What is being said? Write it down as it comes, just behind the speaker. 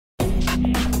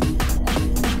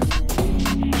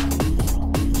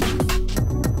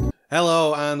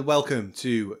Hello and welcome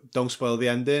to Don't Spoil the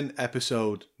Ending,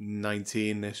 episode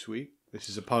 19 this week. This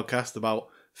is a podcast about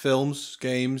films,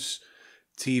 games,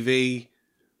 TV,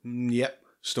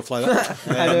 stuff like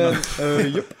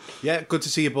that. Yep. Yeah, good to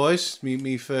see you boys.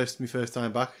 Me first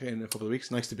time back in a couple of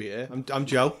weeks. Nice to be here. I'm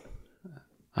Joe.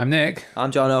 I'm Nick. I'm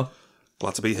Jono.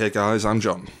 Glad to be here, guys. I'm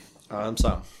John. I'm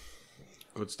Sam.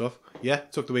 Good stuff. Yeah,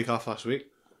 took the week off last week.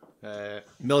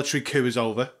 Military coup is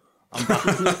over.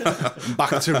 I'm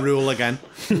back to rule again.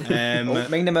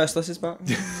 Ming the Merciless is back.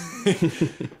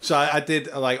 So I did,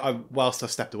 whilst I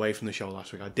stepped away from the show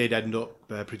last week, I did end up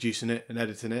producing it and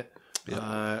editing it.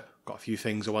 Got a few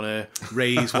things I want to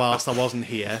raise whilst I wasn't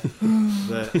here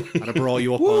that I'd have brought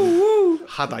you up on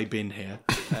had I been here.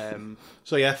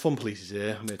 So yeah, Fun Police is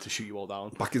here. I'm here to shoot you all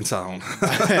down. Back in town.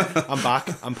 I'm back.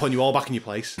 I'm putting you all back in your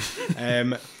place.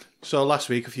 So last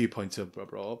week, a few points I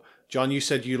brought up. John, you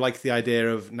said you liked the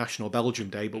idea of National Belgium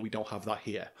Day, but we don't have that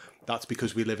here. That's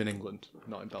because we live in England,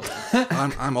 not in Belgium.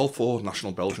 I'm all for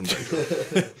National Belgium Day.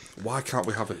 Why can't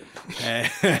we have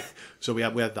it? So we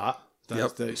had that.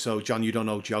 Yep. So John, you don't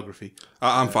know geography.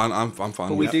 I'm fine. I'm fine.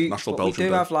 But we do. National But we Belgium do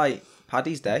Day. have like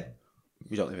Paddy's Day.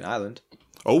 We don't live in Ireland.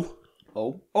 Oh,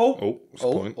 That's a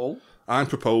point. I'm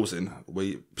proposing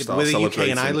we start With the UK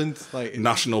celebrating and Ireland, like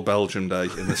National Belgium Day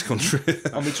in this country.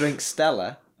 And we drink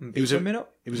Stella. And it was a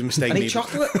up. it was a mistake. And me eat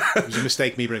chocolate. It was a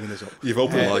mistake me bringing this up. You've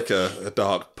opened like a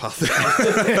dark path.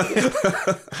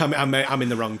 I'm in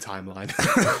the wrong timeline.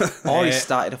 Or he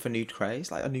started off a new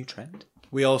craze, like a new trend.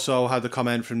 We also had the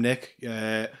comment from Nick.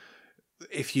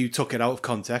 If you took it out of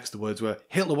context, the words were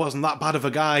Hitler wasn't that bad of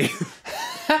a guy.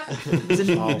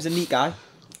 He was a neat guy.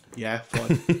 Yeah,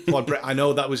 I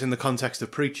know that was in the context of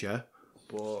Preacher,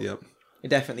 but Yep. He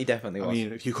definitely was. I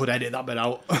mean, if you could edit that bit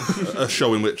out. A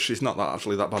show in which he's not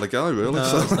actually that bad a guy, really. No,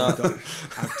 so. it's not.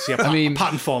 See a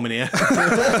pattern forming here.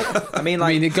 I mean,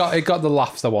 it got the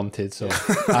laughs I wanted, so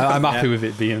I'm happy with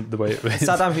it being the way it is.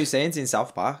 Saddam Hussein's in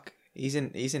South Park. He's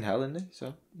in hell, isn't he?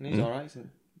 So he's all right. He's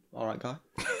an all right guy.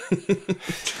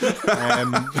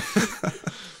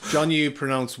 John, you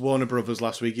pronounced Warner Brothers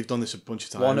last week. You've done this a bunch of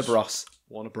times. Warner Bros.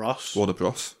 Warner Bros. Warner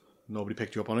Bros. Nobody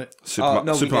picked you up on it. Super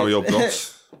no, we Mario did.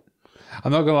 Bros.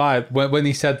 I'm not gonna lie. When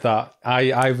he said that,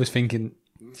 I was thinking,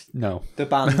 no. The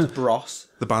band Bros.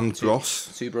 The band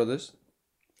Bros. Two brothers.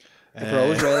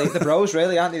 The bros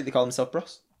really aren't they? They call themselves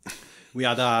Bros. We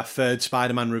had our third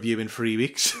Spider-Man review in 3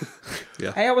 weeks.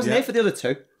 Yeah. Hey, I wasn't here for the other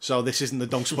two. So this isn't the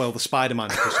Don't Spoil the Spider-Man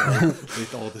episode,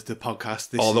 or the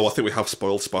podcast. This Although I think we have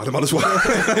spoiled Spider-Man as well.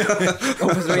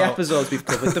 Over 3 episodes, we've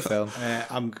covered the film.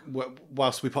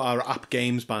 whilst we put our app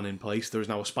games ban in place, there is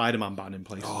now a Spider-Man ban in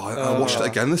place. Oh, I watched it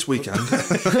again this weekend.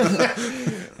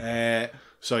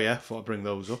 So yeah, thought I'd bring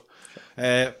those up.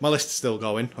 My list's still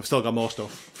going. I've still got more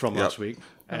stuff from last week.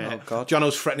 God.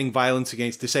 Jono's threatening violence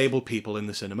against disabled people in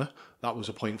the cinema. That was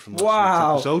a point from last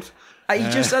Wow. week's episode. He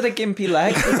just had a gimpy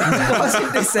leg. He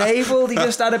wasn't disabled. He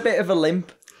just had a bit of a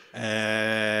limp.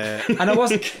 And I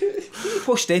wasn't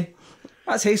pushed in.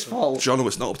 That's his fault. John,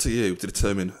 it's not up to you to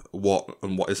determine what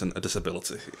and what isn't a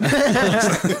disability.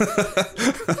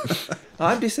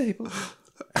 I'm disabled.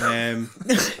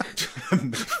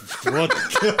 What?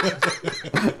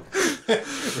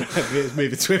 Right,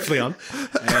 moving swiftly on.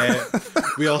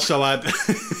 We also had.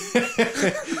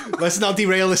 Let's not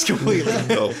derail this completely.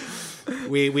 No.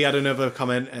 We had another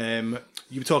comment.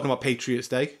 You were talking about Patriots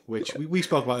Day, which we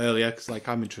spoke about earlier. Because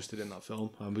I'm interested in that film.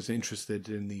 I was interested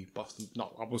in the Boston.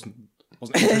 No, I wasn't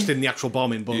interested in the actual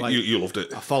bombing, but You loved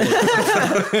it. I followed.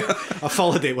 I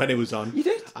followed it when it was on. You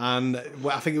did? And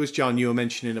I think it was John. You were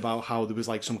mentioning about how there was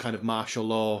some kind of martial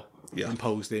law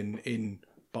imposed in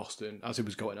Boston as it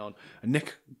was going on, and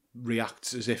Nick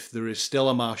reacts as if there is still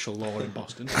a martial law in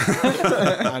Boston.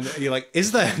 And you're like,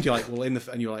 "Is there?" And you're like, "Well,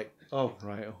 and you're like, "Oh,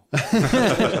 right."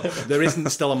 Oh. There isn't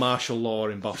still a martial law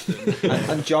in Boston.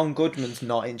 And John Goodman's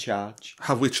not in charge.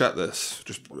 Have we checked this?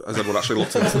 Just has everyone actually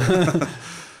looked into it?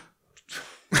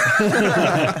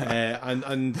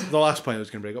 And the last point I was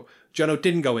going to bring up, Jono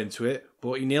didn't go into it,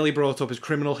 but he nearly brought up his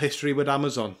criminal history with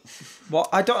Amazon. What?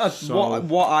 I don't know.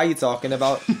 What are you talking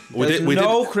about? There's we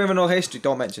no criminal history.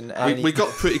 Don't mention any. We got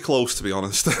pretty close, to be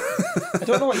honest. I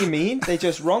don't know what you mean. They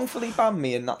just wrongfully banned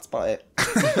me, and that's about it.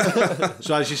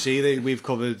 So as you see, we've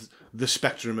covered the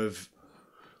spectrum of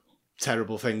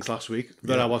terrible things last week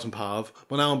that I wasn't part of.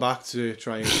 But now I'm back to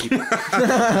try and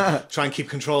keep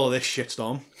control of this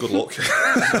shitstorm. Good luck. So,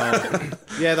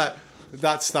 yeah,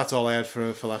 that's all I had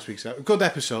for last week's episode. Good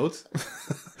episode.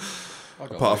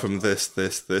 Apart from this.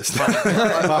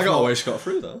 I got away scot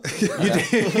through though. You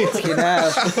did. You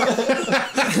know.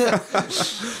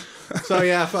 So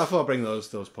yeah, I thought I'd bring those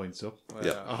points up.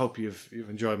 Yeah. I hope you've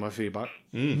enjoyed my feedback.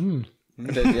 I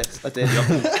did, yes, I did.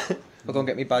 I'll go and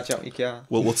get me badge out of your car.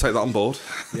 We'll take that on board.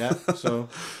 Yeah, so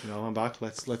I'm back.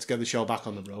 Let's get the show back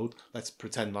on the road. Let's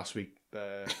pretend last week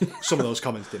some of those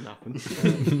comments didn't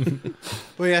happen.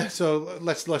 But yeah, so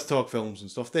let's talk films and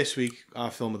stuff. This week,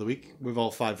 our film of the week, with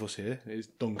all 5 of us here, is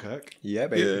Dunkirk. Yeah,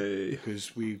 baby. Yay.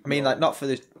 Because we, I mean, like, not for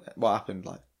this. What happened?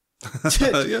 Like,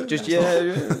 Yeah. just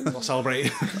not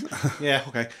celebrating. Yeah,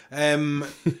 okay.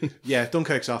 Yeah,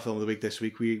 Dunkirk's our film of the week this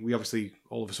week. We obviously,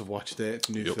 all of us have watched it. It's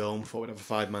a new film. Thought we'd have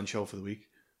a 5-man show for the week,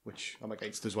 which I'm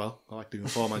against as well. I like doing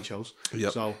 4-man shows.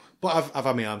 Yep. So, but I've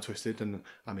had my arm twisted and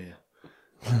I'm here.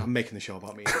 I'm making the show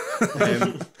about me.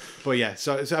 But yeah,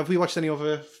 so have we watched any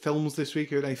other films this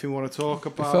week or anything we want to talk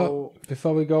about?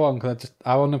 Before we go on,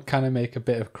 I want to kind of make a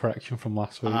bit of correction from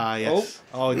last week. Ah, yes.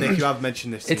 Oh, Nick, you have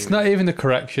mentioned this. It's not even a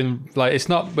correction. Like, it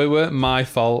weren't my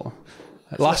fault.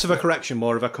 Less of a correction,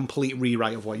 more of a complete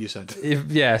rewrite of what you said.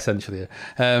 Yeah, essentially.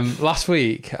 Last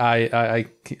week, I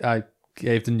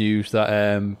gave the news that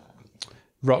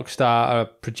Rockstar are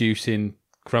producing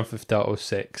Grand Theft Auto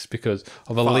 6 because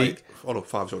of a leak. Oh no,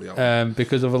 5's already out.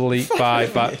 Because of a leak by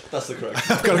That's the correct.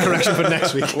 I've got a correction for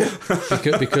next week.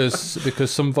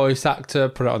 because some voice actor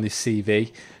put it on his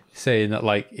CV saying that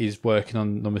like he's working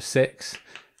on number 6.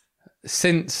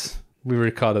 Since we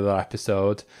recorded that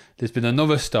episode, there's been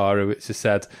another story which has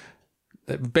said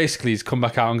that basically he's come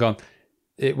back out and gone,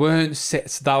 it weren't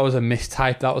 6, that was a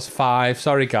mistype, that was 5.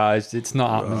 Sorry guys, it's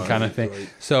not happening, kind of thing.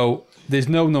 Right. So there's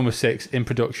no number 6 in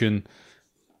production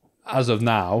as of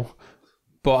now.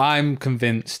 But I'm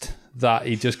convinced that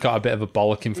he just got a bit of a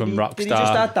bollocking from Rockstar. Did he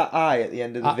just add that I at the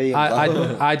end of the V?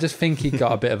 I just think he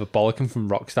got a bit of a bollocking from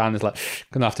Rockstar and is like,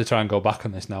 gonna have to try and go back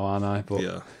on this now, aren't I? But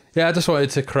yeah, I just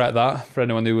wanted to correct that for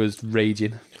anyone who was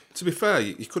raging. To be fair,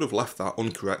 you could have left that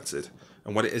uncorrected.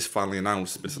 And when it is finally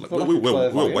announced, it's like,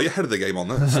 we're way ahead of the game on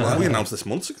this. Like, we announced this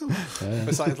months ago. Yeah.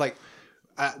 It's like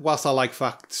whilst I like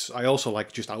facts, I also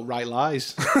like just outright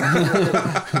lies. You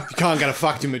can't get a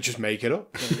fact and just make it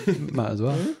up. Might as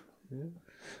well.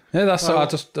 Yeah, that's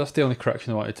the only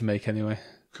correction I wanted to make anyway.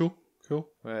 Cool.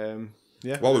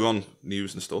 Yeah. While we're on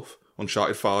news and stuff,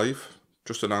 Uncharted 5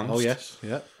 just announced. Oh yes,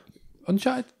 yeah.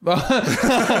 Uncharted. Well,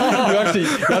 you actually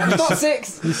not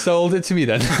 6. You sold it to me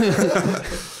then.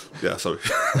 Yeah, sorry.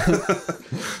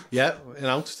 Yeah,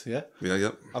 announced. Yeah.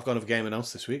 Yeah. I've got another game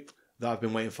announced this week that I've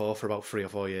been waiting for about 3 or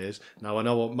 4 years. Now, I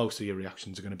know what most of your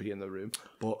reactions are going to be in the room,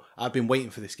 but I've been waiting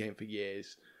for this game for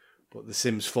years. But The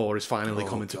Sims 4 is finally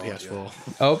coming to PS4. Yeah.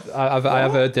 Oh, I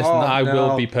have heard this, and I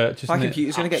will be purchasing it. My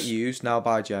computer's going to get used now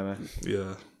by Gemma.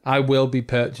 Yeah. I will be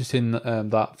purchasing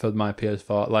that for my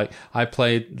PS4. Like, I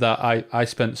played that. I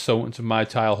spent so much of my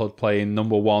childhood playing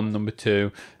number 1, number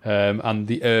 2, and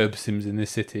the Herb Sims in the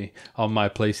City on my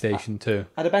PlayStation 2.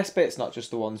 And the best bit's not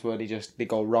just the ones where they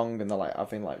go wrong and they're like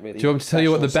having like really. Do you want me to tell you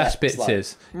what the best bits like,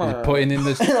 is? Putting in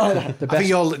the best. I think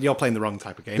you're playing the wrong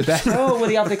type of game. Oh, where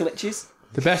they have the glitches.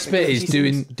 The best bit is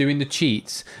doing the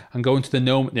cheats and going to the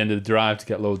gnome at the end of the drive to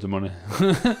get loads of money.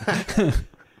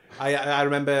 I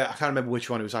remember, I can't remember which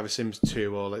one. It was either Sims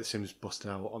 2 or like Sims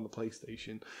busting out on the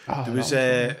PlayStation. Oh, there was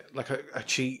like a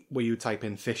cheat where you would type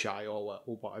in fisheye or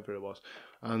whatever it was,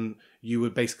 and you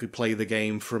would basically play the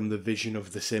game from the vision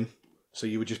of the sim. So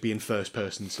you would just be in first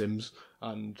person Sims,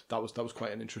 and that was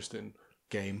quite an interesting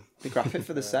game. The graphic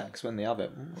for the sex when they have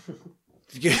it.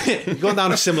 You're going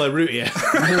down a similar route here.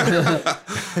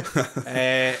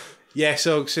 Yeah,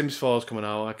 so Sims 4 is coming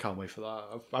out. I can't wait for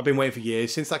that. I've been waiting for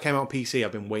years. Since that came out on PC,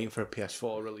 I've been waiting for a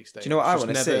PS4 release date. Do you know what I want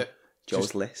to see?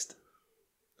 Joe's list.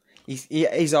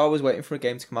 He's always waiting for a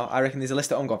game to come out. I reckon there's a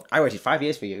list at home going, I waited 5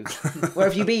 years for you. Where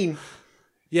have you been?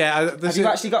 Yeah. Have you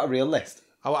actually got a real list?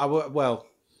 Well...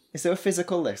 Is there a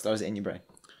physical list or is it in your brain?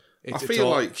 I feel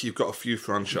like you've got a few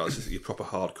franchises that you're proper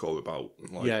hardcore about.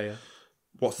 Like, yeah.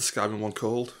 What's the Skyrim one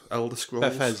called? Elder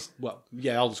Scrolls?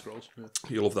 Elder Scrolls. Yeah.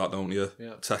 You love that, don't you?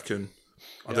 Yeah. Tekken.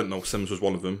 I didn't know Sims was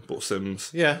one of them, but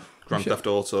Sims. Yeah. Grand Theft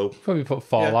Auto. Probably put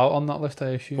Fallout on that list, I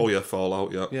assume. Oh yeah,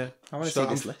 Fallout, yeah. Yeah. I want to see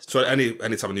this list. So any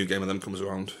time a new game of them comes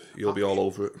around, you'll be all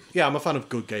over it. Yeah, I'm a fan of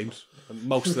good games.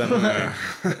 Most of them.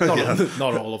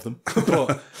 Not all of them.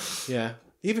 But yeah.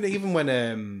 Even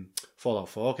when Fallout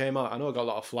 4 came out, I know I got a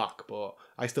lot of flack, but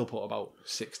I still put about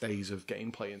 6 days of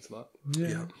gameplay into that.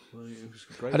 Yeah. It was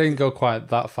great. I didn't go quite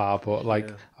that far, but I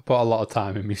put a lot of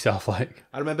time in myself. Like,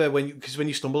 I remember when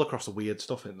you stumble across the weird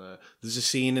stuff in there's a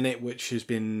scene in it which has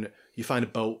been, you find a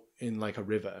boat in like a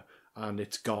river and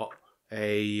it's got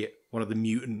one of the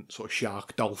mutant sort of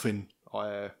shark dolphin,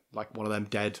 like one of them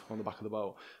dead on the back of the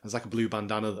boat. There's like a blue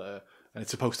bandana there, and it's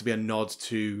supposed to be a nod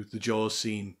to the Jaws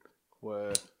scene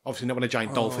where obviously not when a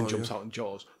giant dolphin jumps out in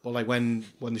Jaws, but like when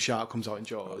the shark comes out in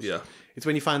Jaws. Yeah. It's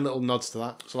when you find little nods to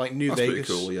that. So like New That's Vegas.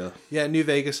 pretty cool, yeah. Yeah, New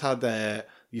Vegas had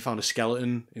you found a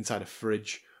skeleton inside a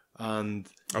fridge, and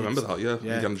I remember that, yeah.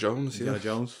 Indiana Jones, Indiana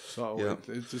Jones. So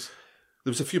it's just. There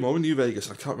was a few more in New Vegas,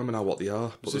 and I can't remember now what they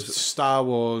are. But There's a Star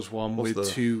Wars one with the-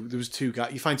 two. There was two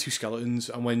guys. You find two skeletons,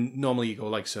 and when normally you go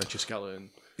like search a skeleton,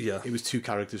 yeah, it was two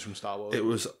characters from Star Wars. it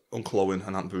was Uncle Owen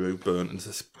and Aunt Beru burnt into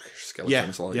this skeleton. yeah,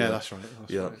 It's like, that's right.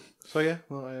 That's Yeah. right. So yeah,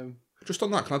 well, Just on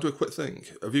that, can I do a quick thing?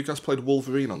 Have you guys played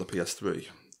Wolverine on the PS3?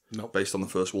 No. Based on the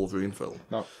first Wolverine film?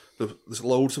 No. There's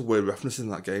loads of weird references in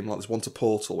that game. Like there's one to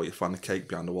Portal where you find a cake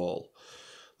behind a wall.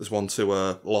 There's one to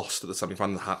Lost at the time. You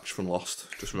find the hatch from Lost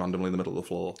just randomly in the middle of the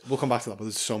floor. we'll come back to that. But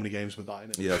there's so many games with that in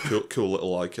it. Yeah, cool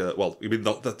little like. Well, you mean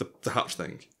the hatch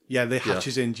thing? Yeah, the hatch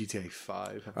is in GTA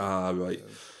 5. Ah, right.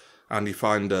 And you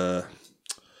find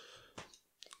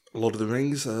Lord of the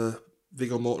Rings,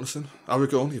 Viggo Mortensen,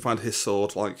 Aragorn. You find his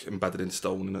sword like embedded in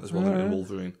stone in it as well in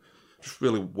Wolverine. Just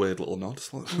really weird little nod.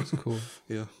 It's like, That's cool.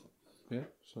 yeah. Yeah.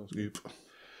 So Yep.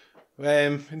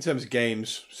 in terms of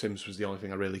games, Sims was the only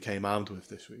thing I really came armed with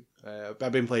this week.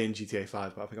 I've been playing GTA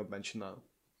 5, but I think I've mentioned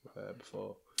that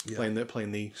before. Yeah.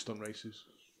 Playing the stunt races.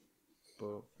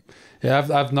 But Yeah,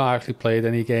 I've not actually played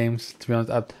any games, to be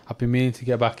honest. I've been meaning to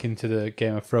get back into the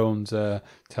Game of Thrones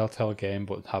Telltale game,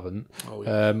 but haven't. Oh,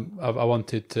 yeah. I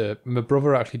wanted to. My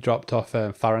brother actually dropped off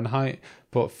Fahrenheit,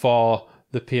 but for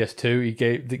the PS2, he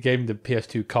gave me the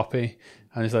PS2 copy,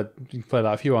 and he said, "You can play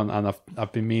that if you want." And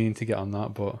I've been meaning to get on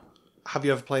that, but have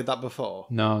you ever played that before?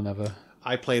 no, never.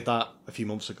 I played that a few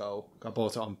months ago. I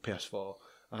bought it on PS4,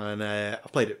 and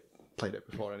I've played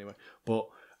it before anyway. But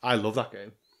I love that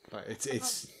game. Like,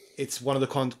 it's one of the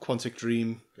Quantic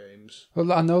Dream games.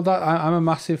 Well, I know that I'm a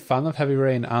massive fan of Heavy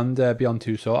Rain and Beyond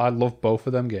Two Souls. I love both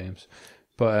of them games,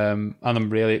 but and I'm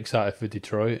really excited for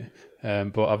Detroit.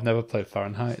 But I've never played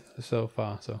Fahrenheit so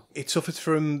far. So It suffered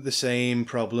from the same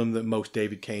problem that most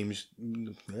David Cage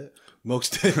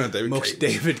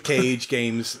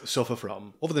games suffer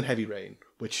from, other than Heavy Rain,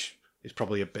 which is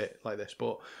probably a bit like this.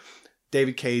 But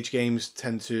David Cage games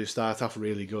tend to start off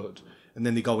really good, and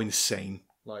then they go insane.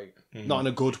 Like, not in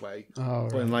a good way,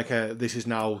 but in like this is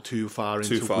now too far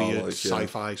into weird like,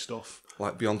 sci-fi stuff.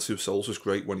 Like Beyond Two Souls was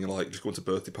great when you like just going to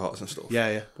birthday parties and stuff.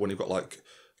 Yeah. But when you've got like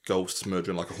ghosts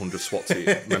murdering like 100 SWAT team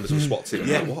members of a SWAT team,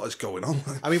 like, what is going on?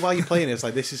 I mean, while you're playing it, it's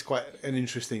like, this is quite an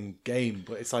interesting game,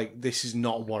 but it's like, this is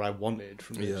not what I wanted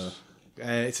from this.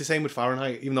 It's the same with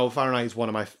Fahrenheit, even though Fahrenheit is one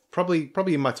of my probably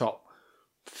in my top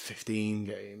 15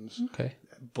 games. okay.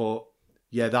 But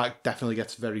yeah, that definitely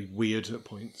gets very weird at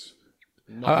points.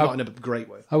 Not in a great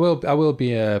way. I will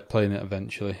be playing it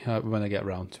eventually when I get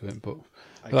around to it. But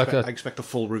I expect a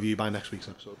full review by next week's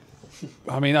episode.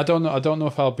 I mean, I don't know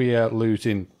if I'll be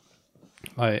losing.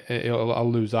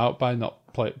 I'll lose out by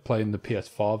not playing the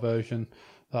PS4 version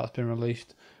that's been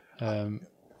released.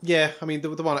 Yeah, I mean the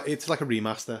one, it's like a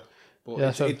remaster,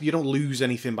 but you don't lose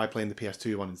anything by playing the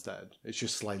PS2 one instead. It's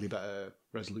just slightly better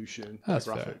resolution, That's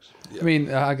graphics. fair. I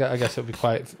mean, I guess it'll be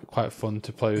quite fun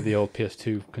to play with the old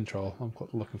PS2 control. I'm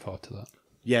looking forward to that.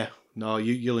 Yeah, no,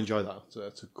 you'll enjoy that.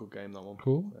 It's a good game, that one.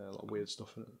 Cool. A lot of weird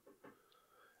stuff in it.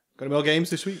 Got any more games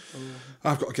this week?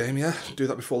 I've got a game, yeah. Do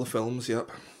that before the films, yep.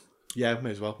 Yeah,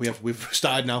 may as well. We've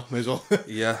started now. May as well.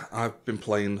 Yeah, I've been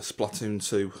playing Splatoon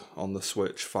 2 on the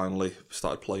Switch, finally.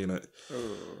 Started playing it.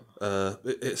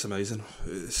 It's amazing.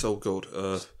 It's so good.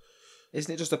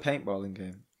 Isn't it just a paintballing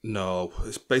game? No,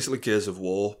 it's basically Gears of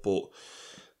War, but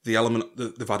the element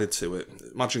that they've added to it,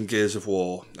 imagine Gears of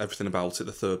War, everything about it,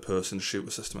 the third-person shooter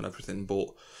system and everything, but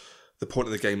the point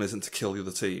of the game isn't to kill the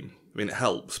other team. I mean, it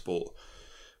helps, but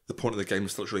the point of the game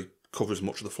is to literally cover as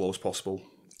much of the floor as possible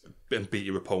and beat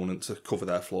your opponent to cover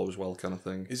their floor as well, kind of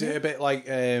thing. Is it a bit like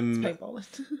Paintballing.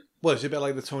 well, is it a bit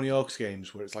like the Tony Hawk's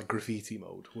games where it's like graffiti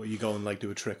mode, where you go and like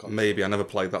do a trick on Maybe, I never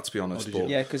played that to be honest. did But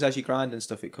Yeah, because as you grind and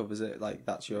stuff, it covers it. Like,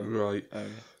 that's your... right. area.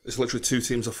 It's literally 2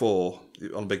 teams of 4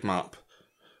 on a big map.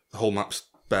 The whole map's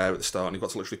bare at the start, and you've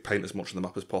got to literally paint as much of the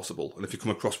map as possible. And if you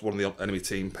come across one of the enemy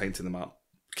team painting the map,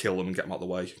 kill them and get them out of the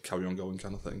way, carry on going,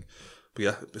 kind of thing. But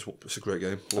yeah, it's a great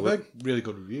game. I've heard really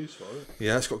good reviews for it.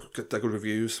 Yeah, it's got good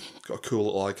reviews. Got a cool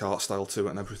little like art style to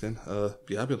it and everything.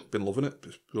 Yeah, I've been loving it.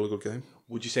 It's a really good game.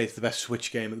 Would you say it's the best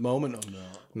Switch game at the moment or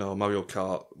not? No, Mario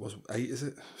Kart was 8, is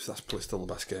it? So that's probably still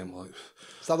the best game. Like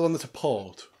Is that the one that's a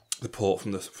port? the port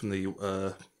from the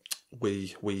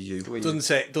Wii U. Doesn't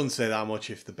say that much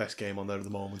if the best game on there at the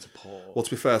moment's a port. Well, to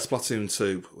be fair, Splatoon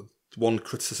 2, one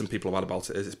criticism people have had about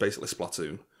it is it's basically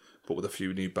Splatoon, but with a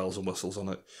few new bells and whistles on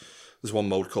it. There's one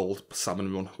mode called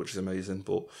Salmon Run, which is amazing,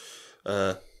 but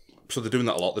so they're doing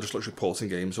that a lot. They're just literally porting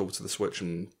games over to the Switch,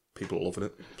 and people are loving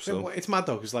it. So It's mad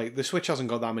though, because like the Switch hasn't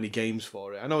got that many games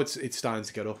for it. I know it's starting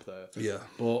to get up there. yeah,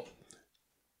 But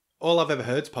all I've ever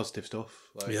heard is positive stuff.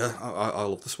 Like, yeah, I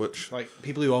love the Switch. Like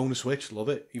people who own a Switch love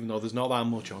it, even though there's not that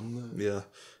much on there. Yeah,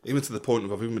 even to the point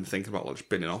of I've even been thinking about like just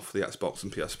binning off the Xbox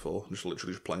and PS4 and just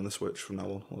literally just playing the Switch from now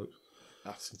on. Like,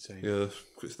 That's insane. yeah,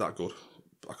 it's that good.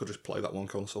 I could just play that one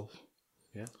console.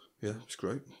 Yeah. Yeah, it's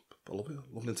great. I love it.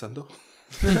 I love Nintendo.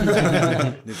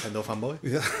 Nintendo fanboy.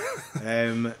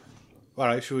 Yeah. All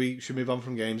right, should we move on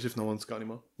from games if no one's got any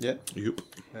more? Yeah. Yep.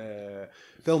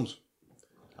 Films.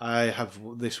 I have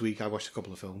this week. I watched a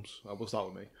couple of films. I'll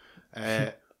start with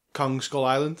me. Kong Skull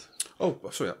Island. Oh,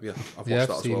 sorry. Yeah, I've watched Yeah, I've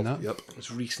that as seen well. that. Yep.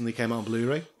 It's recently came out on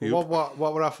Blu-ray. Yep. What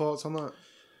were our thoughts on that?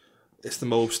 It's the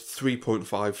most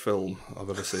 3.5 film I've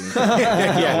ever seen.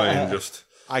 Yeah, I mean, just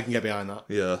I can get behind that.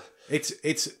 yeah,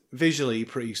 It's visually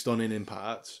pretty stunning in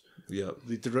parts. yeah.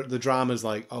 The drama's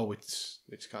like, oh, it's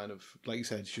kind of like you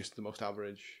said, it's just the most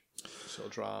average sort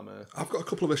of drama. I've got a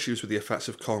couple of issues with the effects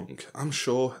of Kong. I'm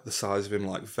sure the size of him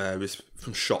like varies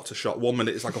from shot to shot. 1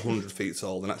 minute it's like 100 feet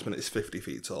tall, the next minute it's 50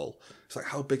 feet tall. It's like,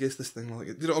 how big is this thing? Like,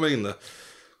 you know what I mean?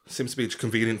 Seems to be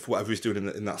convenient for whatever he's doing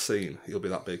in that scene. He'll be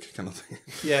that big, kind of thing.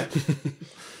 Yeah,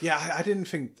 yeah. I didn't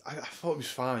think. I thought it was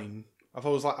fine. I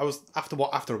was after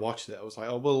I watched it, I was like,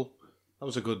 oh well, that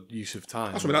was a good use of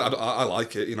time. That's what I mean. I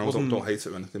like it. You know, I don't hate it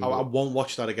or anything. I but won't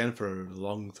watch that again for a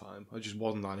long time. I just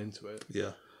wasn't that into it.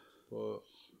 yeah. But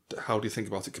How do you think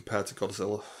about it compared to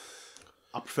Godzilla?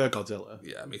 I prefer Godzilla.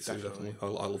 Yeah, me too. Definitely. I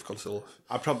love Godzilla.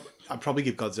 I'd probably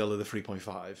give Godzilla the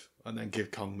 3.5 and then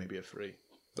give Kong maybe a 3.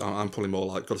 I'm probably more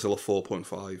like Godzilla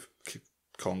 4.5,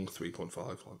 Kong 3.5.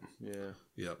 Like, Yeah.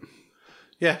 yeah.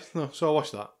 Yeah, no, so I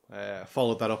watched that.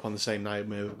 Followed that up on the same night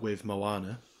with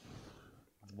Moana.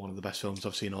 One of the best films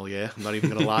I've seen all year. I'm not even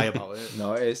going to lie about it.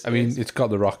 No, it is. I mean, it's got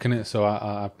The Rock in it, so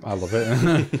I love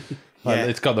it. Yeah.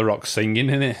 It's got The Rock singing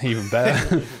in it, even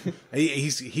better.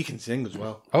 He can sing as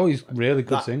well. Oh, he's really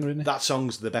good singer, isn't he? That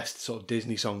song's the best sort of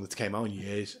Disney song that's came out in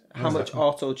years. How much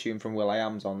auto tune from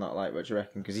Will.i.am's on that? Like, what do you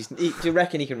reckon? Because do you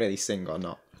reckon he can really sing or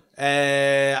not?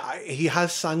 He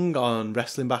has sang on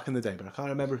wrestling back in the day, but I can't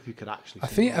remember if he could actually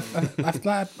sing. I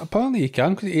think apparently he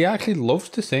can, because he actually loves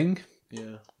to sing.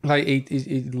 Yeah. Like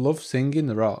he loves singing,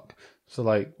 The Rock. So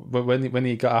like when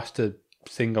he got asked to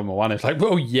sing on Moana, it's like,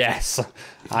 well, yes,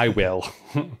 I will.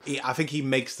 I think he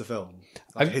makes the film.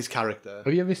 Like his character.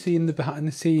 Have you ever seen the behind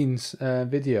the scenes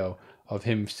video of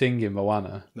him singing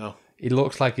Moana? No. He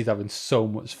looks like he's having so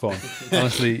much fun.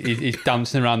 Honestly, he's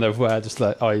dancing around everywhere, just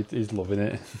like, oh, he's loving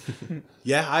it.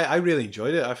 Yeah, I really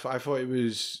enjoyed it. I thought it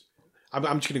was. I'm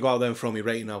just going to go out there and throw my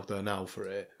rating out there now for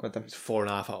it. It's 4.5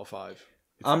 out of 5.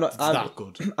 It's that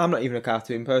good. I'm not even a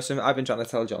cartoon person. I've been trying to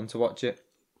tell John to watch it.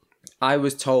 I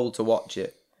was told to watch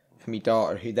it for my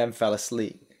daughter, who then fell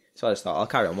asleep. So I just thought, I'll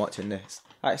carry on watching this.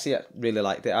 I actually really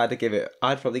liked it. I'd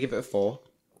probably give it a 4.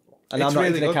 And I'm not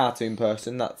really even good. a cartoon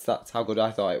person. That's how good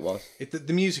I thought it was.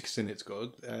 The music's in it's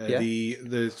good. Yeah.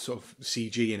 The sort of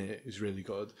CG in it is really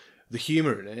good. The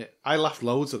humour in it, I laughed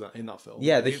loads of that in that film.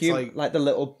 Yeah, It's like the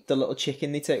little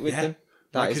chicken they take with Yeah. them.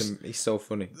 He's so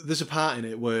funny. There's a part in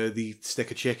it where they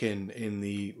stick a chicken in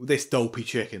this dopey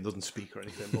chicken doesn't speak or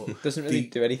anything, but Doesn't really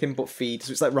do anything but feed.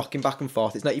 So it's like rocking back and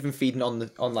forth. It's not even feeding on the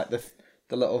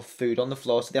little food on the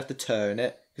floor, so they have to turn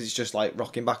it because it's just like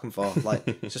rocking back and forth. Like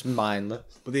it's just mindless.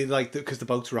 But they because the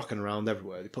boat's rocking around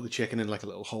everywhere. They put the chicken in like a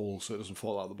little hole so it doesn't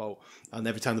fall out of the boat. And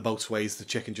every time the boat sways, the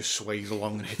chicken just sways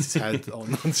along and hits its head on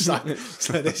one side.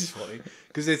 So this is funny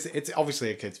because it's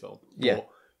obviously a kids' film. Yeah. But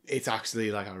it's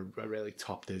actually like a really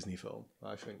top Disney film.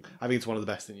 I think it's one of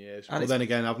the best in years. And But then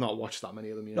again, I've not watched that many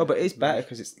of them yet. No, but it's better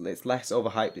because it's less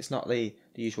overhyped. It's not the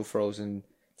usual Frozen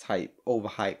type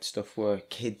overhyped stuff where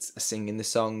kids are singing the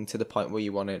song to the point where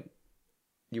you want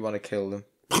to kill them.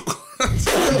 Put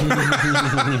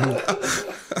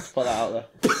that out there.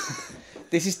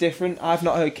 This is different. I've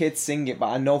not heard kids sing it, but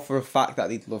I know for a fact that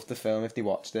they'd love the film if they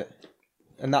watched it.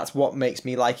 And that's what makes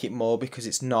me like it more, because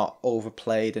it's not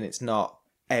overplayed and it's not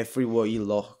everywhere you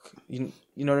look. You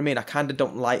know what I mean? I kind of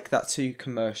don't like that too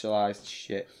commercialised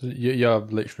shit. You're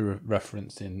literally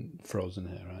referencing Frozen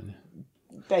here, aren't you?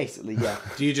 Basically, yeah.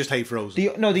 Do you just hate Frozen? The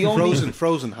only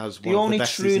Frozen has one of the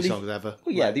best Disney songs ever.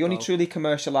 Well, yeah, the only truly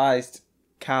commercialised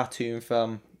cartoon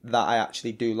film that I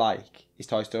actually do like is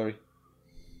Toy Story.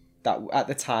 That at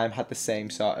the time had the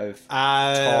same sort of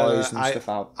toys and stuff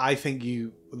out. I think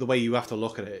the way you have to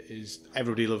look at it is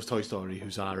everybody loves Toy Story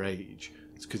who's our age.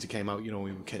 It's because it came out, when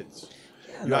we were kids.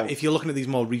 If you're looking at these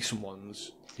more recent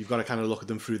ones, you've got to kind of look at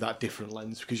them through that different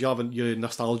lens because you have your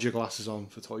nostalgia glasses on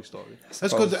for Toy Story.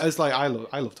 As good as I love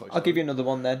Toy Story. I'll give you another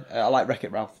one then. I like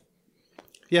Wreck-It Ralph.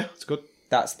 Yeah, it's good.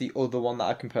 that's the other one that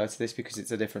I compare to this because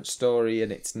it's a different story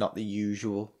and it's not the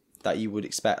usual that you would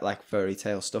expect, like fairy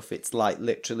tale stuff. It's like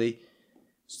literally,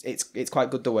 it's quite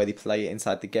good the way they play it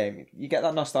inside the game. You get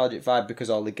that nostalgic vibe because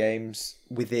all the games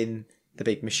within the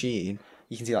big machine,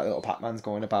 you can see like little Pac-Mans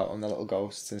going about on the little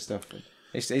ghosts and stuff.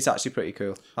 It's actually pretty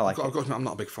cool. I like it. I'm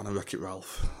not a big fan of Wreck-It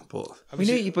Ralph, but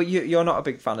You're not a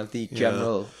big fan of the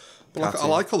general. I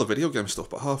like all the video game stuff,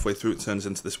 but halfway through it turns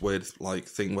into this weird like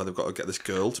thing where they've got to get this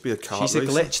girl to be a kart She's racer.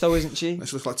 a glitch though, isn't she? It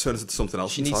just like turns into something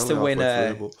else. She needs entirely to win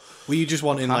halfway through, Were you just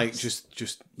wanting like just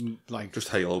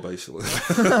Halo basically?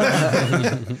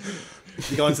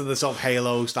 you go into the sort of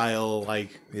Halo style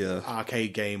like Yeah.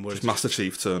 arcade game where Just Master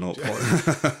Chief turn up.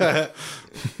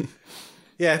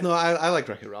 Yeah, no, I like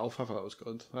Wreck-It Ralph. I thought it was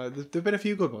good. There've been a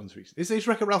few good ones recently. Is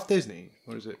Wreck-It Ralph Disney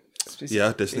or is it?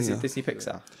 Yeah, Disney. Is yeah. it Disney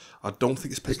Pixar? I don't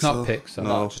think it's Pixar. It's not Pixar.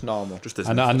 No, Just normal. just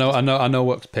Disney. I know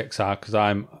what's Pixar because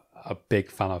I'm a big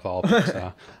fan of all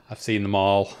Pixar. I've seen them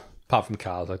all, apart from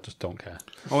Cars. I just don't care.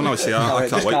 Oh no, see, I can't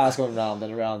Just wait. cars going round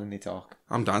and around and they talk.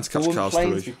 I'm down to catch Wouldn't Cars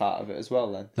planes 3. be part of it as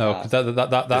well then? No, Ah. because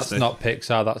that's Disney. not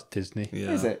Pixar. That's Disney.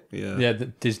 Yeah. Is it? Yeah. Yeah,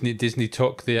 Disney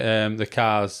took the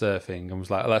Cars thing and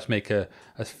was like, let's make a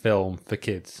film for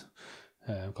kids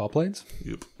called Planes.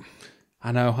 Yep.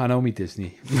 I know me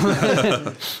Disney.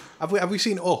 Have we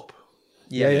seen Up?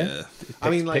 Yeah. I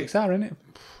mean, like, Pixar, innit?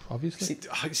 Obviously.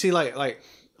 see, like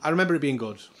I remember it being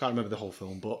good. I can't remember the whole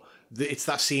film, but it's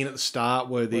that scene at the start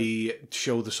where they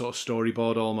show the sort of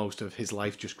storyboard almost of his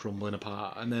life just crumbling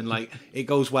apart, and then like it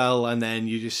goes well, and then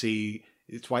you just see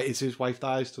it's his wife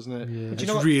dies, doesn't it? Yeah.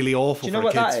 It's really awful. Do you know for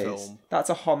what a kid's that film. is? That's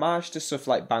a homage to stuff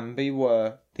like Bambi,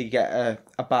 where they get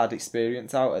a bad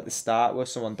experience out at the start where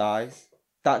someone dies.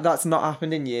 That's not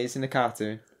happened in years in a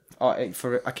cartoon or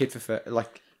for a kid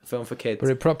like a film for kids. But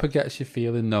it proper gets you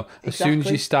feeling though. As soon as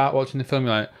you start watching the film,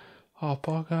 you're like, oh,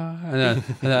 poor guy, and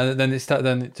then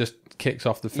it just kicks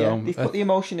off the film. They put the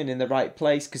emotion in the right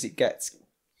place because it gets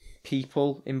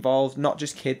people involved, not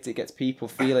just kids. It gets people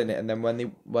feeling it, and then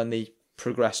when they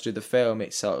progress through the film,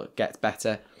 it sort of gets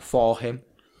better for him.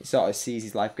 It sort of sees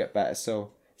his life get better.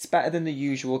 So it's better than the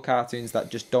usual cartoons that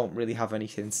just don't really have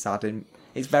anything sad in.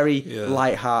 It's very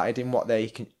light-hearted in what they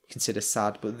can consider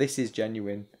sad, but this is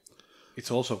genuine. It's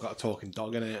also got a talking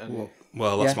dog in it. And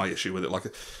Well, that's my issue with it. Like,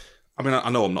 I mean, I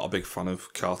know I'm not a big fan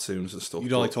of cartoons and stuff. you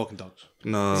don't like talking dogs.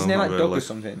 No, Isn't his name not like really. Doug or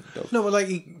something? Doug. No, but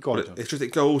like go on. But it's just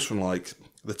it goes from like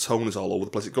the tone is all over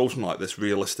the place. It goes from like this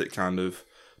realistic kind of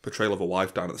portrayal of a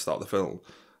wife down at the start of the film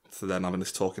to then having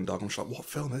this talking dog. I'm just like, what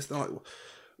film is that?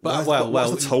 Like,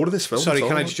 what's the tone of this film? Sorry,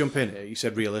 can I just jump in here? You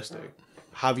said realistic.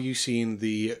 Have you seen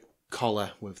the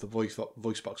collar with the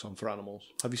voice box on for animals?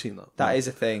 Have you seen that? That is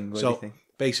a thing. What do you So think?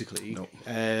 basically,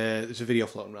 there's a video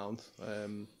floating around.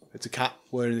 It's a cat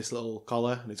wearing this little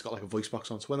collar, and it's got like a voice box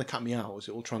on. So when the cat meows,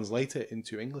 it will translate it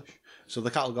into English. So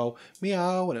the cat will go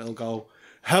meow, and it'll go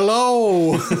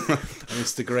hello, and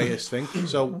it's the greatest thing.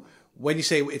 So when you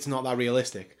say it's not that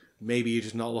realistic, maybe you're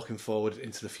just not looking forward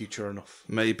into the future enough.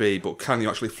 Maybe, but can you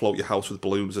actually float your house with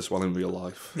balloons as well in real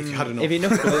life? If you had enough. If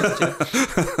enough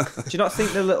balloons, do you not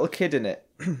think the little kid in it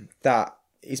that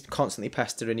is constantly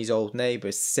pestering his old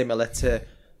neighbours similar to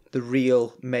the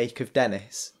real make of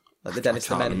Dennis? Like the Dennis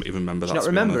the I Menace. can't even remember that. Do you not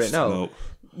to be remember honest. it? No.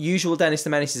 Usual Dennis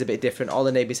the Menace is a bit different. All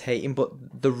the neighbours hate him,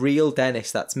 but the real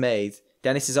Dennis that's made,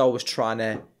 Dennis is always trying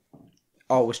to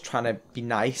be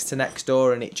nice to next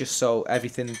door, and it just so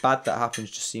everything bad that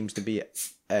happens just seems to be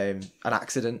an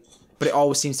accident. But it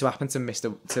always seems to happen to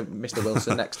Mr.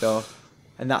 Wilson next door,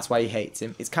 and that's why he hates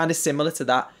him. It's kind of similar to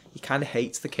that. He kind of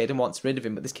hates the kid and wants rid of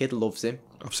him, but this kid loves him.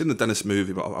 I've seen the Dennis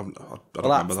movie, but I don't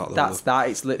remember that. That's that.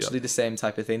 It's literally the same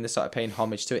type of thing. They're sort of paying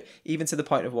homage to it, even to the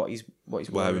point of what he's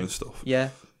wearing and stuff.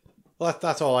 Yeah. Well,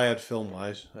 that's all I had film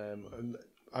wise.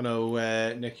 I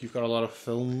know, Nick, you've got a lot of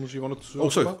films you wanted to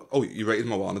talk about. Oh, you rated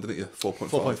Moana, didn't you? 4.5.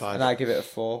 4.5. And I give it a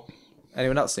 4.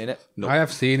 Anyone else seen it? No. I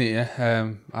have seen it, yeah.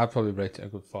 I'd probably rate it a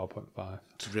good 4.5.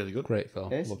 It's really good. Great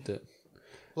film. It is. Loved it.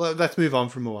 Well, let's move on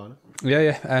from Moana.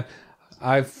 Yeah.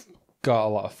 I've got a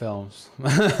lot of films.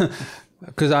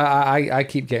 Because I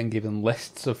keep getting given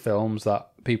lists of films that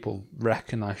people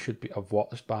reckon I should have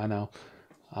watched by now.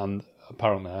 And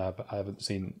apparently I haven't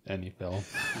seen any film.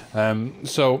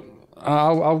 So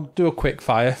I'll do a quick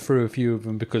fire through a few of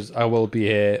them because I will be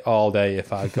here all day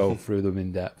if I go through them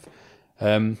in depth.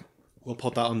 We'll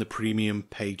put that on the premium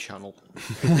pay channel.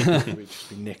 It would just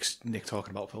be Nick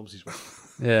talking about films he's watched.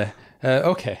 Yeah.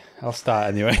 Okay, I'll start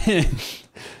anyway.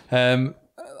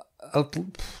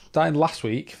 Starting last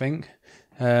week, I think.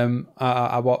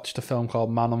 I watched a film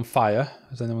called Man on Fire.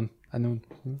 Has anyone?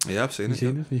 Yeah, I've seen it.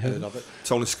 Seen it? You heard Heard of it.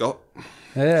 Tony Scott.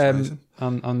 Yeah,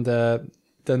 and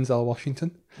Denzel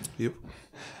Washington. Yep.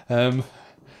 And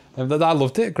I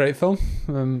loved it. Great film.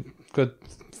 Good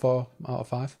 4 out of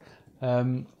 5.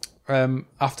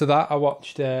 After that, I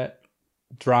watched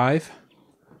Drive.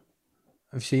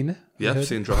 Have you seen it? Yeah, I've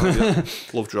seen Drive. Yeah.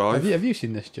 Love Drive. Have you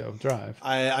seen this, Joe? Drive.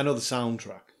 I know the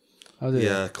soundtrack. Oh, do you?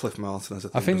 Yeah, Cliff Martin.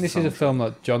 I think this is a film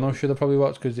that Jono should have probably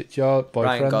watched because it's your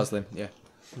boyfriend. Ryan Gosling, yeah.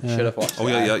 Should have watched Oh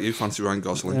it. yeah, you fancy Ryan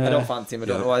Gosling. I don't fancy him. I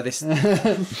don't know why this. Do you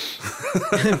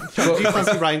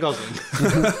fancy Ryan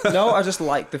Gosling? No, I just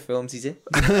like the films he's in.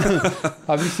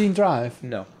 Have you seen Drive?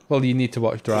 No. Well, you need to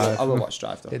watch Drive. I will watch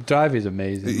Drive though. Drive is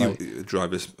amazing. Like,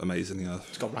 Drive is amazing, yeah.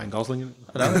 It's got Ryan Gosling in it.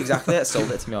 I know exactly. It sold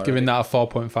it to me already. giving that a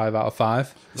 4.5 out of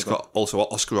 5. It's got also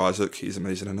Oscar Isaac. He's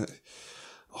amazing in it.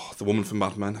 Oh, the woman from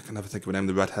Mad Men. I can never think of her name.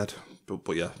 The redhead.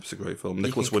 But yeah, it's a great film.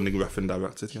 Nicholas Winding Refn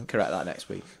directed. Yeah. Correct that next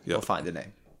week. Yeah. We'll find the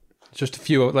name. Just a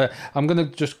few. I'm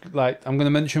gonna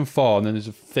mention 4, and then there's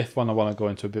a 5th one I want to go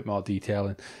into a bit more detail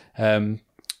in.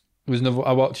 There's another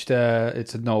I watched.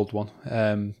 It's an old one.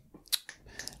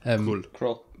 Cool.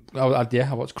 Crawl. I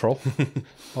watched Krull.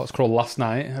 I watched Krull last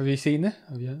night. Have you seen it?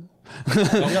 Have you?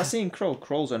 I've not seen Krull.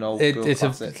 Krull's an old school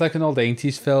classic. It's like an old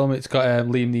 80s film. It's got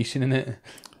Liam Neeson in it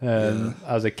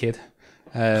as a kid.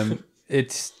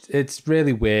 It's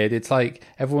really weird. It's like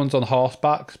everyone's on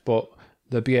horsebacks, but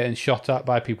they're getting shot at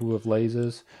by people with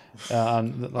lasers,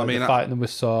 and they're fighting them with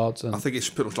swords. And I think it's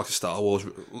pretty much like a Star Wars.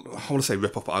 I want to say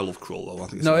rip off, but I love Krull though. I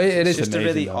think it's it is just amazing, a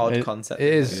really though. odd concept.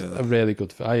 It is a really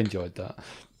good. I enjoyed that.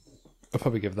 I'll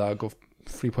probably give that a go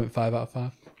 3.5 out of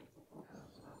 5.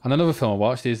 And another film I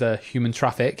watched is Human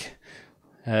Traffic,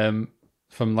 from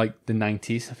like the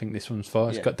 90s. I think this one's for.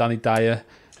 It's got Danny Dyer,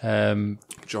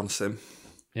 John Sim.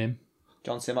 him.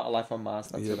 John Sim out of Life on Mars.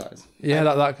 That's what that is. Yeah,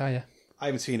 that guy. Yeah. I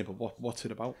haven't seen it, but what's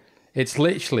it about? It's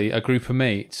literally a group of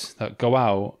mates that go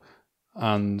out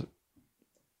and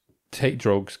take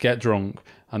drugs, get drunk,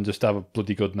 and just have a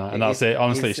bloody good night. And that's it.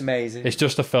 Honestly, it's amazing. It's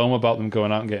just a film about them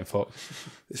going out and getting fucked.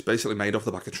 It's basically made off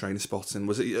the back of Train Spotting.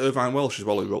 Was it Irvine Welsh as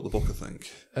well who wrote the book? I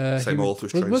think same author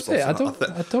as Train was Spotting. it? I don't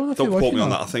know if don't it was. quote me on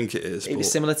that. I think it is. It was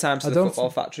but similar times to I the don't Football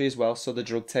Factory as well, so the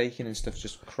drug taking and stuff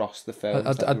just crossed the film.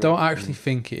 I don't actually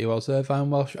think it was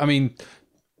Irvine Welsh. I mean,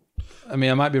 I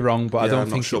might be wrong, but I don't I'm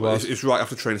not think sure, it was. It's right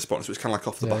after Train Spotting, so it's kind of like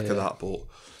off the back of that. But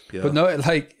yeah, But no,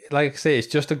 like I say, it's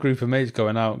just a group of mates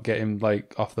going out, getting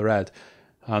like off their head,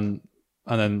 and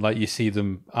then like you see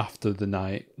them after the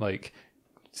night, like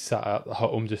sat at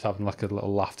home just having like a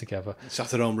little laugh together.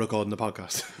 Sat at home recording the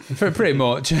podcast. Pretty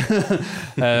much.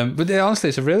 But honestly,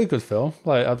 it's a really good film.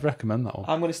 Like I'd recommend that one.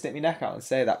 I'm going to stick my neck out and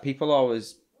say that people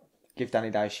always give Danny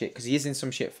Dyer shit because he is in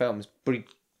some shit films,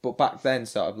 but back then,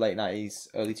 sort of late 90s,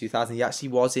 early 2000s, he actually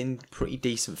was in pretty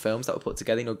decent films that were put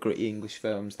together, gritty English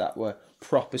films that were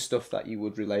proper stuff that you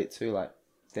would relate to, like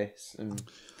this and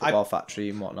Football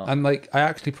Factory and whatnot. And like, I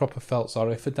actually proper felt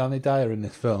sorry for Danny Dyer in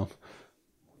this film.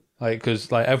 Like,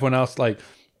 because like everyone else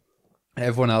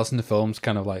in the film's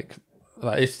kind of like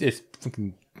it's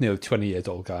fucking nearly 20 years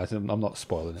old, guys. I'm not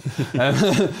spoiling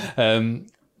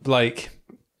it. Like,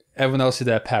 everyone else is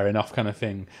there pairing off kind of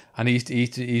thing, and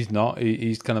he's not.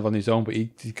 He's kind of on his own, but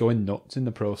he's going nuts in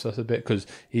the process a bit because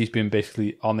he's been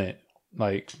basically on it,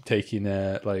 like taking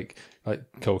like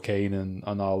cocaine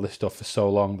and all this stuff for so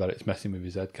long that it's messing with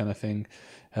his head kind of thing,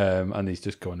 and he's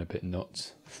just going a bit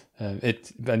nuts.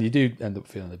 And you do end up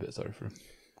feeling a bit sorry for him.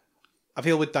 I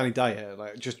feel with Danny Dyer,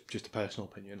 like just a personal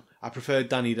opinion, I prefer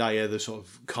Danny Dyer, the sort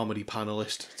of comedy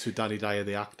panelist, to Danny Dyer,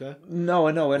 the actor. No,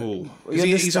 I know.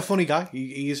 He's a funny guy.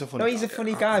 He is a funny guy. No, he's a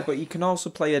funny guy, but you can also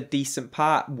play a decent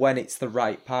part when it's the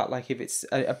right part. Like if it's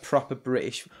a proper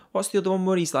British. What's the other one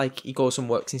where he's like he goes and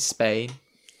works in Spain,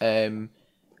 and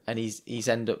he's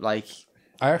end up like.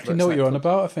 I actually know what you're on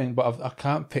about, I think, but I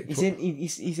can't pick. He's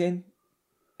in.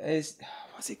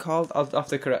 What's it called? I'll have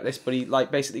to correct this, but he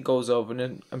like basically goes over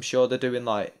and I'm sure they're doing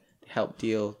like help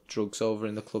deal drugs over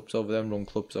in the clubs over there and run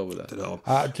clubs over there. To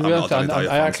be honest,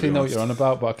 I actually know what you're on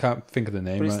about, but I can't think of the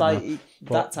name. But it's right like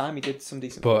now. that time he did some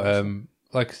decent. But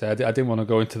like I said, I didn't want to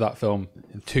go into that film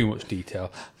in too much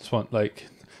detail. Just want but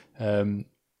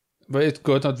it's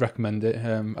good. I'd recommend it.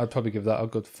 I'd probably give that a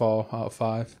good 4 out of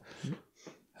 5.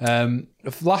 The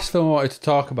last film I wanted to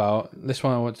talk about, this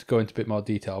one I wanted to go into a bit more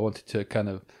detail. I wanted to kind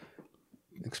of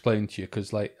explain to you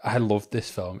because like I loved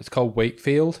this film. It's called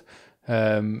Wakefield,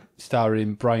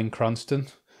 starring Bryan Cranston,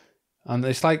 and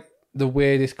it's like the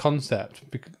weirdest concept,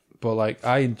 but like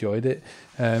I enjoyed it.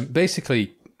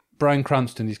 Basically, Bryan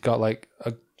Cranston, he's got like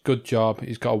a good job.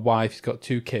 He's got a wife. He's got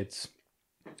 2 kids,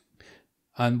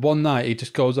 and one night he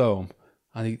just goes home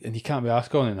and he can't be asked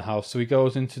going in the house, so he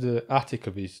goes into the attic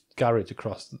of his garage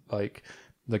across like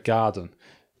the garden.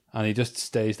 and he just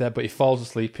stays there, but he falls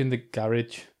asleep in the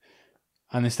garage.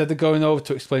 And instead of going over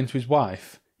to explain to his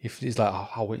wife, he's like, oh,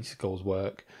 I'll wait to go to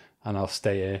work and I'll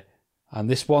stay here. And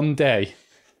this one day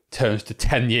turns to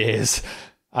 10 years.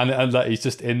 And like he's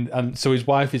just in, and so his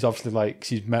wife is obviously like,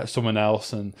 she's met someone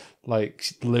else and like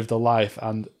lived a life,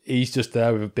 and he's just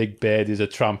there with a big beard. He's a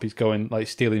tramp. He's going like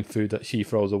stealing food that she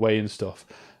throws away and stuff.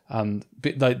 And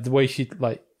like the way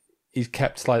he's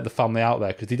kept like the family out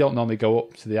there because they don't normally go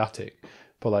up to the attic.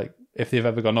 But like if they've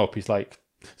ever gone up, he's like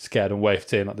scared and waved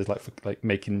saying like there's like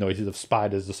making noises of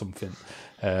spiders or something.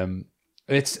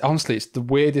 It's honestly, it's the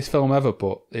weirdest film ever,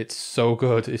 but it's so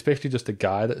good, especially just a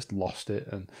guy that's lost it.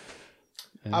 And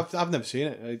I've never seen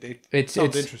it. It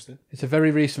sounds interesting. It's a very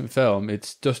recent film.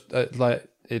 It's just like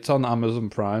it's on Amazon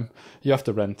Prime. You have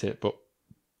to rent it, but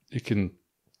you can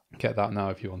get that now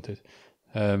if you wanted.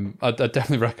 I'd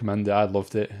definitely recommend it. I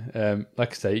loved it.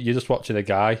 Like I say, you're just watching a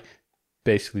guy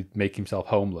basically make himself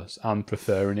homeless and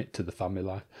preferring it to the family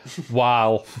life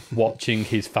while watching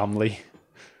his family.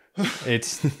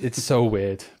 It's so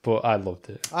weird, but I loved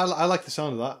it. I like the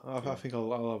sound of that. I think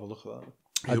I'll have a look at that.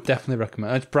 I definitely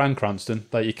recommend it. It's Bryan Cranston.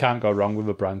 Like you can't go wrong with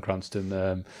a Bryan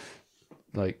Cranston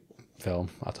like film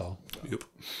at all. Yep.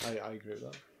 I agree with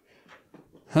that.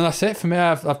 And that's it for me.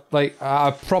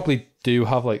 I probably do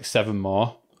have like 7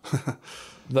 more.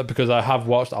 That because I have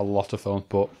watched a lot of films,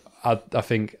 but I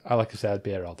think like I said, I'd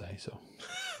be here all day. So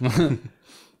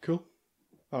cool.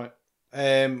 All right.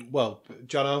 Well,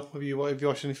 Jono, have you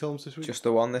watched any films this week? Just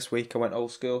the one this week. I went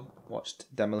old school.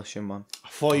 Watched Demolition Man. I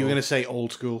thought you were going to say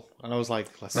old school, and I was like,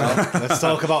 let's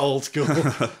talk about old school.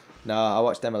 No, I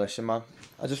watched Demolition Man.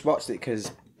 I just watched it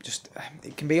because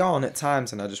it can be on at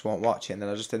times, and I just won't watch it, and then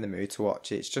I'm just in the mood to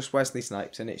watch it. It's just Wesley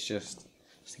Snipes, and I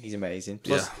think he's amazing.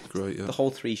 Plus, great. Yeah, the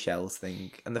whole 3 shells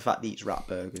thing, and the fact that he eats rat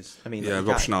burgers. I mean,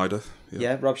 Rob Schneider.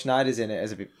 Yeah, Rob Schneider's in it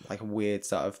as a weird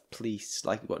sort of police.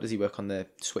 Like, what does he work on the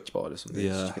switchboard or something?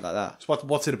 Yeah, something like that. So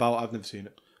what's it about? I've never seen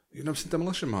it. You've never seen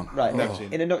Demolition Man? Right. Never seen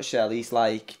it. In a nutshell, he's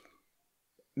like,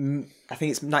 I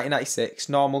think it's 1996.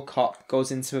 Normal cop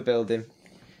goes into a building.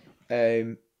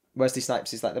 Wesley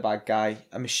Snipes is like the bad guy.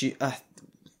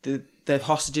 The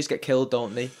hostages get killed,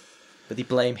 don't they? But they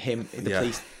blame him.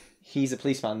 Police. He's a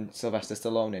policeman, Sylvester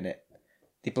Stallone in it.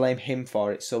 They blame him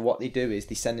for it. So what they do is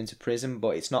they send him to prison,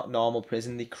 but it's not normal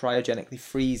prison. They cryogenically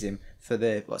freeze him for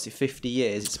 50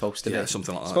 years it's supposed to be. Yeah,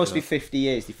 something like that. It's supposed to be 50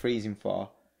 years they freeze him for.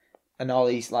 And all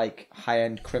these like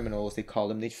high-end criminals, they call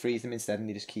them, they freeze them instead and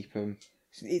they just keep them.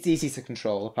 It's easy to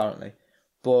control, apparently.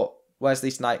 But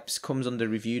Wesley Snipes comes under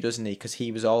review, doesn't he? Because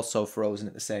he was also frozen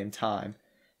at the same time.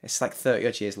 It's like 30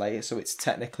 odd years later, so it's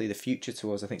technically the future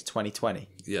to us. I think it's 2020.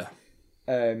 Yeah.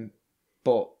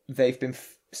 But they've been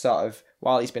sort of,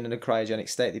 while he's been in a cryogenic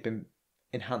state, they've been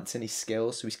enhancing his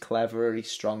skills, so he's cleverer, he's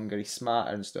stronger, he's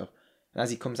smarter and stuff. And as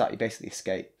he comes out, he basically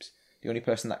escapes. The only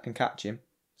person that can catch him,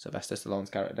 Sylvester Stallone's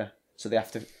character. So they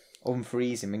have to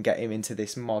unfreeze him and get him into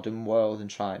this modern world and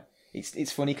try.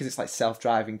 It's funny because it's like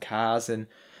self-driving cars and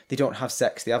they don't have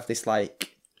sex. They have this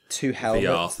like 2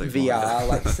 helmets, VR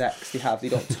like sex. They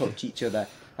don't touch each other,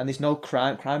 and there's no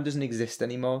crime. Crime doesn't exist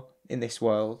anymore in this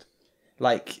world.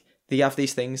 Like they have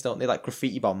these things, don't they? Like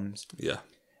graffiti bombs. Yeah.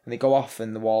 And they go off,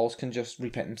 and the walls can just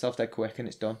repaint themselves dead quick, and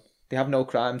it's done. They have no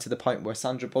crime to the point where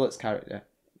Sandra Bullock's character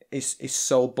is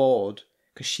so bored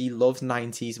because she loves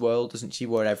 90s world, doesn't she?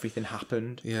 Where everything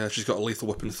happened. Yeah, she's got a Lethal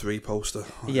Weapon 3 poster.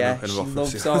 Yeah, she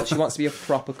loves all. She wants to be a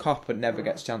proper cop, but never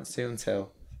gets a chance to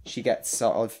until she gets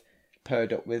sort of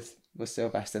paired up with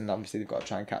Sylvester, and obviously they've got to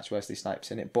try and catch Wesley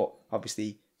Snipes in it. But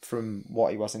obviously, from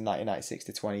what he was in 1996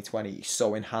 to 2020, he's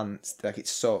so enhanced. Like he's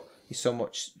so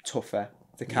much tougher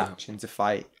to catch and to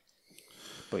fight.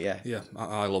 But yeah,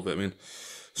 I love it. I mean,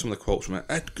 some of the quotes from it,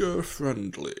 Edgar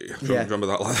Friendly. Yeah. Remember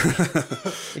that line?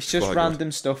 It's just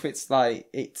random stuff. It's like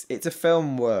it's a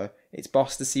film where it's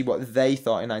boss to see what they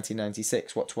thought in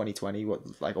 1996, what 2020,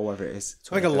 what like whatever it is.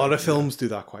 I think a lot of films do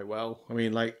that quite well. I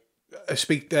mean, like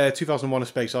 2001: A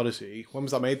Space Odyssey. When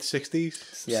was that made? The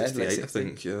 60s? Yeah, 68, I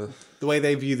think. Yeah. The way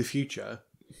they view the future,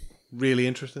 really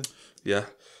interesting. Yeah.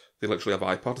 They literally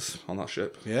have iPads on that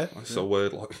ship. Yeah. It's so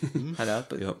weird. Like. I know,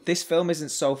 but this film isn't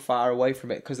so far away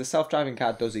from it because the self-driving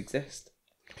car does exist.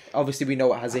 Obviously, we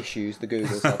know it has issues, the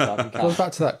Google self-driving car. Goes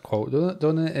back to that quote,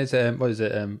 doesn't it? Is what is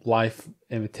it? Life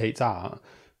imitates art.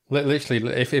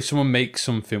 Literally, if someone makes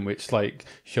something which like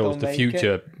shows the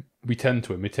future, we tend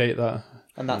to imitate that.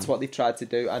 And that's what they've tried to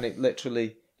do. And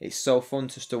it's so fun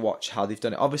just to watch how they've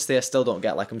done it. Obviously, I still don't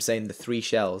get, like I'm saying, the 3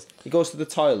 shells. He goes to the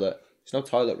toilet. There's no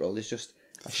toilet roll. There's just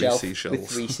a shelf with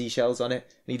 3 seashells on it,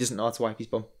 and he doesn't know how to wipe his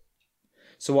bum.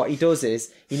 So what he does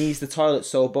is he needs the toilet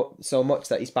so much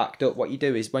that he's backed up. What you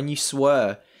do is when you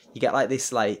swear, you get like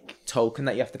this like token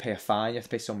that you have to pay a fine. You have to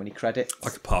pay so many credits.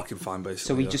 Like a parking fine, basically.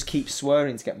 So he just keeps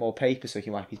swearing to get more paper so he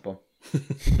can wipe his bum.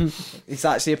 It's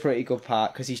actually a pretty good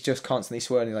part because he's just constantly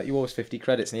swearing like you owe us 50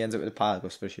 credits and he ends up with a pile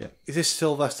of for shit. Is this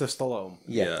Sylvester Stallone?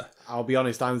 Yeah. I'll be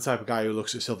honest, I'm the type of guy who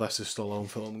looks at Sylvester Stallone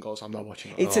film and goes, I'm not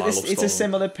watching it. It's a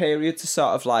similar period to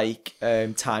sort of like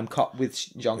Time Cop with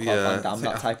Jean-Claude Van Damme,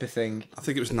 that type of thing. I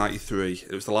think it was 93.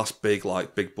 It was the last big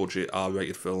budget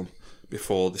R-rated film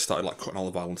before they started like cutting all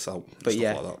the violence out. But stuff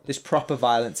yeah, like that. there's proper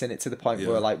violence in it to the point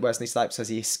where like Wesley Snipes, as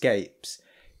he escapes,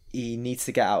 he needs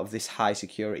to get out of this high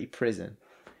security prison.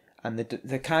 And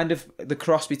the kind of the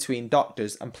cross between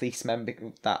doctors and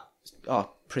policemen, that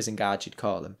prison guards you'd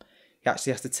call them, he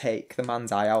actually has to take the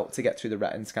man's eye out to get through the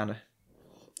retinal scanner.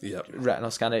 Yeah,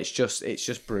 retinal scanner. It's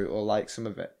just brutal. Like some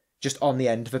of it, just on the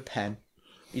end of a pen,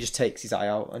 he just takes his eye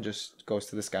out and just goes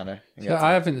to the scanner.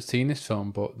 I haven't seen this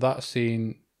film, but that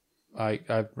scene,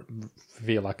 I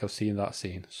feel like I've seen that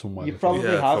scene somewhere. You probably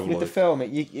have with the film.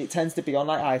 It tends to be on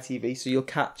like ITV, so you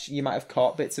might have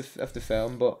caught bits of the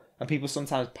film, and people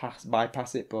sometimes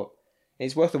bypass it, but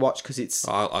it's worth a watch because it's.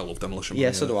 I love Demolition Man.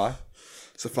 Yeah, so do I.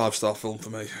 It's a 5-star film for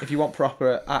me. If you want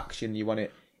proper action, you want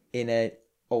it in a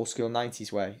old school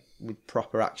 90s way with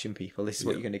proper action people. This is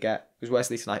what you're going to get because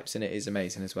Wesley Snipes in it is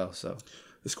amazing as well. So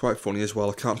it's quite funny as well.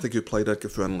 I can't think who played Edgar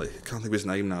Friendly. I can't think of his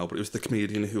name now, but it was the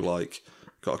comedian who like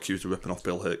got accused of ripping off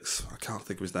Bill Hicks. I can't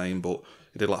think of his name, but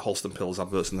he did like Halston Pills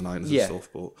adverts in the 90s and stuff.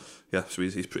 But yeah, so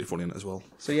he's pretty funny in it as well.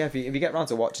 So yeah, if you get round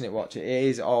to watching it, watch it. It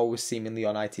is always seemingly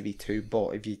on ITV2, but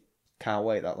if you can't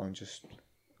wait that long, just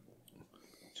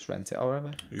rent it or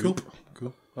whatever. Cool.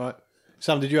 All right.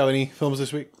 Sam, did you have any films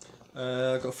this week?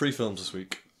 I've got 3 films this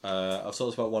week. I've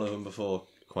talked about one of them before,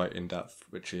 quite in depth,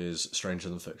 which is Stranger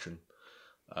Than Fiction.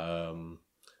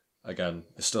 Again,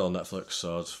 it's still on Netflix,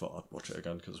 so I just thought I'd watch it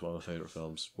again because it's one of my favourite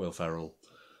films. Will Ferrell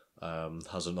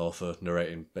has an author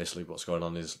narrating basically what's going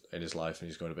on in his life, and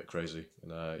he's going a bit crazy.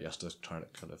 And he has to try to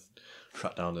kind of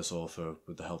track down this author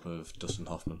with the help of Dustin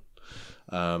Hoffman.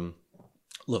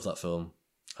 Love that film.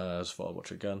 I just thought I'd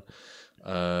watch it again.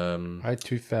 To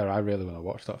be fair, I really want to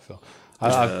watch that film.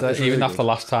 It's Even really after good.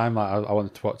 last time, I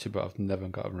wanted to watch it, but I've never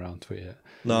gotten around to it yet.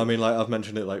 No, I mean, like, I've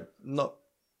mentioned it, like, not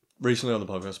recently on the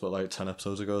podcast, but like 10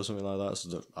 episodes ago or something like that.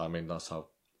 So, I mean, that's how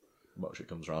much it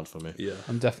comes around for me. Yeah.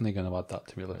 I'm definitely going to add that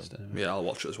to my list. Anyway. Yeah, I'll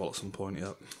watch it as well at some point,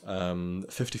 yeah.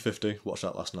 50-50, watched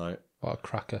that last night. What a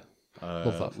cracker.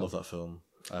 Love that film.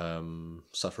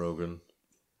 Seth Rogen.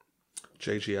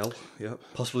 JGL, yeah.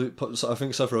 Possibly, I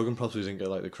think Seth Rogen probably didn't get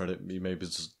like the credit he maybe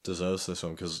deserves for this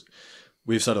one, because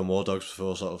we've said on War Dogs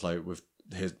before, sort of like with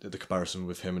the comparison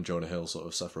with him and Jonah Hill, sort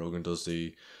of Seth Rogen does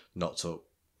the knocked up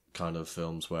kind of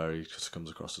films where he just comes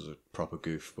across as a proper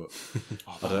goof, but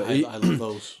I love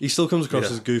those. he still comes across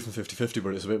as a goof in 50-50,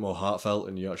 but it's a bit more heartfelt,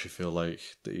 and you actually feel like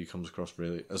that he comes across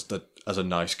really as a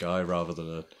nice guy rather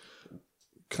than a.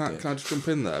 Can I just jump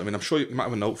in there? I mean, I'm sure you might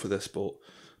have a note for this, but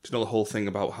do you know the whole thing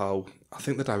about how I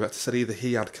think the director said either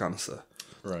he had cancer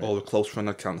or a close friend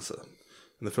had cancer,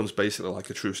 and the film's basically like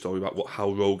a true story about how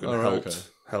Rogen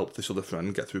helped this other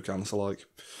friend get through cancer. Like,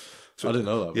 so, I didn't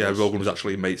know that. Yeah, Rogen was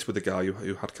actually mates with the guy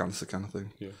who had cancer, kind of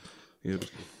thing. Yeah.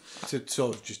 To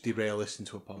sort of just derail this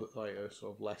into a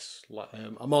sort of less,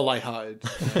 I'm more lighthearted.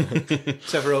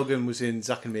 Seth Rogen was in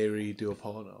Zack and Miri Do a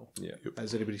Porno. Yeah.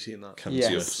 Has anybody seen that?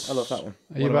 Yes, I love that one.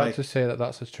 Are you about to say that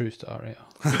that's a true story?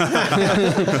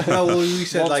 No, well, we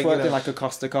said Once like worked in like a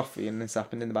Costa coffee and this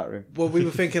happened in the back room. well, we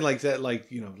were thinking like that, like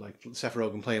Seth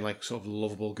Rogen playing like sort of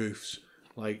lovable goofs.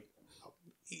 Like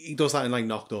he does that in like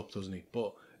Knocked Up, doesn't he?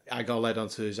 But I got led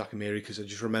onto Zack and Miri because I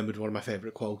just remembered one of my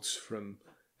favourite quotes from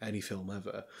any film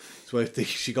ever. It's where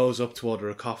she goes up to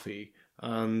order a coffee,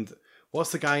 and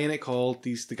what's the guy in it called?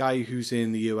 He's the guy who's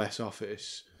in the US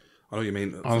office. I know what you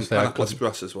mean. Honestly, Pineapple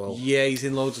Express as well. Yeah, he's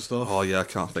in loads of stuff. Oh yeah, I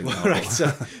can't think now. Right,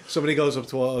 so somebody goes up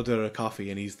to order a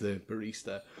coffee, and he's the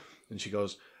barista, and she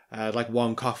goes, "I'd like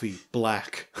one coffee,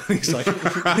 black." He's like,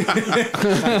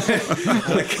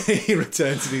 like, he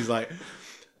returns and he's like,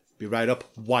 "Be right up,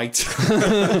 white." Right.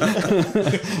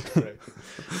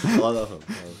 I like that film.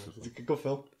 It's a good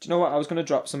film. Do you know what? I was going to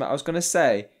drop something. I was going to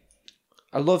say,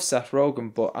 I love Seth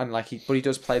Rogen, but he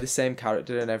does play the same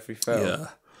character in every film. Yeah.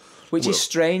 Which is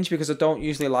strange because I don't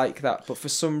usually like that, but for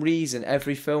some reason,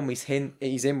 every film he's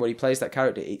in where he plays that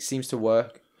character, it seems to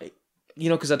work.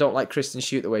 Because I don't like Kristen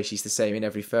Stewart the way she's the same in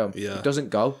every film. Yeah. It doesn't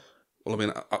go. Well, I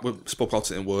mean, we spoke about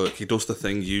it in work. He does the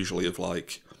thing usually of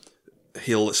like,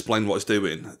 he'll explain what he's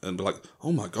doing and be like,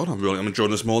 "Oh my god, I'm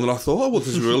enjoying this more than I thought I would.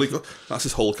 This is really good." That's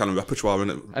his whole kind of repertoire, isn't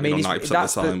it? I mean, 90% of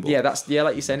the time.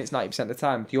 like you're saying, it's 90% of the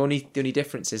time. The only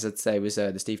differences I'd say was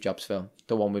the Steve Jobs film,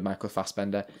 the one with Michael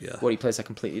Fassbender, where he plays a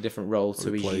completely different role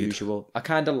to his usual. I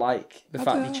kind of like the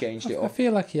fact he changed it I up.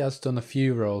 feel like he has done a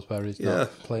few roles where he's not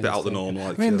playing. Bit out the norm.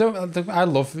 Like, I mean, I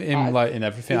love him like in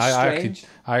everything.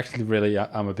 I actually really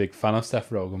am a big fan of Seth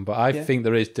Rogen, but I think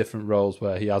there is different roles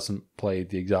where he hasn't played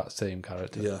the exact same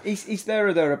character. Yeah. He's there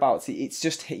or thereabouts. It's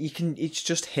just it's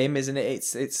just him, isn't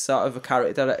it? It's sort of a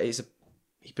character that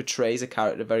he portrays a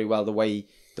character very well the way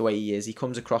he is. He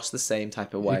comes across the same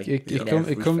type of way.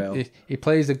 He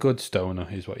plays a good stoner,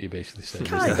 is what you basically say.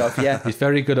 Kind of, yeah. He's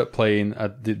very good at playing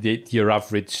your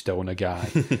average stoner guy.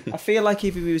 I feel like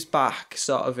if he was back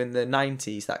sort of in the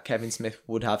 90s, that Kevin Smith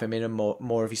would have him in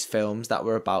more of his films that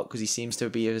were about, because he seems to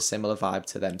be a similar vibe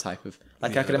to them type of...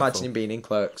 Like, I could imagine him being in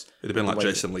Clerks. It'd have been like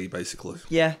Jason Lee, basically.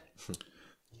 Yeah.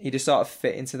 He'd have sort of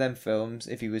fit into them films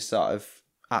if he was sort of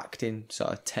acting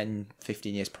sort of 10,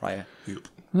 15 years prior. Yep.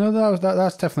 No,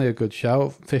 that's definitely a good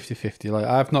shout. 50-50. Like,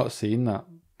 I've not seen that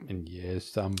in years,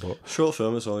 Sam, but... Short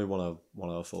film, it's only 1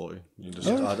 hour 40.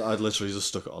 I'd literally just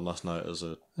stuck it on last night as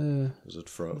a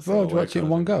throw. Oh, do you watch it in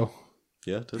one go?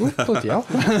 Yeah, did Ooh, bloody hell.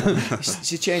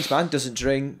 He's a changed man, doesn't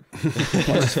drink,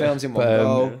 watches films in one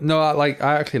go. No, I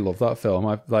actually love that film.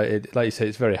 Like you say,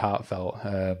 it's very heartfelt.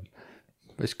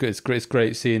 It's good. It's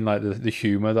great seeing like the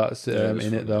humour that's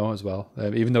in it though as well.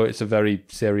 Even though it's a very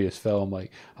serious film,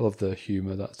 like I love the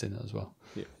humour that's in it as well.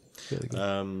 Yeah. Really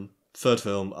good. Third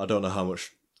film, I don't know how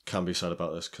much can be said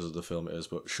about this because of the film it is,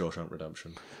 but Shawshank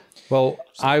Redemption. Well,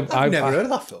 I've never heard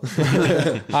of that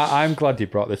film. I'm glad you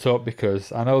brought this up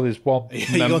because I know there's one...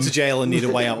 You go to jail and need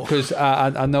a way out. Because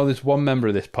I know there's one member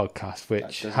of this podcast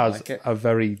which has a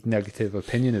very negative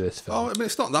opinion of this film. Oh, I mean,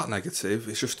 it's not that negative.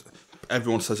 It's just...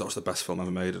 Everyone says that's the best film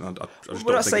ever made, and I just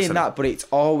We're not saying that, but it's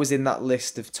always in that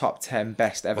list of top 10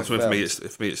 best ever films. For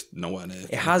me, it's nowhere near.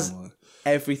 It has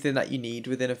everything that you need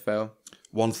within a film.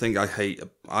 One thing I hate,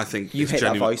 I think you hate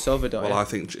that voiceover, don't you? Well, I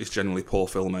think it's generally poor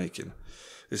filmmaking.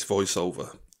 It's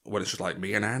voiceover when it's just like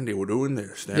me and Andy were doing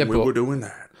this, then we were doing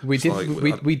that. We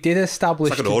did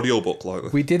establish. It's like an audiobook,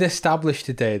 like. We did establish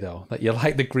today, though, that you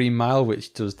like the Green Mile,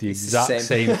 which does the exact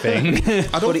same thing.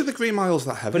 I don't think the Green Mile's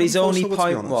that heavy. But his only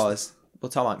point was, well,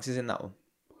 Tom Hanks is in that one.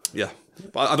 Yeah,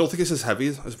 but I don't think it's as heavy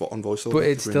as on voiceover. But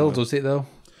it still does it though.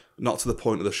 Not to the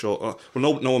point of the short.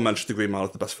 Well, no one mentioned the Green Mile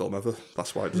as the best film ever.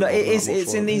 That's why. No, it is.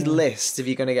 It's in these lists. If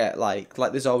you're gonna get like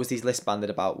there's always these lists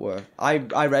banded about. Where I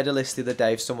read a list the other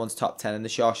day of someone's top 10, and the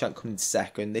Shawshank coming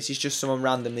second. This is just someone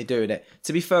randomly doing it.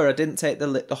 To be fair, I didn't take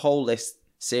the whole list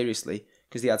seriously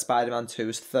because they had Spider-Man 2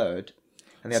 as third,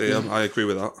 and they had I agree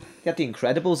with that. They had The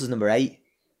Incredibles as number 8.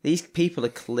 These people are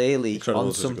clearly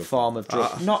on some form of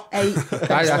drug. Not 8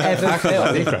 ever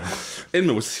film.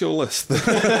 Inman, what's your list?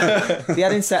 They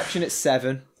had Inception at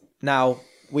 7. Now,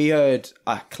 we heard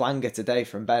a clanger today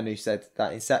from Ben who said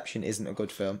that Inception isn't a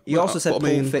good film. He also said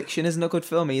Pulp Fiction isn't a good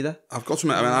film either. I've got to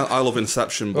admit, I love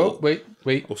Inception, but... Oh,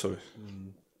 wait. Oh, sorry.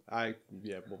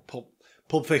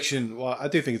 Pulp Fiction, well, I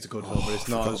do think it's a good film, but it's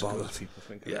not as good as people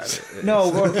think. Yeah,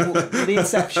 the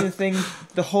Inception thing,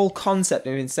 the whole concept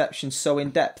of Inception's so in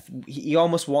depth. He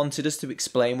almost wanted us to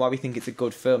explain why we think it's a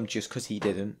good film just because he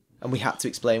didn't, and we had to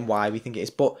explain why we think it is.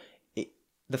 But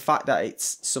the fact that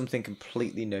it's something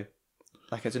completely new,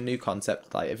 like it's a new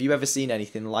concept. Like, have you ever seen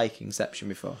anything like Inception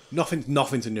before?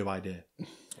 Nothing's a new idea.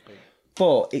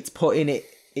 But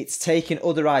it's taking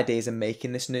other ideas and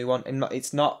making this new one, and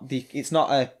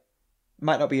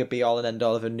might not be a be all and end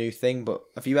all of a new thing, but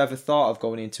have you ever thought of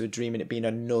going into a dream and it being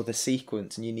another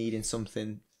sequence and you needing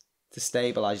something to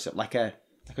stabilize yourself,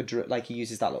 like he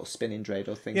uses that little spinning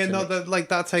dreidel thing? Yeah,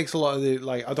 that takes a lot of the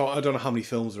I don't know how many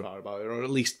films there are about it, or at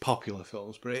least popular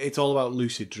films, but it's all about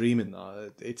lucid dreaming.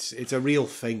 That it's a real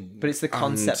thing. But it's the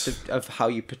concept of how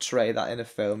you portray that in a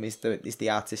film is the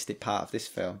artistic part of this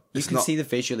film. You can see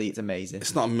visually it's amazing.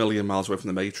 It's not a million miles away from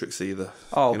the Matrix either.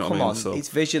 Oh, you know come on, so, it's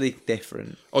visually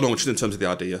different. Oh no, just in terms of the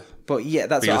idea. But yeah,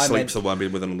 that's being what asleep, I meant. So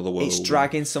being within another world. It's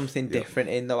dragging something different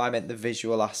in, though. I meant the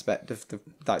visual aspect of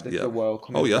the world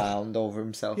coming round over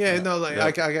himself. Yeah, no, I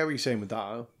get what you're saying with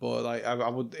that, but like I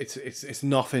would, it's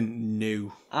nothing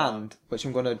new. And which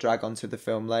I'm going to drag onto the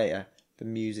film later. The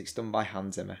music's done by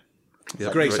Hans Zimmer.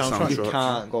 Yeah, great soundtrack. You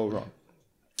can't go wrong.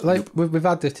 Like we've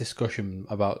had this discussion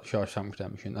about Shawshank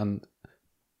Redemption, and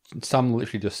Sam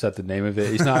literally just said the name of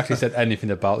it. He's not actually said anything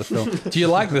about the film. Do you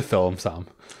like the film, Sam?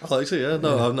 I like it, yeah.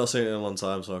 No, I've not seen it in a long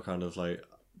time, so I kind of like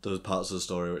there's parts of the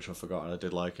story which I've forgotten. I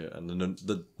did like it, and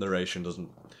the narration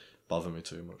doesn't bother me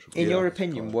too much. In your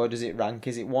opinion, where does it rank?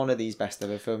 Is it one of these best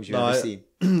ever films you've No, ever seen?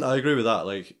 I agree with that.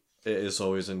 Like, it is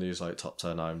always in these like top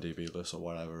 10 IMDb lists or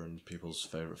whatever, and people's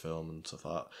favourite film and stuff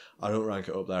like that. I don't rank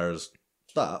it up there as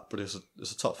that, but it's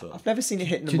a top film. I've never seen it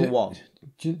hit Do you number know- one.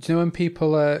 Do you know when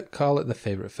people call it the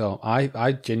favourite film?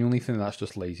 I genuinely think that's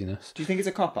just laziness. Do you think it's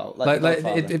a cop out? Like The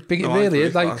Godfather? it No, I really agree.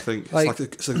 is like I think like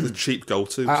it's like the cheap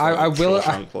go-to. I will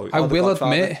The will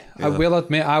Godfather. admit I will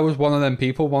admit I was one of them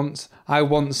people once. I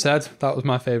once said that was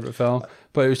my favourite film,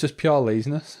 but it was just pure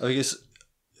laziness. I think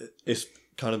it's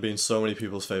kind of been so many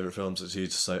people's favourite films, it's easy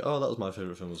to say, oh, that was my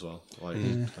favourite film as well. Like,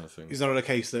 kind of thing. Is that a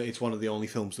case that it's one of the only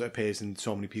films that appears in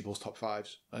so many people's top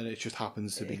fives, and it just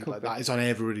happens to be like that? It's on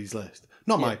everybody's list.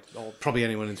 Not mine, or probably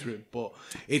anyone in this room, but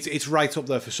it's right up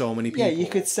there for so many people. Yeah, you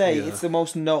could say it's the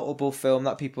most notable film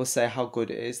that people say how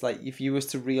good it is. Like, if you was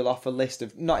to reel off a list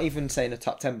of, not even saying a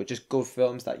top 10, but just good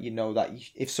films that you know that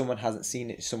if someone hasn't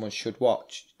seen it, someone should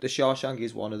watch. The Shawshank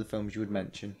is one of the films you would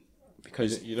mention.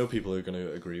 Because You know people are going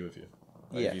to agree with you.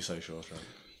 Like, Yeah. if you say Shawshank.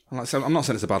 I'm not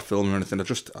saying it's a bad film or anything.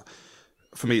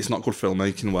 For me, it's not good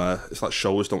filmmaking where it's like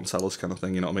show us, don't tell us kind of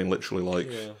thing. You know what I mean? Literally, like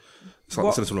it's like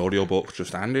listening to an audiobook.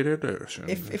 Just Andy did this.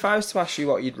 if I was to ask you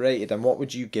what you'd rate it, then what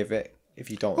would you give it if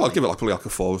you don't I'll like give it like probably like a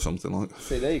 4 or something like.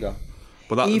 See, there you go.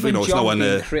 But that Even it's John nowhere being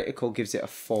near. critical gives it a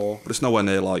 4. But it's nowhere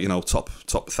near like top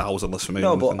 1,000 list for me.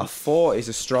 No, or but anything. a 4 is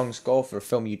a strong score for a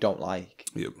film you don't like.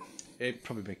 Yeah. It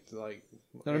probably makes like.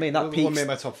 You know what I mean? That It peaks. won't make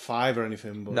my top 5 or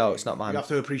anything. But No, it's not mine. You have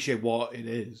to appreciate what it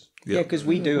is. Yeah, because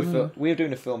we're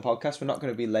doing a film podcast. We're not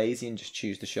going to be lazy and just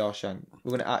choose The Shawshank.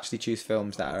 We're going to actually choose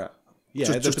films that are. Yeah,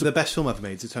 the best film ever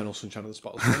made is Eternal Sunshine of the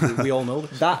Spotless Mind. We all know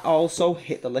this. That also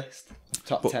hit the list.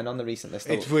 Top 10 on the recent list.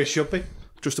 It's where it should be.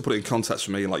 Just to put it in context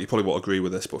for me, like you probably won't agree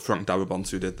with this, but Frank Darabont,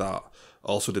 who did that,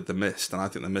 also did The Mist, and I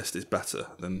think The Mist is better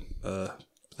than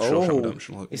Shawshank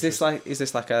Redemption. Like, Is this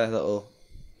like a little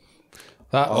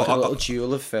That a little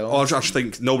jewel of film? I just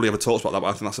think nobody ever talks about that, but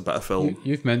I think that's a better film.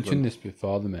 you've mentioned this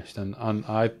before, The Mist, and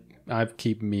I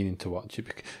keep meaning to watch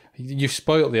it. You've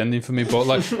spoiled the ending for me, but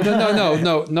like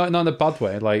no, not in a bad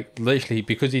way. Like literally,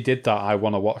 because he did that, I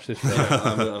want to watch this film.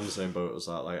 I'm the same boat as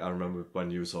that. Like, I remember when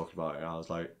you were talking about it, I was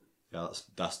like, yeah,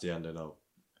 that's the ending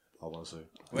I want to see.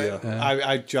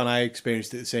 Yeah. John, I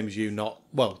experienced it the same as you.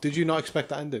 Did you not expect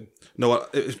that ending? No,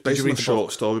 it was based on read a the short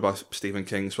book? story by Stephen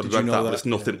King. So I Did read you know that, but that? it's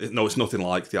nothing. No, it's nothing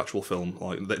like the actual film.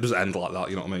 Like it doesn't end like that.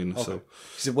 You know what I mean? So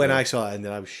Because when I saw that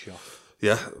ending, I was shocked.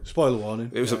 yeah, Spoiler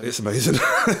warning. it's amazing.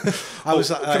 I was.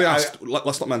 Can I ask?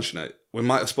 Let's not mention it. We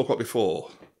might have spoke about it before.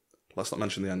 Let's not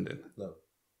mention the ending. No.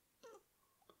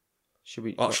 Should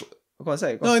we? Actually, Go on,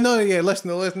 say it. Go on. No, yeah. Let's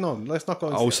not go.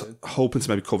 I was hoping to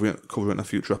maybe cover it in a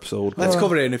future episode. Let's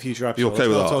cover it in a future episode. You okay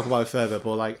with Let's that? talk about it further.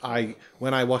 But like,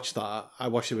 when I watched that, I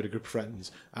watched it with a group of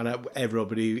friends, and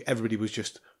everybody was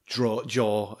just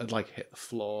jaw and like hit the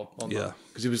floor on that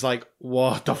because it was like,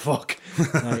 what the fuck?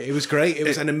 Like, it was great. It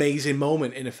was an amazing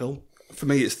moment in a film. For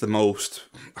me, it's the most.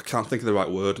 I can't think of the right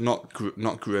word. Not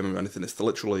grim or anything. It's the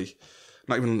literally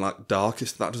not even like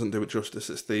darkest. That doesn't do it justice.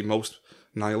 It's the most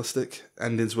nihilistic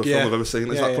endings to a film I've ever seen.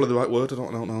 Is that probably the right word? I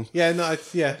don't know. Yeah, no,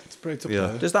 it's pretty tough.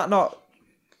 Yeah. Does that not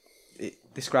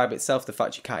describe itself? The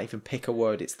fact you can't even pick a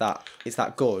word. It's that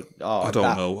good. Oh, I don't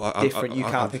that know. Different. You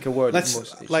can't pick a word. Let's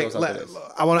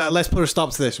let's put a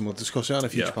stop to this and we'll discuss it on a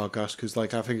future Yeah. podcast because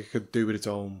like I think it could do with its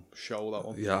own show, that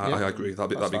one. Yeah, I agree.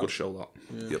 That'd be a good show.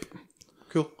 That. Yep.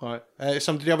 Cool. All right.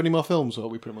 Sam, did you have any more films or are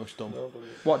we pretty much done?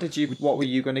 What were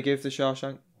you going to give The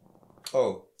Shawshank?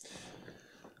 Oh.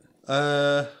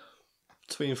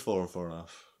 Between 4 and 4.5.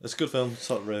 It's a good film. It's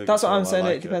not really. That's good what I'm film. I saying.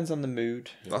 like It depends on the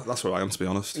mood. That's where I am, to be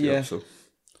honest. Yeah. So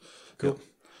Cool.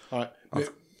 All right. I've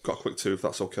got a quick 2, if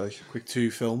that's okay. Quick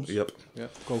 2 films. Yep. Yeah.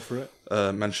 Go for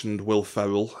it. Mentioned Will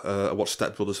Ferrell. I watched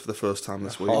Step Brothers for the first time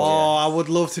this week. Oh, I would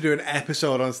love to do an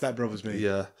episode on Step Brothers, mate.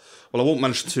 Yeah. Well, I won't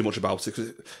mention too much about it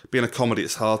because being a comedy,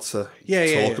 it's hard to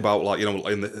talk about like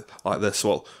like this.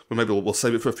 Well, maybe we'll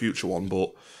save it for a future one.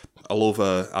 But I love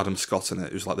Adam Scott in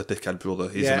it, who's like the dickhead brother.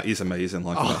 He's amazing.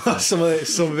 Like in that film.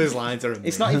 some of his lines are amazing.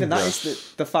 It's not even that.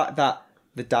 It's the fact that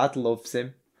the dad loves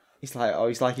him. He's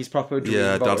proper dream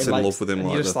Yeah, about dad's him, in love with him, And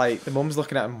like you're just the- like, the mum's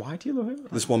looking at him, why do you love him?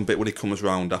 There's one bit when he comes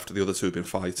round after the other two have been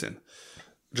fighting.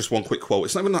 Just one quick quote.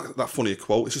 It's not even that funny a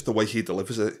quote. It's just the way he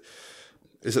delivers it.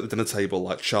 He's at the dinner table,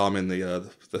 like charming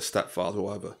the stepfather or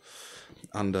whatever,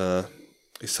 and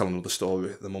he's telling another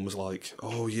story. The mum was like,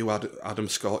 "Oh, you Adam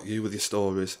Scott, you with your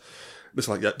stories." It's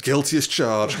like, yeah, guilty as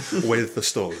charged with the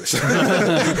stories.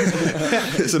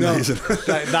 It's amazing.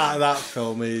 That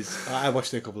film is. I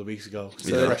watched it a couple of weeks ago. It's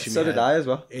fresh in So my did head. I as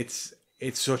well. It's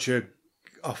such a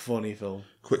funny film.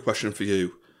 Quick question for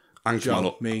you, Anchorman.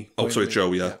 Joe, me. Oh, sorry, Me.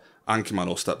 Joe. Yeah, Anchorman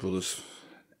or Step Brothers.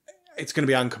 It's going to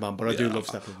be Anchorman, but I do love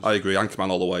Steppenwolf. I agree, Anchorman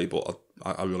all the way, but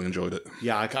I really enjoyed it.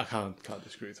 Yeah, I can't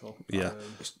disagree at all. Yeah.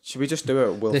 Should we just do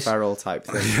a Will Ferrell type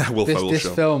thing? Yeah, Will Ferrell This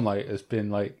show. film has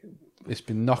been it's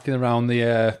been knocking around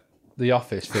the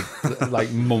office for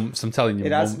months. I'm telling you,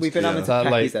 It has. months. We've been having to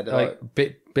peck his head out.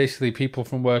 Basically, people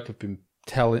from work have been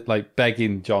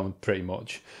begging John pretty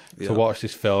much to watch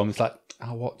this film. It's like,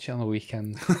 I'll watch it on the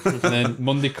weekend, and then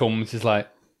Monday comes. It's like,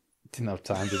 didn't have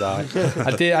time, did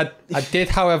I? I did,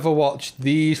 however, watch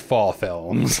these 4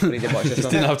 films. But he didn't watch this Just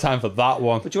one. didn't have time for that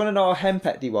one. But do you want to know how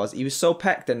henpecked he was? He was so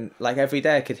pecked, and every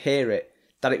day I could hear it,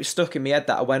 that it was stuck in my head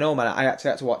that I went home and I actually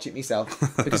had to watch it myself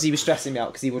because he was stressing me out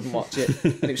because he wouldn't watch it,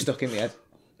 and it was stuck in my head.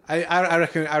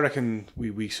 I reckon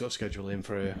we sort of schedule in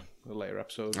for a later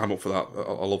episode. I'm up for that.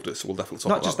 I loved it, so we'll definitely talk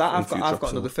Not about just that. that, I've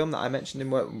got another film that I mentioned in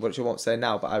work, which I won't say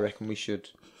now, but I reckon we should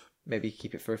maybe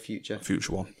keep it for a future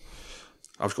one.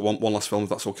 I've got one last film, if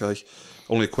that's okay.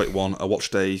 Only a quick one. I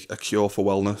watched A Cure for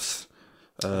Wellness.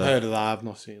 I've heard of that. I've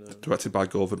not seen it. Directed by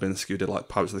Gore Verbinski, who did like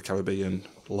Pirates of the Caribbean,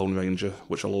 Lone Ranger,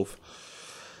 which I love.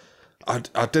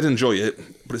 I did enjoy it,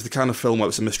 but it's the kind of film where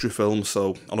it's a mystery film,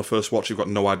 so on a first watch you've got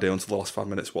no idea until the last 5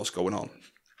 minutes what's going on.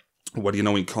 When you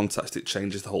know in context, it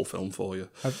changes the whole film for you.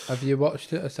 Have you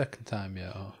watched it a second time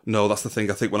yet? Or? No, that's the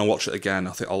thing. I think when I watch it again,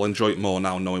 I think I'll enjoy it more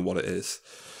now knowing what it is.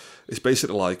 It's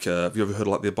basically like, have you ever heard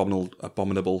of like the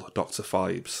Abominable Dr.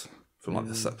 Phibes? From like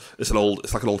this, it's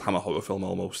like an old Hammer horror film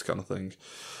almost kind of thing.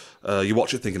 You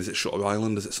watch it thinking, is it Shutter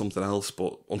Island? Is it something else?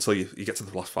 But until you get to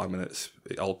the last 5 minutes,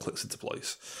 it all clicks into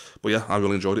place. But yeah, I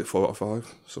really enjoyed it. 4 out of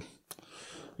 5. So,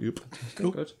 yep.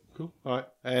 Cool. Good. Cool. All right.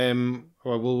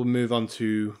 Well, we'll move on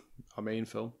to our main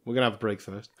film. We're gonna have a break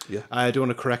first. Yeah. I do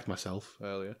want to correct myself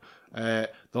earlier. The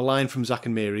line from Zack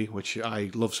and Miri, which I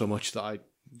love so much that I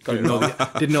didn't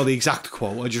know the exact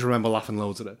quote. I just remember laughing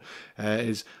loads at it.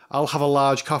 Is "I'll have a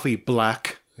large coffee,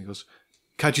 black." He goes,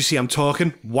 "Can't you see I'm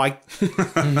talking white?"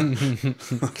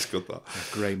 That's good. That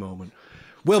great moment.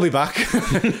 We'll be back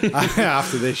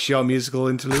after this short musical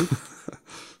interlude.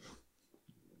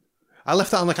 I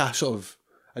left that on like a sort of.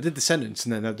 I did the sentence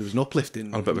and then there was an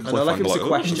uplifting. a bit of a I know, like it was a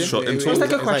question. It was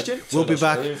like a question. We'll be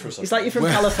back. It's like you're from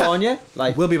California.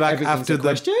 Like We'll be back everything's after a the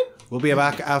question. We'll be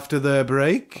back after the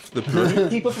break.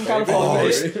 People from California.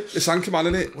 it's Anchorman,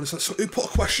 in it. What is that? So who put a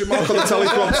question mark on the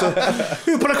teleprompter?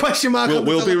 Who put a question mark?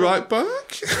 We'll be right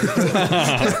back.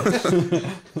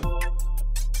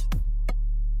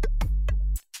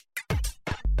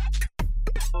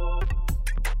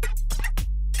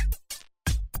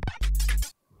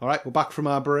 All right, we're back from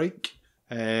our break.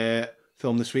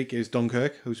 Film this week is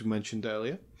Dunkirk, who's mentioned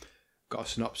earlier. Got a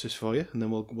synopsis for you, and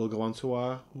then we'll go on to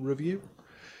our review.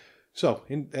 So,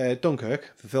 in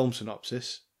Dunkirk, the film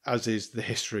synopsis, as is the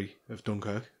history of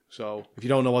Dunkirk. So, if you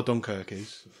don't know what Dunkirk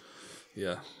is,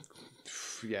 Yeah.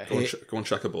 yeah, Go and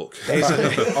check a book.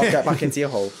 I'll get back into your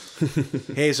hole.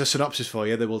 here's a synopsis for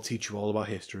you that will teach you all about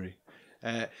history.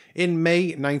 In May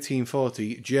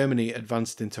 1940, Germany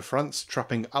advanced into France,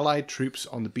 trapping Allied troops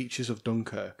on the beaches of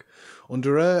Dunkirk.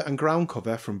 Under air and ground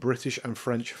cover from British and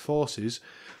French forces,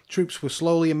 troops were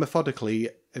slowly and methodically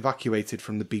evacuated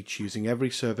from the beach using every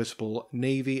serviceable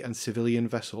navy and civilian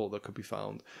vessel that could be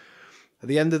found. At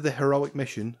the end of the heroic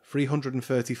mission,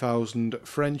 330,000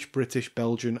 French, British,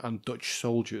 Belgian and Dutch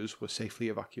soldiers were safely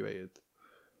evacuated.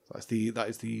 That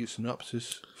is the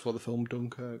synopsis for the film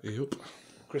Dunkirk. Yep.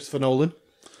 Christopher Nolan.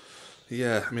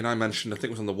 Yeah, I mean, I mentioned, I think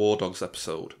it was on the War Dogs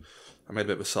episode, I made a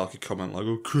bit of a sarky comment like,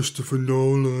 "Oh, Christopher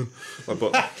Nolan,"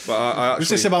 but I actually. Was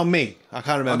this about me? I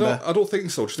can't remember. I don't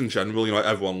think so. Just in general, you know,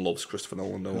 everyone loves Christopher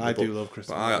Nolan. I do love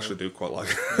Christopher but Nolan. I actually do quite like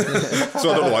it.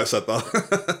 So I don't know why I said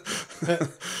that.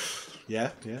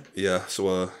 Yeah. Yeah.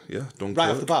 So Dunkirk. Right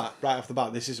off the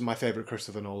bat, this is my favourite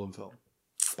Christopher Nolan film.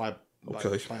 By a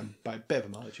bit of a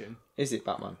margin. Is it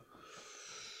Batman?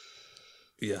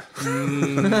 Yeah.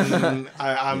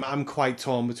 I'm quite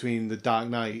torn between The Dark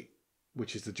Knight,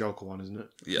 which is the Joker one, isn't it?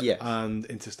 Yeah. And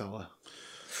Interstellar.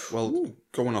 Well,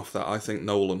 going off that, I think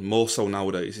Nolan, more so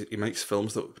nowadays, he makes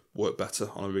films that work better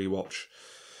on a rewatch.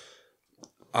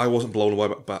 I wasn't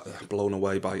blown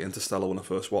away by Interstellar when I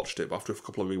first watched it, but after a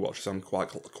couple of rewatches, I'm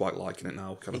quite liking it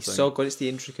now. Kind of It's thing. so good. It's the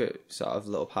intricate sort of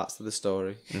little parts of the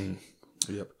story.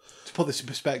 Yep. To put this in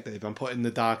perspective, I'm putting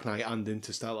The Dark Knight and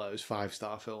Interstellar as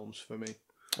 5-star films for me.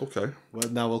 Okay. Well,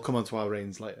 now we'll come on to our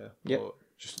reigns later. Yep. But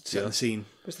just set the scene.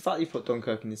 What's the fact you put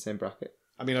Dunkirk in the same bracket?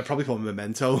 I mean, I'd probably put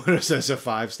Memento as a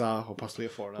 5-star or possibly a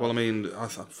 4.5. Well, I mean, I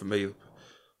thought for me,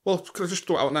 can I just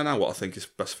throw it out now what I think his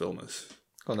best film is?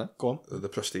 Go on then. Go on. The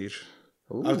Prestige.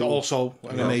 Also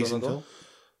an amazing film.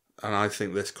 And I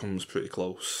think this comes pretty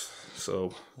close.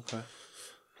 So Okay.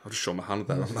 I've just shown my hand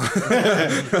there. Haven't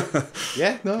I?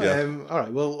 Yeah, no. Yeah. All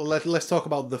right. Well, let's talk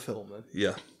about the film then.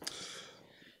 Yeah.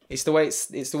 It's the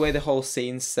way the whole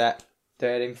scene's set.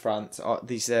 They're in France.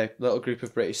 These little group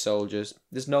of British soldiers.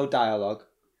 There's no dialogue,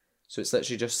 so it's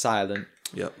literally just silent.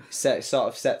 Yep. Sort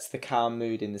of sets the calm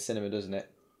mood in the cinema, doesn't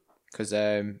it? Because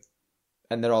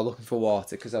and they're all looking for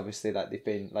water because obviously, like they've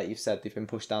been, like you've said, they've been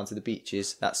pushed down to the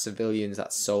beaches. That's civilians,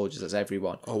 that's soldiers, that's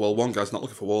everyone. Oh well, one guy's not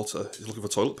looking for water; he's looking for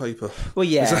toilet paper. Well,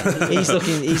 yeah, he's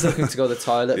looking to go to the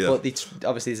toilet, Yeah. but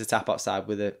obviously there's a tap outside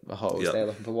with a hose. Yeah. They're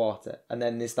looking for water, and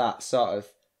then there's that sort of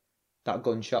that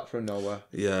gunshot from nowhere.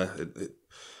 Yeah.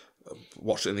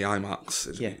 Watched it in the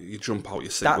IMAX. Yeah. You jump out your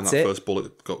seat That's when that it. first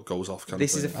bullet goes off.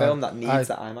 This is a film that needs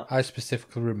that IMAX. I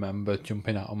specifically remember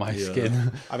jumping out of my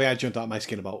skin. I think I jumped out of my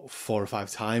skin about 4 or 5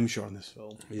 times during this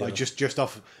film. Like just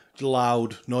off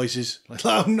loud noises,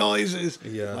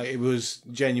 Yeah. Like it was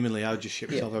genuinely, I would just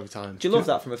shit myself every time. Do you love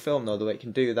that from a film though? The way it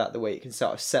can do that, the way it can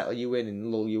sort of settle you in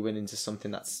and lull you in into something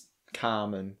that's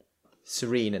calm and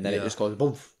serene, and then it just goes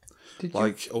boom. Did you,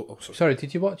 Like, sorry. sorry,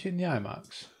 did you watch it in the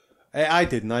IMAX? I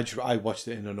didn't. I watched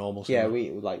it in a normal cinema. Yeah,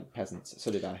 we were like peasants. So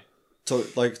did I.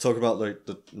 Talk about like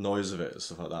the noise of it and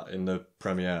stuff like that. In the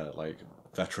premiere, like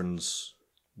veterans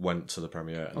went to the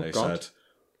premiere and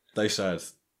they said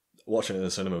watching it in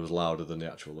the cinema was louder than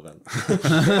the actual event.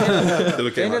 They were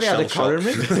They getting nearly had a shell shock.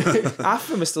 coronary. Half of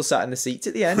them are still sat in the seats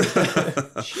at the end.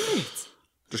 Shit.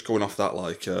 Just going off that,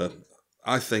 like,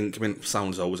 I mean,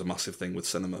 sound's always a massive thing with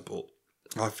cinema, but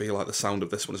I feel like the sound of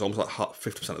this one is almost like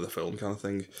 50% of the film kind of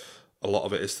thing. A lot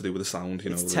of it is to do with the sound,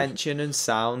 It's tension and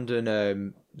sound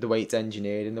and the way it's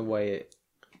engineered and the way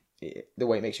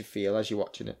it makes you feel as you're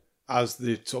watching it. As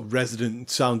the sort of resident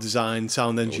sound design,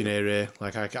 sound engineer here,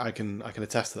 like I can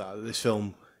attest to that. This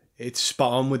film, it's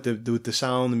spot on with the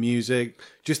sound, the music,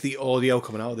 just the audio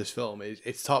coming out of this film.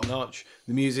 It's top notch.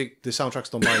 The music, the soundtrack's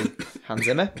done by Hans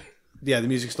Zimmer. Yeah, the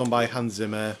music's done by Hans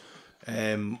Zimmer.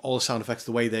 All the sound effects,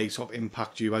 the way they sort of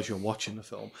impact you as you're watching the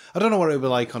film. I don't know what it would be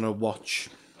like on a watch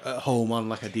at home on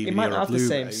like a DVD It might or not a have the Blu-ray.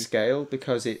 same scale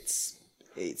because it's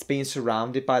being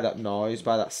surrounded by that noise,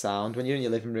 by that sound. When you're in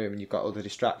your living room and you've got other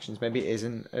distractions, maybe it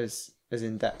isn't as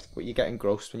in depth, but you get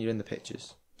engrossed when you're in the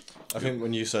pictures. I think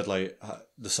when you said like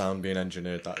the sound being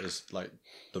engineered, that is like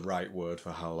the right word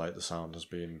for how like the sound has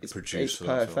been produced it's for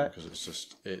that film, perfect. because it's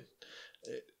just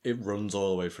it runs all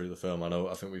the way through the film.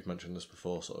 I think we've mentioned this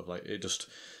before. Sort of like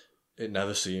it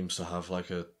never seems to have like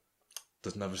there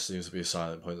never seems to be a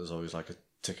silent point. There's always like a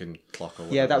ticking clock or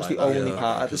whatever. Yeah, that was like the only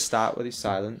part at the start with his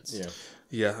silence. Yeah.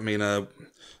 Yeah, I mean,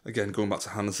 again, going back to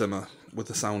Hans Zimmer with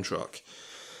the soundtrack,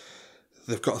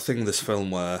 they've got a thing in this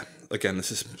film where, again,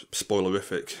 this is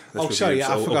spoilerific. I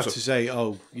forgot to say.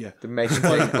 Oh, yeah. They're making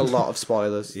a lot of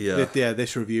spoilers. Yeah,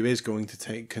 This review is going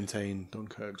to contain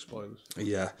Dunkirk spoilers.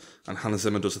 yeah, and Hans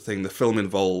Zimmer does a thing. The film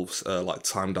involves like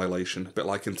time dilation, a bit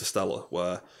like Interstellar,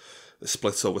 where it's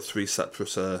split over 3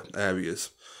 separate areas,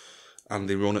 and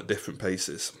they run at different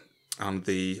paces, and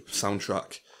the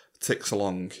soundtrack ticks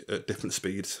along at different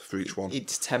speeds for each one.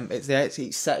 It's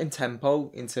set in tempo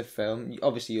into film.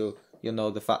 Obviously, you'll know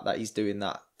the fact that he's doing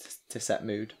that to set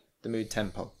the mood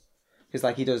tempo. Because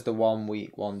like he does the 1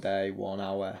 week, 1 day, 1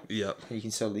 hour. Yeah, And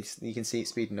you can see it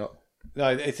speeding up. No,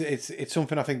 it's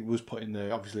something I think was put in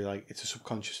there. Obviously, like it's a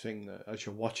subconscious thing that as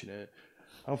you're watching it,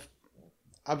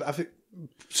 I think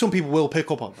some people will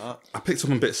pick up on that. I picked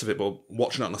up on bits of it, but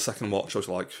watching it on the second watch, I was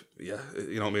like, yeah,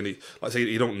 you know what I mean? Like I say,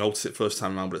 you don't notice it first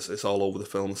time around, but it's all over the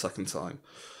film the second time.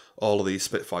 All of these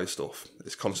Spitfire stuff,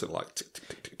 it's constantly like tick, tick,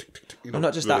 tick, tick, tick, tick. You know, And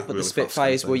not just really, that, but really the fast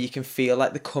Spitfires kind of where thing. you can feel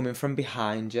like they're coming from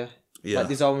behind you. Yeah. Like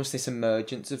there's almost this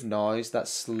emergence of noise that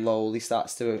slowly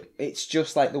starts to... It's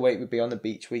just like the way it would be on the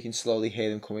beach where you can slowly hear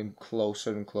them coming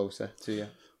closer and closer to you.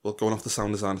 Well, going off the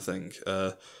sound design thing,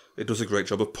 it does a great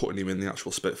job of putting you in the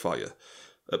actual Spitfire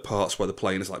at parts where the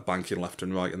plane is like banking left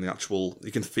and right, and the actual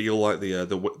you can feel like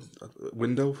the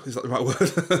window, is that the right word?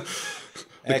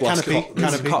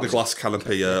 The glass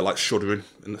canopy like shuddering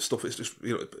and the stuff. It's just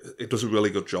it does a really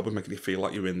good job of making you feel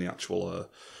like you're in the actual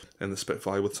in the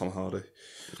Spitfire with Tom Hardy.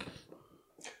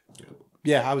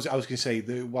 Yeah, I was going to say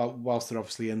whilst they're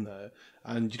obviously in there,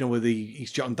 and where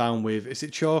he's jotting down with, is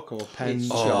it chalk or pen? It's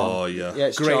Oh yeah, Yeah,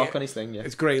 it's Great. chalk on his thing, yeah.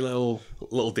 It's great little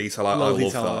detail. I little love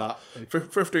detail that.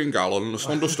 like 15 gallons,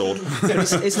 understood.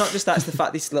 It's not just that, it's the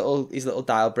fact his little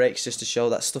dial breaks just to show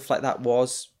that stuff like that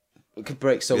it could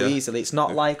break so Yeah. easily. It's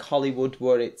not like Hollywood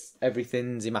where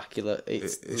everything's immaculate.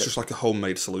 It's just like a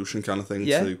homemade solution kind of thing.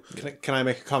 Yeah. To... Can I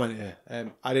make a comment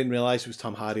here? I didn't realise it was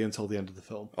Tom Hardy until the end of the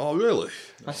film. Oh really?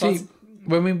 I thought,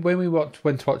 when we went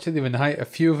to watch it the other night, a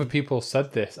few other people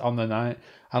said this on the night,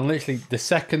 and literally the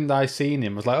second I seen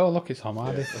him, I was like, "Oh look, it's Tom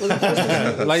Hardy."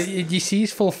 Like you see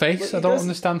his full face. I don't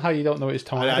understand how you don't know it's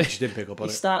Tom Hardy. I actually did pick up on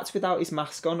He it. starts without his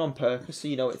mask on purpose, so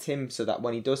you know it's him. So that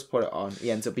when he does put it on, he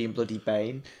ends up being bloody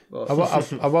Bane. But...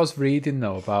 I was reading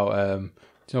though about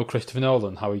do you know Christopher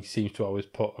Nolan, how he seems to always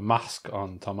put a mask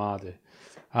on Tom Hardy,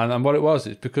 and what it was,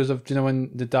 it's because of, do you know, when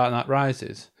The Dark Knight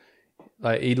Rises,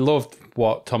 like he loved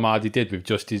what Tom Hardy did with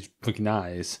just his fucking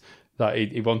eyes. That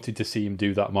he wanted to see him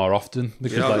do that more often.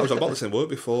 Because, I was about the same word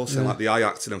before, saying like the eye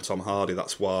acting of Tom Hardy.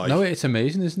 That's why. No, it's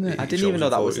amazing, isn't it? I didn't even know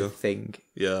that was a thing.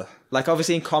 Yeah. Like,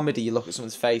 obviously in comedy, you look at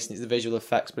someone's face and it's the visual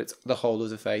effects, but it's the whole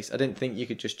of the face. I didn't think you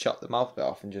could just chop the mouth bit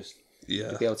off and just be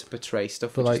able to portray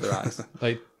stuff with just their eyes.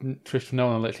 Like, Christopher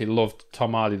Nolan literally loved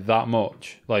Tom Hardy that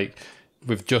much. Like,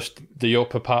 with just the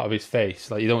upper part of his face.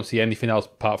 Like, you don't see anything else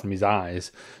apart from his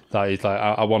eyes. That he's like,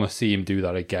 I want to see him do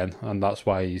that again. And that's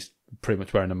why he's pretty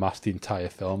much wearing a mask the entire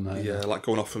film. Yeah, like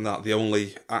going off from that, the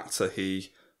only actor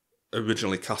he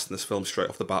originally cast in this film straight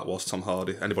off the bat was Tom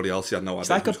Hardy. Anybody else, he had no idea. It's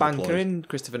like a banker in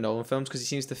Christopher Nolan films because he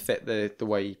seems to fit the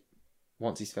way he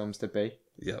wants his films to be.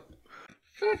 Yep.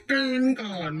 15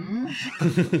 guns.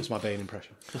 That's my Bane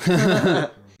impression.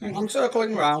 I'm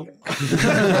circling round.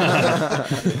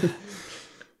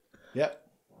 Yep.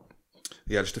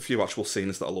 Yeah, just a few actual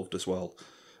scenes that I loved as well.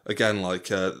 Again, like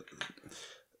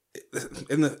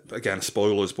again,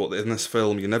 spoilers, but in this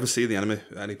film you never see the enemy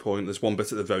at any point. There's one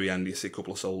bit at the very end you see a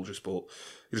couple of soldiers, but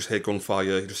you just hear gunfire,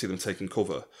 you just see them taking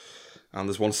cover. And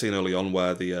there's one scene early on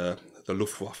where the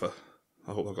Luftwaffe,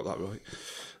 I hope I got that right,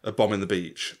 are bombing the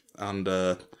beach, and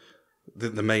the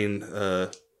main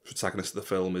protagonist of the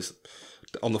film is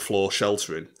on the floor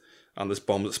sheltering, and there's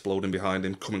bombs exploding behind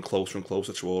him, coming closer and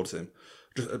closer towards him.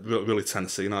 Just a really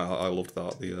tense scene. I loved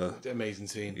that. The amazing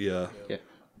scene. Yeah.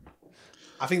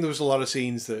 I think there was a lot of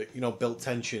scenes that, you know, built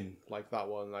tension, like that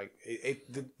one. Like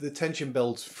the tension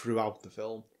builds throughout the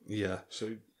film. Yeah.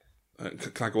 So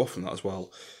can I go off on that as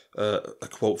well? A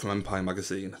quote from Empire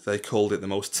magazine. They called it the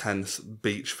most tense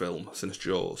beach film since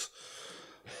Jaws.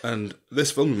 And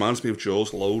this film reminds me of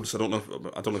Jaws loads. I don't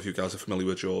know if you guys are familiar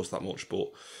with Jaws that much,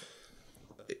 but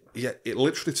it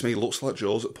literally to me looks like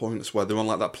Jaws at points where they're on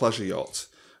like that pleasure yacht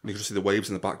and you can just see the waves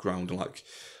in the background, and like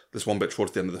there's one bit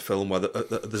towards the end of the film where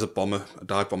there's a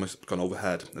dive bomber gone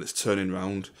overhead and it's turning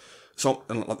round. So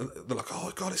and they're like,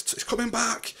 oh god, it's coming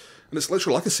back, and it's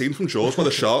literally like a scene from Jaws where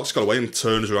the shark's got away and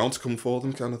turns around to come for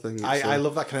them, kind of thing. I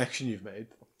love that connection you've made.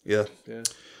 Yeah. And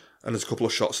there's a couple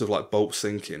of shots of like boats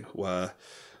sinking where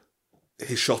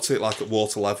he shot it like at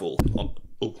water level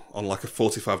on like a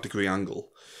 45-degree angle.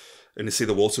 And you see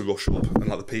the water rush up, and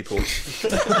like the people.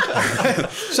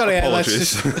 Sorry, let's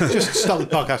just stop the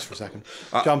podcast for a second.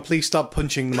 John, please stop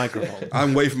punching the microphone.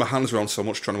 I'm waving my hands around so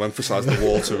much, trying to emphasise the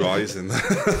water rising.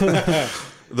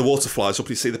 The water flies up,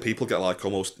 and you see the people get like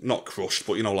almost not crushed,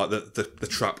 but you know, like they're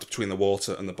trapped between the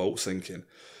water and the boat sinking.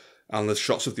 And there's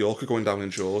shots of the orca going down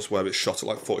in Jaws where it's shot at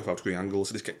like 45-degree angles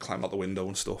and just get climbed out the window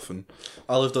and stuff. And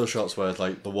I love those shots where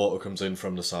like the water comes in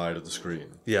from the side of the screen.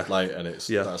 Yeah, like and it's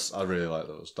I really like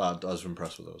those. I was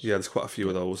impressed with those. Yeah, there's quite a few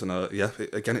of those, and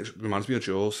again, it reminds me of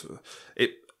Jaws.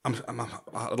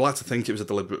 I'd like to think it was a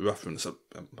deliberate reference.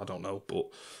 I don't know, but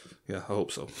yeah, I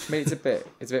hope so. I mean, it's a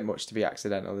bit much to be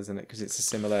accidental, isn't it? Because it's a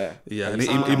similar. Yeah, and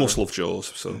he must love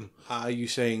Jaws. So, are you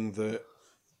saying that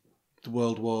the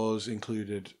World Wars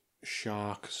included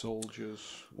shark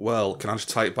soldiers? Well, can I just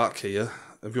tie it back here?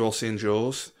 Have you all seen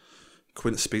Jaws?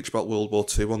 Quint's speech about World War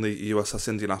II on the USS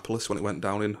Indianapolis when it went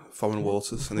down in foreign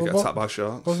waters and they get attacked by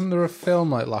sharks. Wasn't there a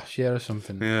film like last year or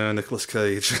something? Yeah, Nicolas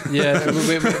Cage. Yeah,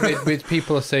 with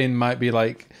people are saying might be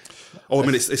like. Oh, I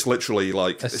mean, it's literally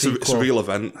like it's a real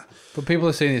event. But people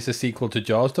are saying it's a sequel to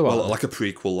Jaws, though. Well, like a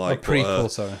prequel, like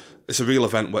sorry. It's a real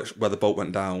event where the boat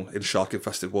went down in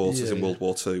shark-infested waters in World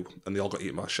War II, and they all got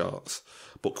eaten by sharks.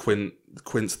 But Quint,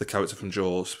 the character from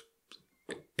Jaws,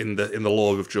 in the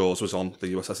lore of Jaws, was on the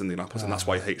USS Indianapolis, and that's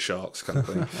why he hates sharks, kind of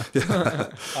thing.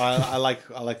 Yeah. I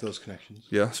like those connections.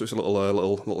 Yeah, so it's a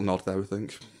little nod there, I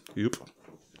think. Yep.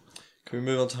 Can we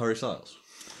move on to Harry Styles?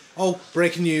 Oh,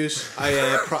 breaking news!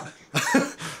 I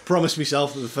promised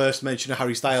myself that the first mention of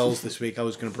Harry Styles this week, I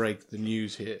was going to break the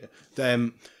news here.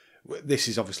 This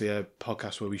is obviously a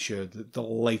podcast where we share the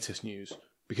latest news,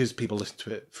 because people listen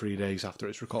to it 3 days after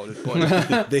it's recorded.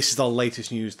 But this is the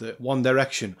latest news that One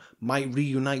Direction might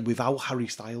reunite without Harry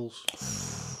Styles.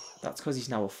 That's because he's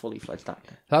now a fully fledged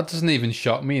actor. That doesn't even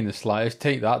shock me in the slightest.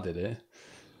 Take that, did it?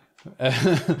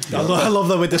 I love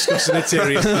that we're discussing it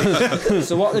seriously.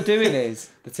 So what they're doing is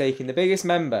they're taking the biggest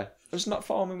member, just not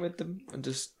forming with them, and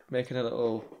just making a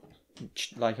little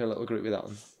group without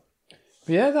them.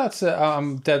 Yeah, that's it.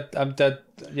 I'm dead. I'm dead.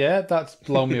 Yeah, that's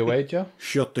blown me away, Joe.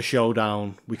 Shut the show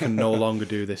down. We can no longer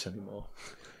do this anymore.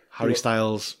 Harry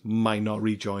Styles might not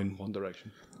rejoin One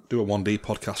Direction. Do a 1D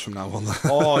podcast from now on.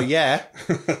 Oh, yeah.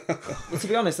 Well, to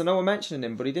be honest, I know we're mentioning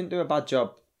him, but he didn't do a bad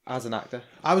job as an actor.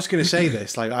 I was going to say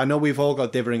this. Like, I know we've all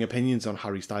got differing opinions on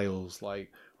Harry Styles,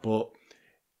 like, but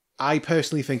I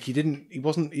personally think he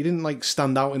didn't like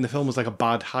stand out in the film as like a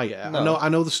bad hire. No. I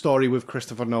know the story with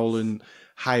Christopher Nolan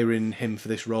hiring him for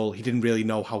this role. He didn't really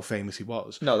know how famous he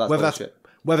was. No, that's bullshit.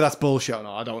 Whether that's bullshit or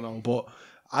not, I don't know. But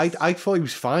I thought he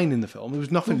was fine in the film. There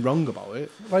was nothing wrong about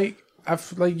it. Like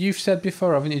you've said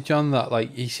before, haven't you, John? That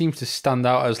like he seems to stand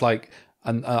out as like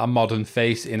a modern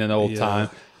face in an old time.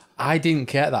 I didn't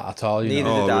get that at all. Neither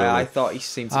did I. I thought he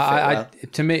seemed to fit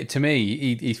well. To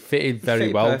me, he fitted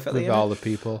very well with all the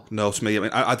people. No, to me, I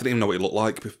mean, I didn't even know what he looked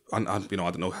like. And I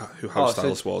don't know who Harry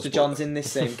Styles was. So John's in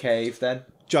this same cave then.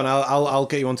 John, I'll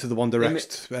get you onto the One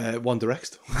Direct. I'll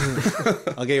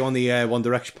get you on the One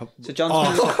Direction. So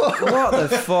John's what the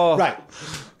fuck? Right.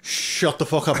 Shut the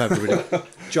fuck up, everybody.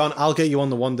 John, I'll get you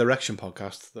on the One Direction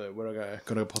podcast that we're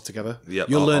going to put together. Yep,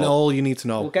 You'll learn all you need to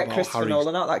know. We'll get about Christopher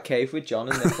Nolan out that cave with John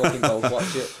and then fucking both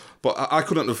watch it. But I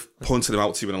couldn't have pointed him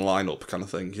out to you in a lineup kind of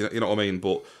thing. You know what I mean?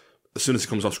 But as soon as he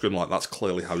comes on screen, like, that's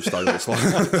clearly Harry Styles.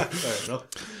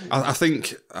 I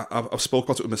think I've spoke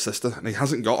about it with my sister, and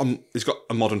he's got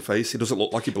a modern face. He doesn't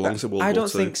look like he belongs in World War II. I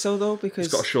don't think so though, because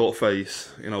he's got a short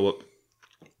face. You know what?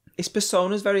 His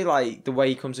persona's very like the way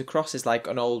he comes across is like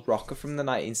an old rocker from the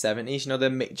 1970s. You know, the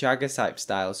Mick Jagger type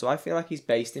style. So I feel like he's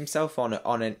based himself on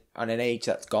an age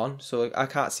that's gone. So I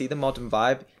can't see the modern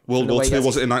vibe. World War II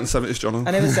was it in 1970s, John?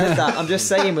 I never said that. I'm just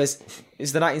saying is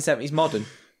the 1970s modern?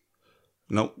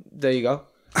 No. There you go.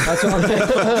 That's what I'm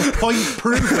saying. Point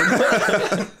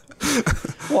proven.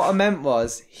 What I meant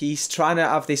was he's trying to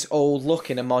have this old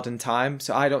look in a modern time,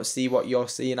 so I don't see what you're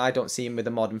seeing. I don't see him with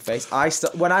a modern face.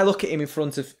 When I look at him in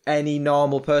front of any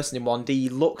normal person in 1D, he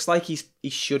looks like he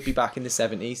should be back in the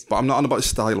 70s. But I'm not on about his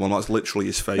style, that's literally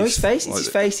his face. No, his face. It's his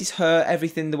face, his hair,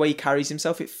 everything, the way he carries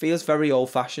himself. It feels very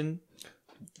old-fashioned.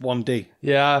 1D.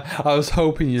 Yeah, I was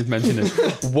hoping you'd mention it.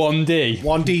 1D.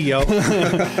 1D, yo.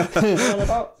 What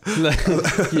about?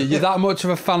 You're that much of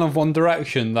a fan of One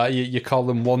Direction that you call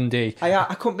them 1D.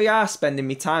 I couldn't be arsed spending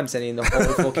my time saying the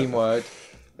whole fucking word.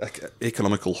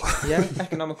 Economical. Yeah,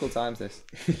 economical times this.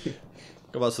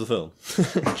 Go back to the film.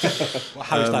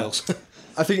 Harry Styles.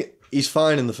 I think he's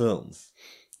fine in the film,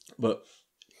 but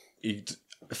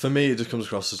for me, it just comes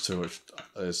across as too much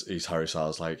as he's Harry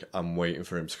Styles. Like, I'm waiting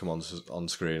for him to come on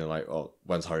screen and like, oh,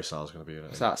 when's Harry Styles going to be in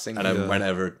it? Start singing. And then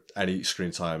whenever any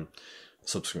screen time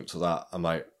subsequent to that, I'm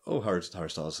like, oh, Harry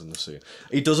Styles in the scene.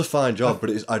 He does a fine job, but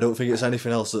I don't think it's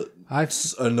anything else that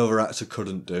another actor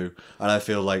couldn't do. And I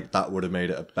feel like that would have made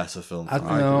it a better film.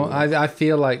 I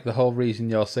feel like the whole reason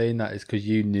you're saying that is because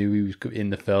you knew he was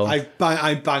in the film.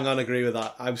 I bang on agree with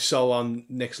that. I'm so on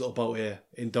Nick's little boat here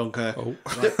in Dunkirk. Oh.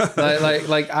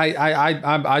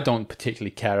 I don't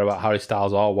particularly care about Harry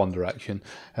Styles or One Direction,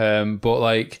 but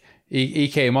like. He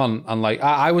came on and like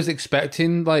I was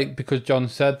expecting, like, because John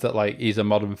said that like he's a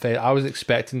modern face, I was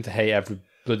expecting to hate every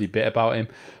bloody bit about him,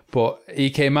 but he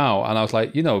came out and I was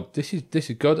like, this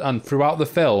is good. And throughout the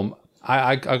film,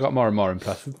 I got more and more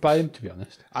impressed by him, to be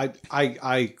honest.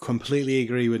 I completely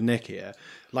agree with Nick here.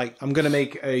 Like, I'm gonna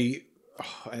make it's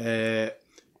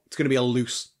gonna be a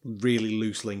really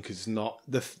loose link. It's not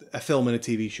a film and a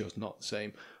TV show is not the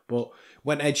same. But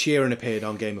when Ed Sheeran appeared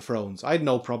on Game of Thrones, I had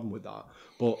no problem with that.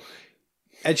 But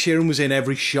Ed Sheeran was in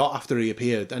every shot after he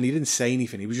appeared, and he didn't say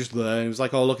anything. He was just there. He was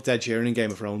like, "Oh, look at Ed Sheeran in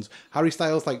Game of Thrones." Harry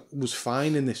Styles was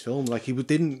fine in this film. Like, he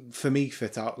didn't, for me,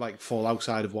 fall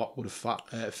outside of what would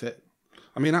have fit.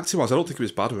 I mean, acting-wise, I don't think he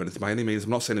was bad or anything by any means. I'm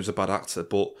not saying he was a bad actor,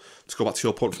 but to go back to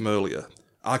your point from earlier,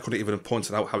 I couldn't even have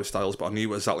pointed out Harry Styles, but I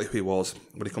knew exactly who he was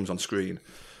when he comes on screen.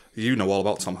 You know all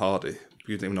about Tom Hardy.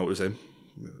 You didn't even know it was him.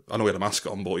 I know he had a mask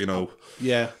on, but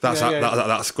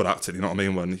that's good acting. You know what I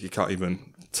mean? When you can't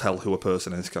even tell who a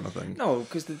person is, kind of thing. No,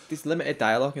 because there's limited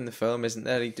dialogue in the film, isn't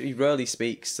there? He rarely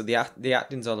speaks, so the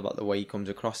acting's all about the way he comes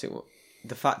across it.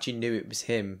 The fact you knew it was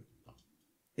him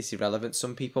is irrelevant.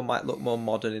 Some people might look more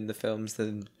modern in the films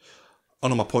than. Oh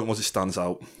no, my point was it stands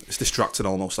out. It's distracting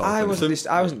almost. I wasn't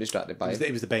distracted by it.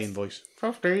 It was the Bane voice.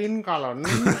 15 gallons.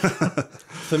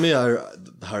 For me,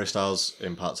 Harry Styles'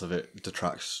 impact of it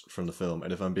detracts from the film,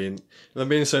 and if I'm being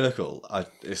cynical,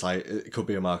 it's like it could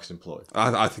be a marketing ploy.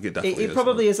 I think it definitely is. It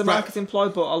probably is a marketing ploy,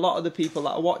 but a lot of the people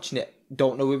that are watching it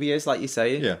don't know who he is, like you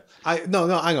say. Yeah. No,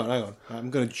 hang on. I'm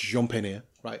going to jump in here.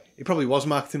 Right, it probably was a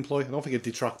marketing ploy. I don't think it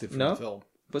detracted from the film.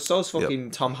 But so's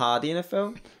fucking Tom Hardy in a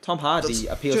film. Tom Hardy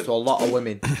appeals to a lot of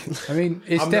women. I mean,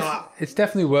 it's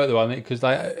definitely worth it, wasn't it? Because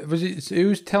like, who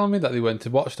was telling me that they went to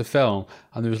watch the film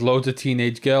and there was loads of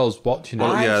teenage girls watching it.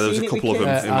 Yeah, there was a couple of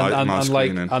them in my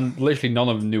screening. And literally none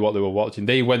of them knew what they were watching.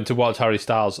 They went to watch Harry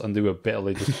Styles and they were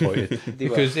bitterly disappointed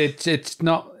because it's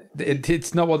not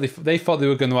what they thought they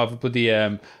were going to have a bloody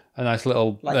a nice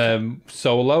little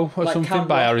solo or something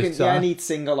by Harry Styles. Yeah, and he'd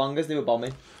sing along as they were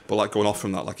bombing. But like going off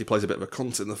from that, like he plays a bit of a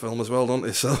cunt in the film as well, don't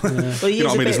he? So But you know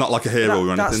what I mean? He's not like a hero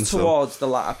or anything. That's towards the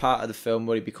latter part of the film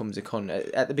where he becomes a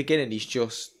cunt. At the beginning,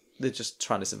 they're just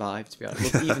trying to survive. To be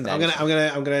honest, but even then, I'm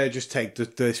gonna just take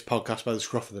this podcast by the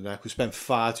scruff of the neck. We spent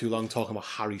far too long talking about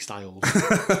Harry Styles.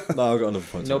 No, I've got another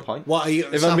point. No point. What are you?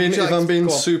 If I'm being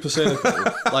super cynical,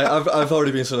 like I've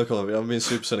already been cynical of it. I'm being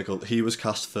super cynical. He was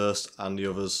cast first, and the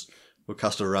others were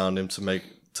cast around him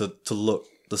to look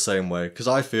the same way. Because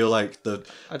I feel like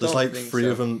there's like three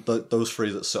of them. Those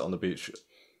three that sit on the beach,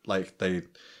 like they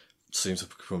seem to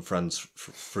become friends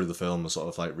through the film and sort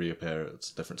of like reappear at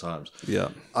different times. Yeah,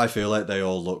 I feel like they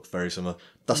all look very similar.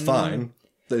 That's fine.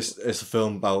 It's a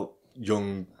film about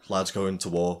young lads going to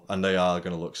war, and they are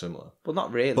going to look similar. Well,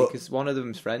 not really, because one of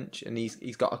them's French, and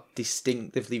he's got a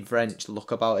distinctively French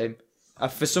look about him.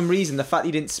 For some reason, the fact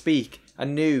he didn't speak, I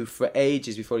knew for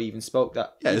ages before he even spoke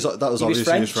that. Yeah, that was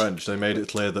obviously in French. They made it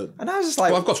clear that. And I was just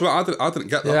like, well, I've got to. I didn't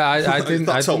get that. Yeah, I didn't.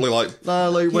 That's totally like. Nah,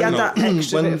 like he had that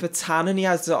extra bit of a tan, and he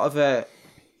has sort of a.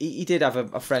 He did have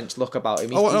a French look about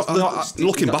him.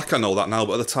 Looking back, I know that now,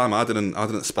 but at the time, I didn't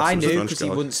spot him as a knew French because guy.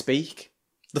 he wouldn't speak.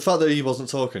 The fact that he wasn't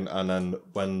talking, and then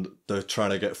when they're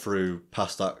trying to get through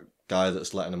past that guy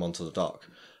that's letting him onto the dock,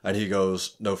 and he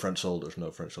goes, "No French soldiers, no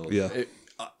French soldiers." Yeah.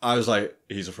 I was like,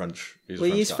 he's a French.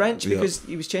 He's guy. French because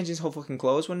he was changing his whole fucking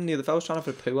clothes when the other fella was trying to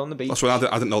have a poo on the beach. That's why I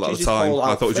didn't know that at the time.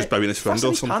 I thought he was just burying his friend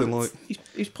or something like. He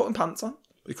was putting pants on.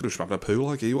 He could have just having a poo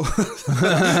like he was.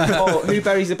 Or who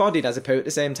buries a body and has a poo at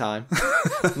the same time?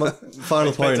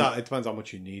 Final point. It depends how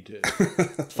much you need.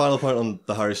 Final point on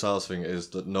the Harry Styles thing is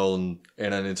that Nolan,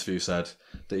 in an interview, said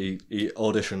that he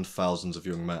auditioned thousands of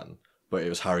young men, but it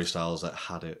was Harry Styles that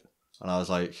had it. And I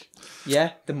was like,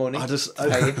 yeah, the money.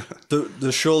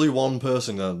 There's surely one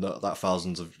person that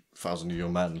thousands of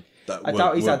young men that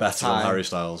were better than Harry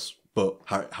Styles. But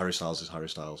Harry Styles is Harry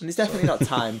Styles. And there's definitely not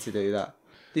time to do that.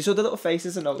 There's other little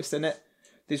faces I noticed in it.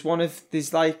 There's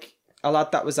like a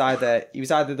lad that was either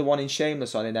the one in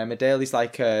Shameless or in Emmerdale. He's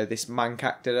like this Manc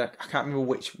actor. I can't remember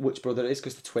which brother it is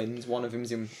because the twins. One of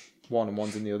them's in one and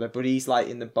one's in the other. But he's like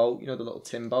in the boat, the little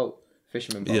tin boat,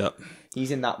 fisherman boat. Yeah.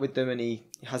 He's in that with them, and he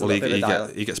has a little bit of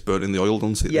dialogue. He gets burnt in the oil,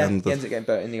 doesn't he? Yeah, he ends up getting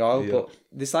burnt in the oil. Yeah. But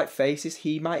there's like faces.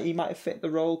 He might have fit the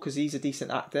role because he's a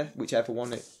decent actor, whichever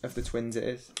one of the twins it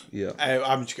is. Yeah.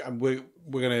 We're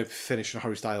gonna finish on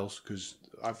Harry Styles because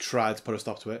I've tried to put a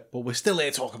stop to it, but we're still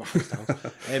here talking about Harry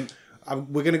Styles.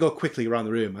 We're going to go quickly around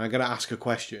the room. I'm going to ask a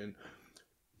question.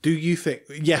 Do you think,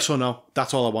 yes or no,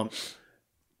 that's all I want.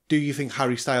 Do you think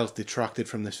Harry Styles detracted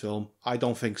from this film? I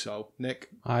don't think so. Nick?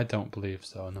 I don't believe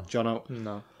so, no. John?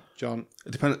 No. John?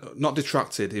 It depends. Not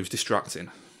detracted, he was distracting.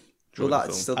 Well,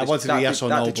 that's still I wanted a yes or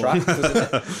no,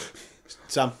 but...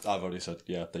 Sam? I've already said,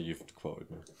 yeah, that you've quoted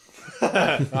me. All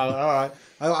right.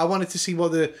 I wanted to see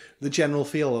what the general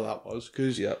feel of that was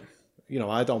because,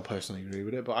 I don't personally agree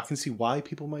with it, but I can see why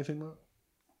people might think that.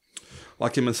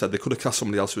 Like Iman said, they could have cast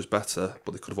somebody else who was better,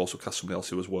 but they could have also cast somebody else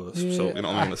who was worse. Yeah, so, you know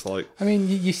what I mean? It's like... I mean,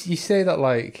 you say that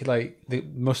like there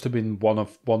must have been one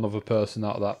other person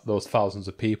out of those thousands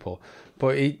of people,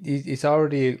 but he's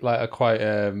already like a quite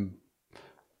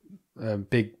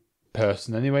big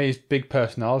person anyway. He's big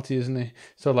personality, isn't he?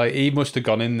 So like he must have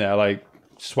gone in there like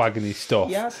swagging his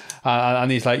stuff. Yes.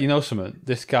 And he's like, something,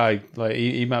 this guy, like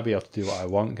he might be able to do what I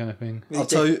want kind of thing. I'll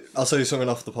tell you something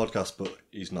off the podcast, but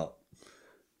he's not.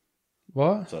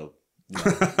 What? So no.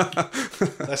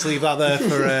 Let's leave that there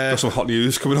for got some hot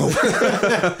news coming up.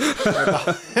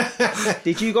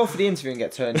 Did you go for the interview and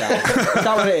get turned down? Is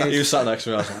that what it is? He was sat next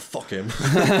to me, I was like, fuck him.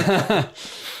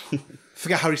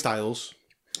 Forget Harry Styles.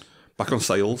 Back on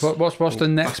sales. What's the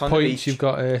next point you've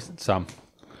got here, Sam?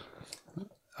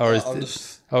 Or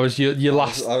is your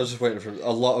last? I was just waiting for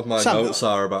a lot of my notes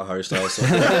are about Harry Styles. So.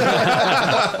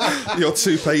 Your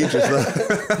 2 pages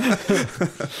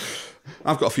there.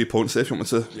 I've got a few points here if you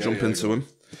want me to jump into them.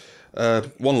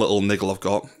 One little niggle I've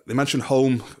got. They mentioned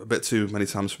home a bit too many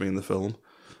times for me in the film.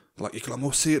 Like, you can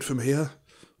almost see it from here.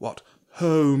 What?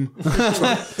 Home.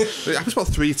 It happens about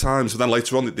 3 times, and then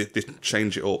later on they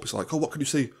change it up. It's like, oh, what can you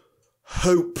see?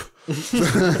 Hope. Do you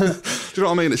know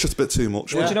what I mean? It's just a bit too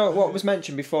much. Well, do you know what was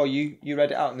mentioned before? You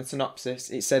read it out in the synopsis.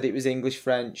 It said it was English,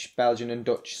 French, Belgian and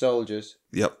Dutch soldiers.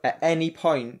 Yep. At any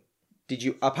point did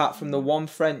you, apart from the one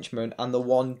Frenchman and the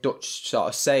one Dutch sort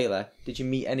of sailor, did you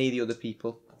meet any of the other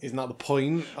people? Isn't that the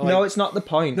point? No, it's not the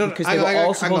point, because they were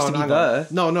all supposed to be there.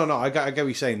 No. I get what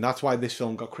you're saying. That's why this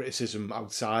film got criticism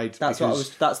outside. That's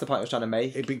the point I was trying to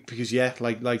make. Because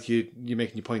like you're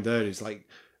making your point there is like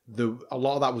a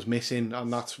lot of that was missing,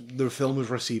 and that's the film has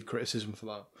received criticism for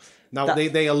that. Now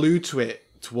they allude to it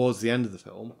towards the end of the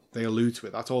film. They allude to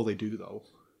it. That's all they do though.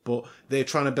 But they're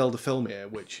trying to build a film here,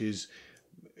 which is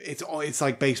it's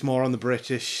like based more on the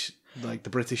British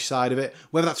side of it.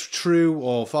 Whether that's true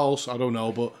or false, I don't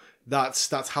know. But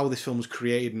that's how this film was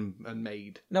created and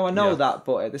made. No, I know that,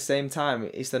 but at the same time,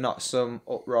 is there not some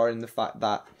uproar in the fact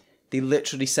that they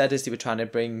literally said as they were trying to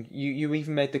bring you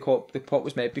even made the quote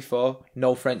was made before,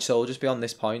 no French soldiers beyond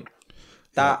this point.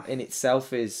 That in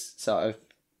itself is sort of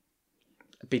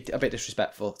a bit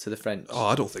disrespectful to the French. Oh,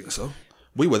 I don't think so.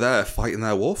 We were there fighting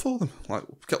their war for them. Like,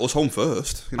 get us home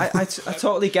first. You know? I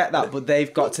totally get that, but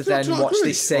they've got to then watch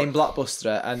this same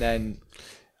blockbuster and then.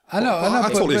 I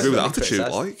totally agree with that attitude.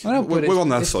 Like, we're on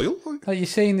their soil. Like you're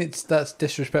saying, that's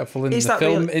disrespectful in the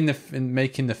film, in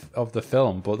making the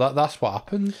film, but that's what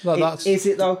happened. That's is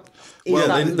it though?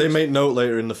 They make note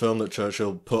later in the film that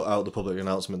Churchill put out the public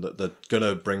announcement that they're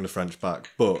gonna bring the French back,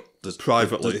 but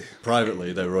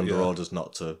privately they were under orders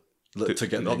not to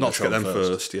get them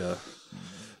first.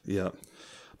 Yeah.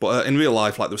 But in real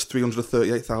life, like there was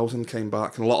 338,000 came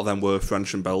back, and a lot of them were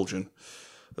French and Belgian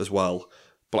as well.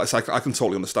 But like, I can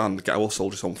totally understand, get our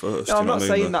soldiers home first. No, I'm not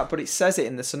saying that, but it says it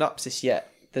in the synopsis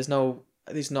yet. There's not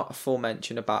a full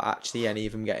mention about actually any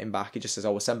of them getting back. It just says,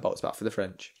 we'll send boats back for the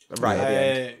French. Right at the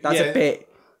end. That's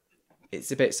it's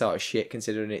a bit sort of shit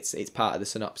considering it's part of the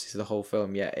synopsis of the whole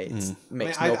film, yet it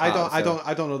makes no part of the film.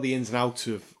 I don't know the ins and outs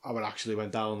of how it actually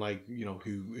went down, like, you know,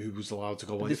 who was allowed to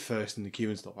go first in the queue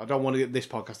and stuff. I don't want to get this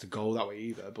podcast to go that way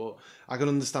either, but I can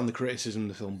understand the criticism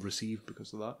the film received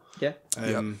because of that. Yeah.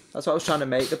 That's what I was trying to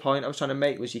make. The point I was trying to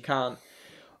make was you can't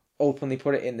openly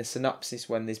put it in the synopsis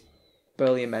when there's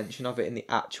barely a mention of it in the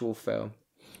actual film.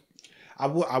 I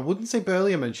wouldn't say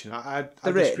barely a mention. I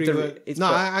disagree with...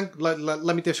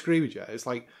 let me disagree with you. It's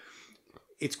like,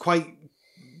 it's quite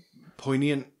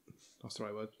poignant. That's the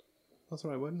right word. That's the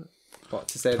right word, isn't it? What,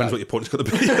 to say Depends that? what your point's going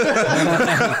to be.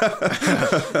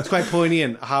 It's quite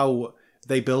poignant how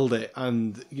they build it,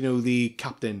 and, you know, the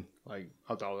captain, like,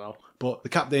 I don't know, but the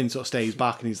captain sort of stays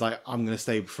back and he's like, I'm going to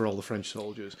stay for all the French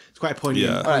soldiers. It's quite a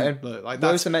poignant. Yeah. Right, like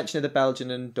where was the mention of the Belgian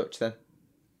and Dutch then?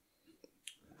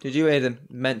 Did you hear them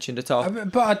mentioned at all?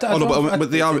 But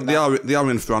they are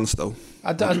in France though.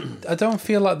 I don't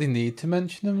feel like they need to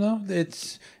mention them though.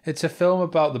 It's a film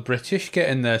about the British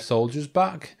getting their soldiers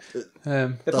back.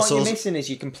 The point you're missing is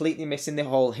you're completely missing the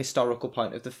whole historical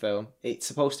point of the film. It's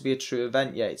supposed to be a true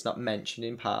event, yet it's not mentioned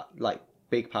in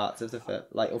big parts of the film,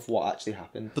 like of what actually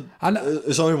happened.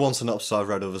 There's only one synopsis I've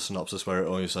read of a synopsis where it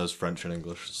only says French and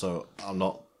English, so I'm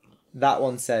not. That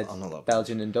one said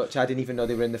Belgian and Dutch. I didn't even know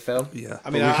they were in the film. Yeah, I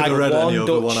mean, we could have read any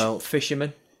other one out.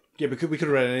 Fisherman. Yeah, we could have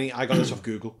read any. I got this off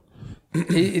Google.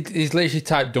 He's literally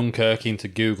typed Dunkirk into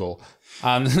Google,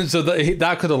 and so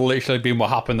that could have literally been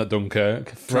what happened at Dunkirk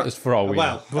for all we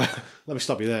know. Well, let me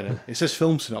stop you there. Now. It says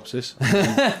film synopsis.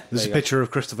 There's a picture of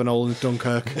Christopher Nolan's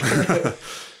Dunkirk. Can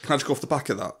I just go off the back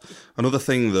of that? Another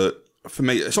thing that, for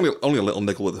me, it's only a little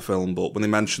niggle with the film, but when they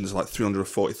mentioned there's like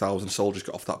 340,000 soldiers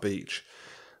got off that beach,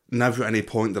 never at any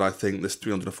point did I think there's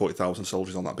 340,000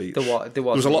 soldiers on that beach. There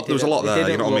was a lot there,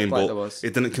 you know what I mean? Like but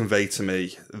it didn't convey to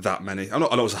me that many. I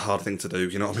know it's a hard thing to do,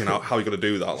 you know what I mean? How are you going to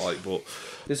do that? Like, but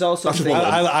there's also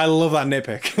I love that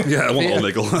nitpick. Yeah, one little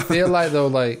niggle. I feel like though,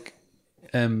 like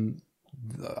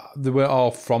they were all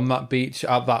from that beach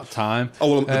at that time.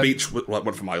 Oh, well, the beach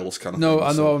went for miles, kind of. No, thing,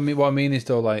 I know. What I mean is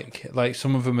though, like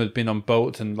some of them had been on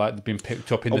boats and like they'd been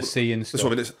picked up in the sea and stuff. That's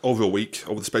what I mean. It's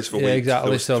over the space of a week. Yeah, exactly.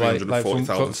 There was So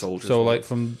 340,000 soldiers. So like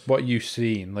from what you've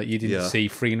seen, like you didn't see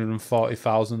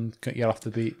 340,000 get off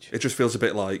the beach. It just feels a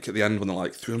bit like at the end when they're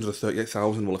like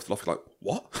 338,000 were lifted off. You're like,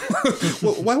 what?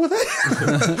 Where were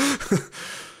they?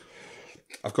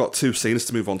 I've got two scenes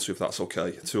to move on to, if that's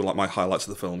okay. Two like my highlights of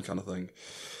the film kind of thing.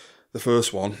 The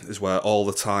first one is where all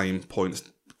the time points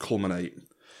culminate,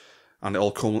 and it all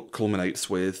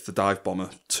culminates with the dive bomber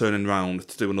turning round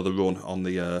to do another run on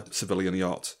the civilian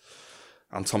yacht,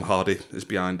 and Tom Hardy is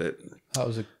behind it. That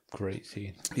was a great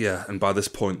scene. Yeah, and by this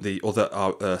point, the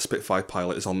other Spitfire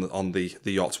pilot is on the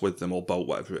yacht with them, or boat,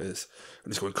 whatever it is,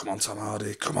 and he's going, "Come on, Tom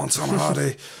Hardy! Come on, Tom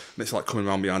Hardy!" And it's like coming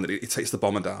around behind it. He takes the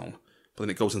bomber down. But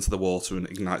then it goes into the water and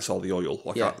ignites all the oil.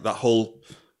 Like that whole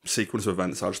sequence of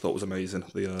events, I just thought was amazing.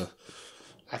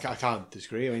 I can't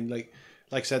disagree. I mean, like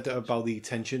like I said about the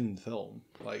tension in the film.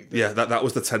 Like, that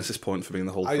was the tensest point for me in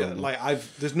the whole film.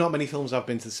 There's not many films I've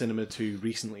been to the cinema to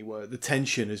recently where the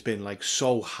tension has been like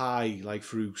so high, like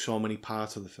through so many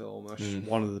parts of the film. That's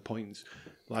one of the points.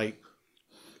 Like,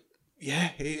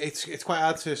 it's quite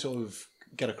hard to sort of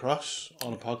get across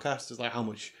on a podcast. It's like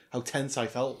how tense I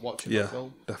felt watching the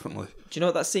film. Definitely. Do you know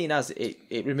what that scene has?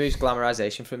 It removes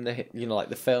glamorization from the, you know, like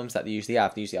the films that they usually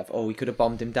have. They usually have, we could have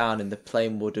bombed him down and the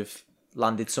plane would have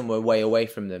landed somewhere way away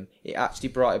from them. It actually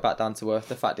brought it back down to earth.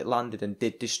 The fact it landed and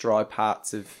did destroy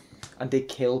parts of, and did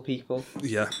kill people.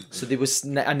 Yeah. So there was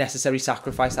a necessary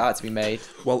sacrifice that had to be made.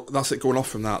 Well, that's it. Going off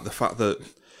from that, the fact that,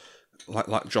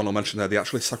 like John mentioned there, they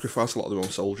actually sacrifice a lot of their own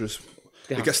soldiers.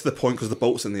 It gets to the point because the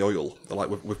boat's in the oil. They're like,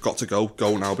 we've got to go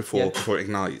now before it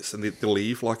ignites, and they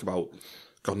leave like about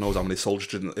God knows how many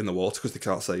soldiers in the water because they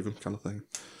can't save them, kind of thing.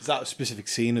 Is that a specific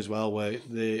scene as well where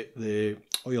the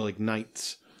oil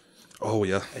ignites? Oh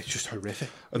yeah, it's just horrific.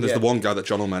 And there's the one guy that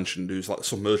John mentioned who's like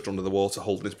submerged under the water,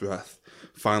 holding his breath.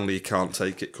 Finally, he can't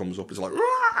take it. Comes up, he's like,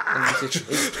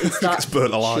 it's that gets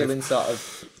burnt alive. Chilling sort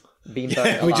of being burnt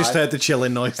alive. We just heard the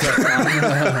chilling noise there.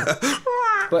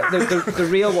 But the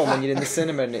real one, when you're in the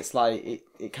cinema and it's like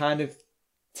it kind of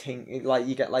like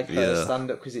you get like her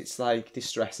stand up because it's like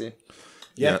distressing.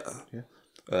 Yeah.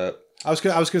 I was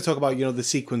going to talk about, you know, the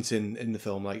sequence in the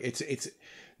film. Like it's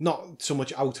not so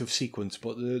much out of sequence,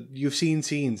 but you've seen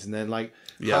scenes and then like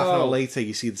half an hour later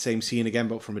you see the same scene again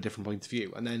but from a different point of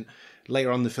view, and then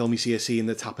later on in the film you see a scene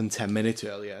that's happened 10 minutes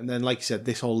earlier, and then like you said,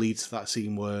 this all leads to that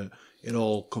scene where it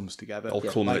all comes together. All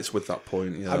culminates with that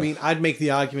point. Yeah. I mean, I'd make the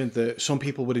argument that some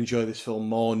people would enjoy this film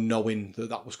more knowing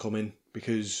that was coming,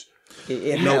 because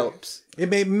it helps. It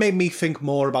made me think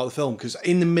more about the film, because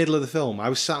in the middle of the film, I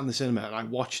was sat in the cinema and I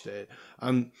watched it,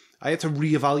 and I had to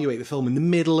reevaluate the film in the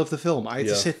middle of the film. I had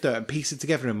to sit there and piece it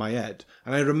together in my head,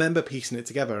 and I remember piecing it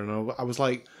together, and I was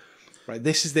like, right,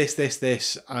 this is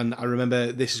this, and I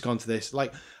remember this has gone to this.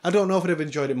 Like, I don't know if I'd have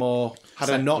enjoyed it more had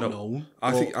I not known.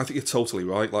 I think you're totally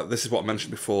right. Like, this is what I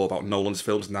mentioned before about Nolan's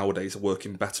films nowadays are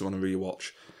working better on a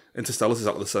rewatch. Interstellar's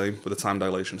exactly the same with the time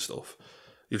dilation stuff.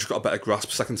 You've just got a better grasp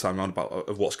second time around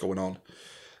of what's going on.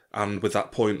 And with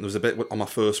that point, there was a bit on my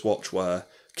first watch where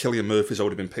Cillian Murphy's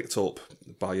already been picked up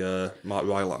by Mark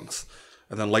Rylance,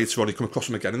 and then later on you come across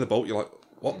him again in the boat. You're like,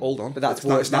 what? Hold on. But that's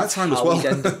night time as well.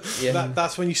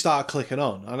 That's when you start clicking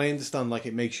on, and I understand like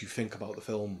it makes you think about the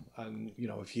film, and you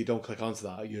know, if you don't click onto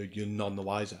that, you're none the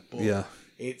wiser. But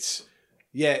it's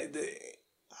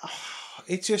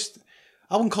just,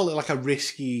 I wouldn't call it like a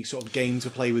risky sort of game to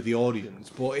play with the audience,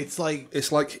 but it's like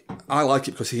I like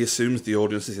it because he assumes the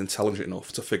audience is intelligent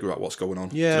enough to figure out what's going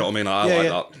on. Yeah. Do you know what I mean? I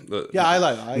like that. Yeah, I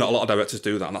like that. Not a lot of directors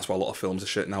do that, and that's why a lot of films are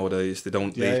shit nowadays. They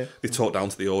don't. They talk down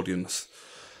to the audience,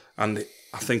 and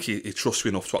I think he trusts you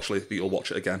enough to actually that you'll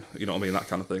watch it again. You know what I mean? That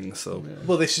kind of thing. So,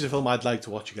 well, this is a film I'd like to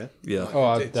watch again. Yeah. Oh,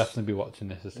 I'd definitely be watching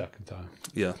this a second time.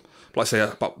 Yeah. But like I say,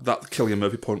 about that Cillian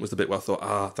Murphy point was the bit where I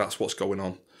thought, that's what's going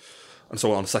on. And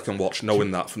so on a second watch,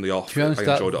 knowing that from the off, to be honest,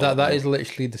 I enjoyed it. That is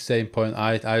literally the same point.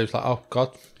 I was like, oh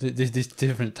god, there's this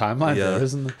different timeline there,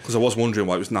 isn't there? Because I was wondering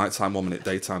why it was nighttime 1 minute,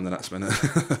 daytime the next minute.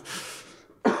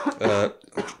 I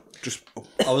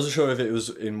wasn't sure if it was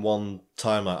in one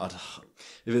timeline.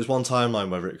 If it was one timeline,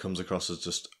 whether it comes across as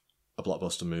just a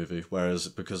blockbuster movie, whereas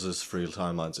because there's 3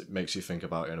 timelines, it makes you think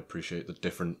about it and appreciate the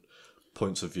different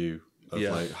points of view of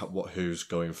like who's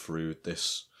going through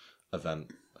this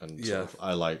event. And sort of,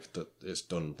 I like that it's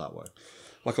done that way.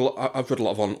 Like I've read a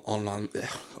lot of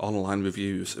online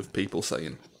reviews of people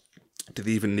saying, "Do they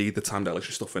even need the time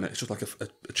dilation stuff in it? It's just like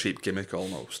a cheap gimmick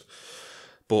almost."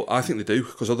 But I think they do,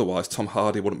 because otherwise Tom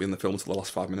Hardy wouldn't be in the film until the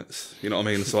last 5 minutes. You know what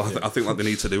I mean? So I think like they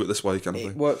need to do it this way, kind of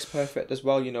thing. It works perfect as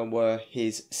well, you know, where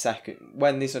his second,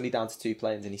 when there's only down to 2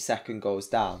 planes and his second goes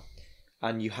down,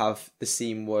 and you have the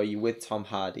scene where you're with Tom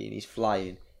Hardy and he's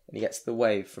flying, and he gets the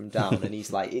wave from down, and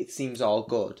he's like, it seems all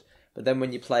good. But then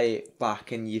when you play it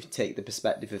back and you take the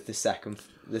perspective of the second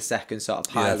sort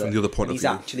of pilot, from the other point of he's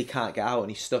view, actually can't get out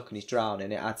and he's stuck and he's drowning,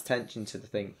 and it adds tension to the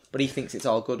thing. But he thinks it's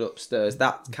all good upstairs.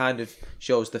 That kind of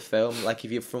shows the film. Like,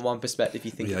 if you're from one perspective,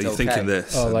 you think it's you're okay. thinking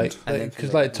this. Oh,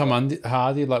 because Tom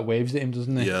Hardy like waves at him,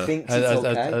 doesn't he? Yeah. Thinks it's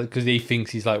okay. Because he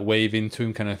thinks he's like waving to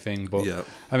him, kind of thing. But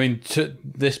I mean, to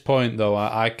this point though,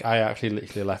 I actually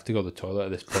literally left to go to the toilet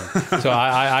at this point, so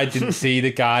I didn't see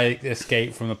the guy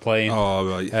escape from the plane. Oh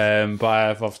right. But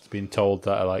I've obviously been told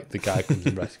that like the guy comes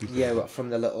and rescues him. Yeah, but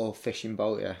from the little fishing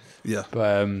boat, Yeah.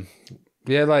 But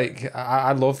yeah, like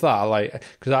I love that. Like,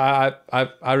 because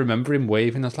I remember him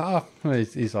waving. I was like, oh,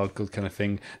 he's all good, kind of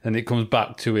thing. Then it comes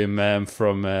back to him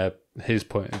from his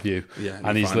point of view,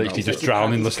 and he's literally just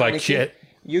drowning, looks like shit.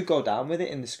 You go down with it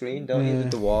in the screen, don't you? With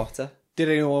the water. Did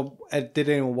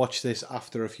anyone watch this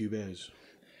after a few beers?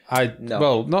 No.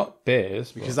 Well, not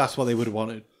beers, Because that's what they would have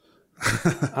wanted.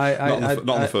 Not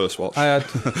on the first watch. I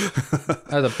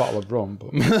had a bottle of rum,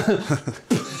 but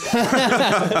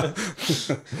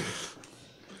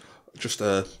Just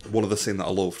one other scene that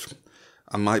I loved.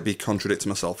 I might be contradicting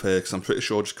myself here because I'm pretty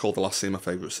sure I just called the last scene my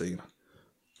favourite scene.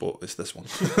 But it's this one.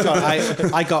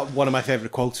 I got one of my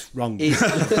favourite quotes wrong.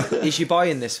 Is your boy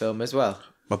in this film as well?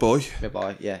 My boy? My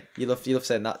boy, yeah. You love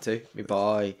saying that too. My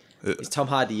boy. Is Tom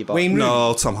Hardy your boy? Wayne Rooney.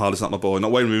 No, Tom Hardy's not my boy.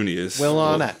 Not Wayne Rooney is. Will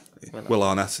but Arnett. Will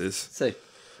Arnett is. See.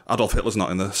 Adolf Hitler's not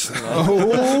in this.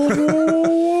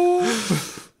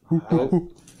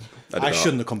 I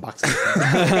shouldn't have come back to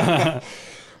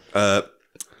that.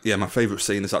 Yeah, my favourite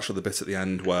scene is actually the bit at the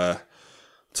end where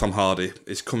Tom Hardy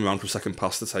is coming around for a second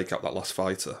pass to take out that last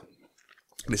fighter,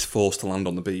 and is forced to land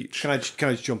on the beach. Can I just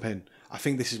jump in? I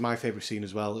think this is my favourite scene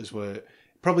as well. Is where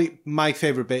probably my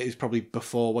favourite bit is probably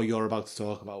before what you're about to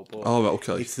talk about. But Oh, right,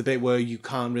 okay. it's the bit where you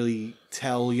can't really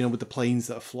tell, with the planes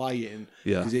that are flying,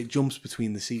 Yeah. because it jumps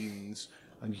between the scenes,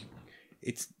 and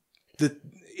it's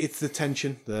the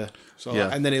tension there. So Yeah.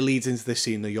 and then it leads into this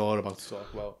scene that you're about to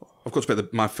talk about. I've got to say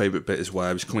my favourite bit is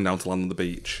where he's coming down to land on the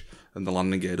beach and the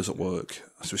landing gear doesn't work.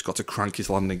 So he's got to crank his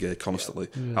landing gear constantly.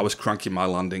 Yeah. I was cranking my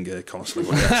landing gear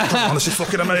constantly. Oh, this is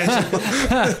fucking amazing.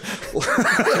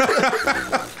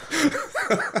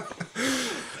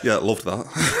 Yeah, loved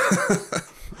that.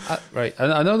 right.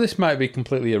 I know this might be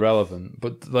completely irrelevant,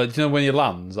 but like, do you know when he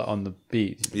lands on the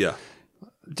beach? Yeah.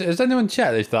 Has anyone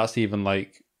checked if that's even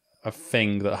like a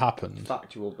thing that happened?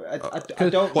 Factual, but I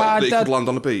don't. What, that he Dad- could land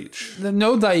on a beach?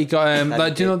 No, that he got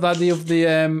like, do you know that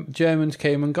the Germans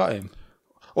came and got him?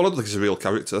 Well, I don't think he's a real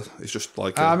character. It's just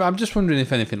like... I'm just wondering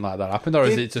if anything like that happened, or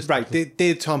is it just right?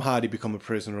 Did Tom Hardy become a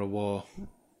prisoner of war?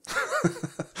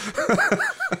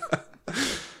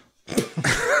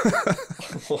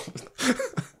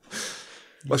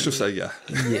 Let's just say yeah.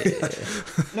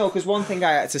 No, because one thing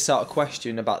I had to sort of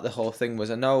question about the whole thing was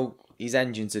I know his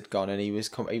engines had gone and he was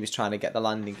trying to get the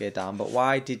landing gear down, but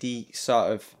why did he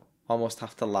sort of almost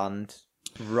have to land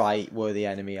right where the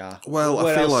enemy are? Well,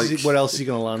 I feel like... Where else is he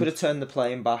going to land? Could have turned the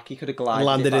plane back. He could have glided.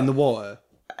 Landed in the water.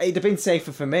 It'd have been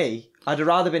safer for me. I'd have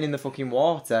rather been in the fucking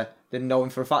water than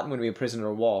knowing for a fact I'm going to be a prisoner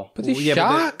of war. But these yeah, but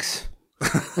sharks? in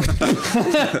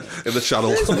the channel.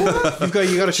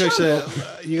 You got to choose The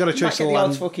the odd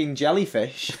land. fucking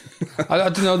jellyfish. I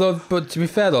don't know though, but to be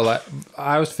fair though, like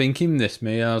I was thinking this,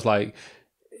 and I was like,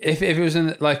 if it was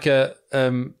in like a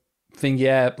thing,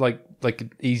 yeah, like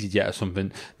an EasyJet or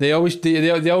something, they always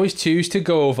choose to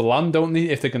go over land, don't they?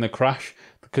 If they're going to crash,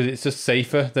 because it's just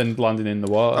safer than landing in the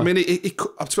water. I mean, to be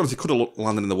honest, he could have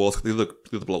landed in the water. The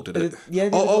other bloke did it. Yeah,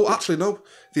 actually, no.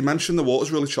 They mentioned the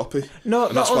water's really choppy. No,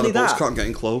 and that's not why only the boats that. can't get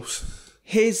in close.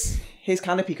 His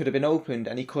canopy could have been opened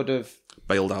and he could have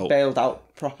Bailed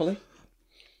out. Properly.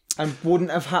 And wouldn't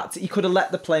have had to. He could have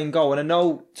let the plane go. And I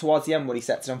know towards the end when he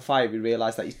sets it on fire, we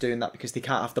realise that he's doing that because they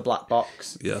can't have the black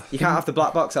box. Yeah. You can't have the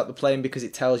black box out the plane because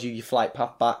it tells you your flight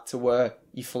path back to where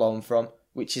you've flown from,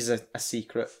 which is a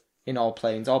secret in all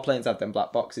planes. All planes have them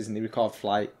black boxes and they record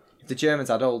flight. If the Germans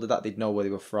had hold of that, they'd know where they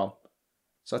were from.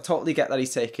 So I totally get that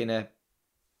he's taking a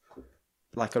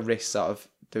risk sort of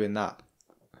doing that.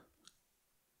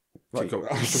 I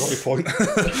forgot your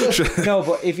point. No,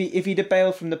 but if he'd have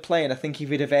bailed from the plane, I think if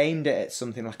he'd have aimed it at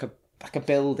something like a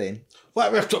building. Sorry,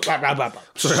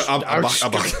 I'm back.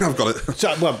 I've got it.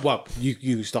 So, well,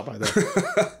 you stop right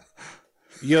there.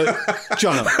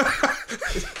 John,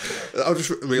 I just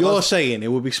you're realised. saying it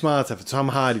would be smarter for Tom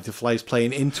Hardy to fly his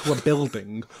plane into a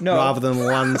building No. rather than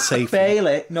land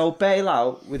safely. Bail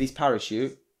out with his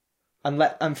parachute and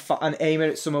aim it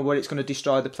at somewhere where it's going to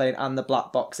destroy the plane and the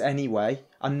black box anyway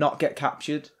and not get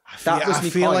captured. That was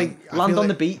my point. Land on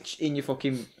the beach in your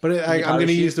fucking. But I'm going to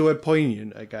parachute. use the word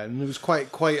poignant again. It was quite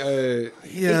a.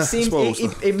 Yeah, It seemed I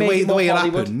suppose. it made it more the way it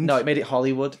Hollywood. happened. No, it made it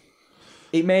Hollywood.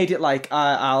 It made it like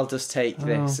I'll just take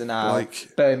this and I'll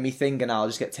Like- burn me thing and I'll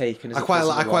just get taken. As I a quite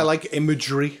prisoner of war. like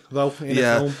imagery though in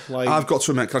Yeah, a film. Like, I've got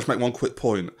to admit, can I just make one quick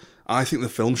point? I think the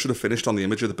film should have finished on the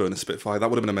image of the burning Spitfire. That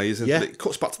would have been amazing. Yeah. But it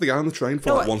cuts back to the guy on the train for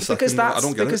No, like 1 second. because I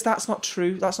don't get because it. that's not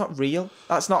true. That's not real.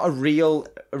 That's not a real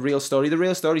story. The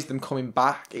real story is them coming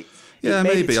back. Yeah,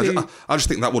 made it maybe. too- I just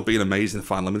think that would be an amazing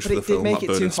final image But for the it did film. make that it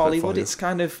too burning Hollywood.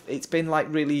 Spitfire. It's been like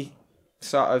really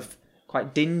sort of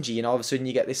quite dingy, and all of a sudden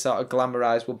you get this sort of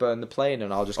glamorized, we'll burn the plane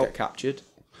and I'll just get captured.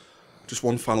 Just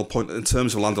one final point in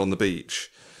terms of landing on the beach.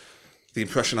 The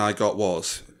impression I got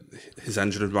was his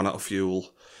engine had run out of fuel,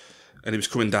 and he was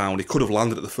coming down. He could have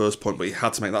landed at the first point, but he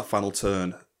had to make that final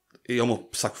turn. He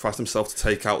almost sacrificed himself to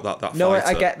take out that No, fighter.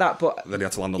 I get that, but Then he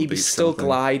had to land on the he beach. was still kind of thing.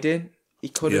 gliding. He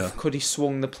could he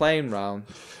swung the plane round?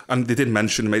 And they did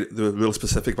mention, they were real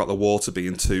specific about the water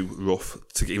being too rough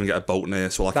to even get a boat near.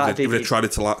 So like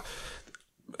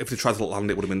if they tried to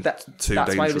land it, would have been too dangerous.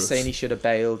 That's why he was saying he should have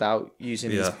bailed out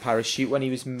using his parachute when he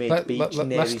was mid-beach.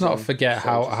 Let's not forget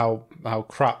how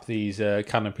crap these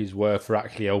canopies were for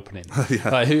actually opening.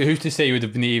 Like, who's to say he would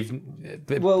have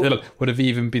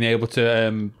even been able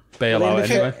to bail out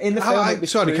anyway? In the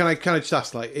film, can I just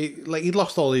ask? Like he'd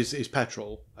lost all his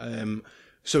petrol,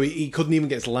 so he couldn't even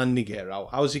get his landing gear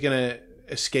out. How was he going to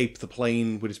escape the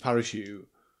plane with his parachute?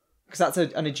 Because that's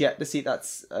an ejector seat.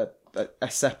 That's a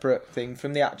separate thing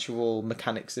from the actual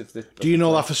mechanics of the. Do you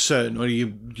know that for certain, or are you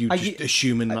just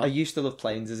assuming that? I used to love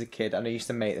planes as a kid, and I used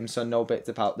to make them, so I know bits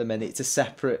about them. And it's a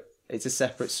separate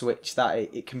switch that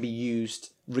it can be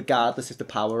used regardless of the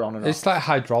power on and off. It's like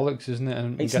hydraulics, isn't it?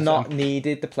 And it's not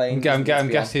needed. The plane. I'm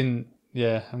guessing.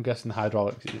 Yeah, I'm guessing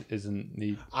hydraulics isn't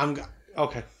needed.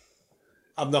 Okay.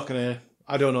 I'm not gonna.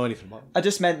 I don't know anything about it. I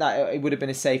just meant that it would have been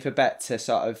a safer bet to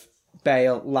sort of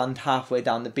bail, land halfway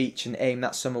down the beach, and aim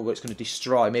that somewhere where it's going to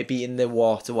destroy, maybe in the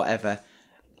water, whatever.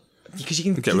 Because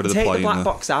you can take the black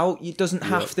box out. It doesn't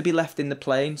have to be left in the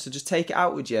plane, so just take it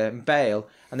out with you and bail,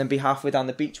 and then be halfway down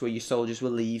the beach where your soldiers were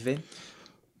leaving.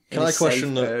 Can I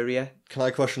question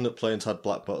that planes had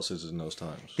black boxes in those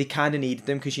times? They kind of needed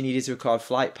them because you needed to record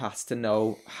flight paths to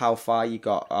know how far you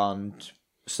got on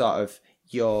sort of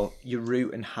your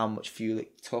route and how much fuel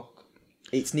it took.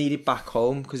 It's needed back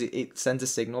home because it sends a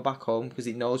signal back home because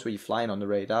it knows where you're flying on the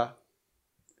radar.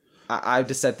 I would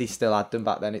have said they still had them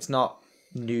back then. It's not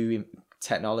new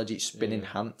technology, it's been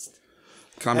enhanced.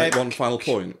 Can I make one final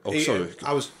point? Oh,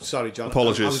 sorry, John.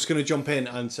 Apologies. I was going to jump in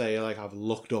and say, like, I've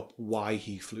looked up why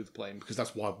he flew the plane because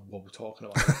that's what we're talking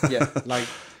about. Yeah. Like,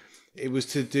 it was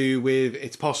to do with,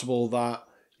 it's possible that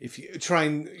if you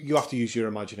you have to use your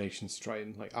imagination to try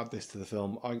and like add this to the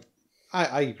film.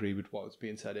 I agree with what's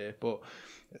being said here, but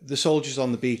the soldiers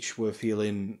on the beach were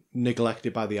feeling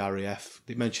neglected by the RAF.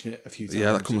 They mention it a few times.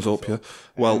 Yeah, that comes up, yeah.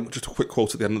 Well, just a quick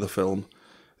quote at the end of the film.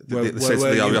 They say to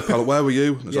the RAF pilot, "Where were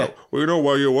you?" And it's like, "We know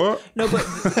where you were." No, but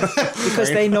because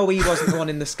they know he wasn't the one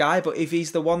in the sky. But if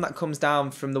he's the one that comes down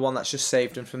from the one that's just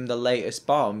saved him from the latest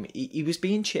bomb, he was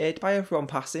being cheered by everyone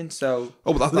passing. So,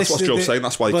 but that's what Joe's saying.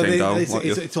 That's why he came down.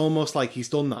 It's almost like he's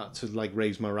done that to like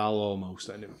raise morale, almost.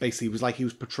 And it basically was like he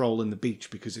was patrolling the beach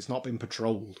because it's not been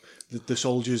patrolled. The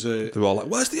soldiers are—they're all like,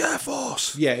 "Where's the Air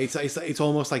Force?" Yeah, it's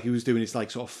almost like he was doing his like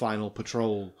sort of final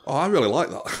patrol. Oh, I really like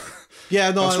that.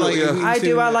 Yeah, no,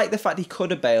 I like the fact he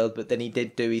could have bailed, but then he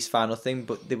did do his final thing.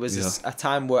 But there was a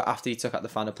time where after he took out the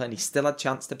final plane, he still had a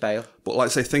chance to bail. But like,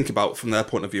 say, think about from their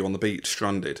point of view on the beach,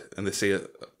 stranded, and they see a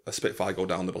Spitfire go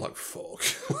down, they'll be like, "Fuck."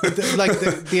 Like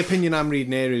the opinion I'm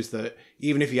reading here is that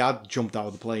even if he had jumped out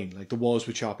of the plane, like the walls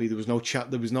were choppy, there was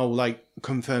no like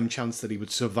confirmed chance that he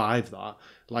would survive that.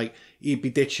 Like he'd be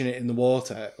ditching it in the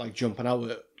water, like jumping out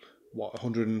at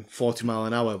 140 mile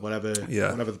an hour, whatever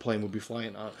the plane would be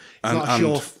flying at. I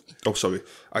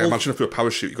imagine if you're a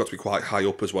parachute, you've got to be quite high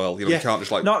up as well. You know, you can't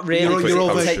just like not really.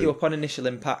 You'll take you up on initial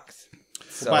impact.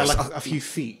 So, by like a few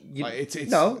feet. It's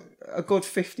no, a good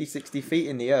 50, 60 feet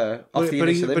in the air. But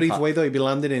either way though, he'd be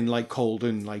landing in like cold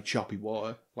and like choppy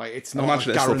water. Like it's not. I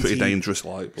imagine it's still pretty dangerous.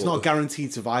 Like it's not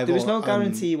guaranteed survival. There was no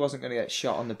guarantee he wasn't going to get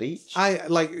shot on the beach.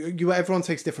 Everyone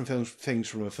takes different things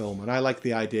from a film, and I like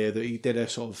the idea that he did a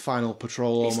sort of final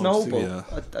patrol. It's almost. noble.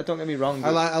 I don't get me wrong. I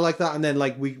like that, and then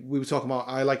like we were talking about,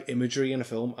 I like imagery in a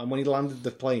film, and when he landed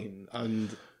the plane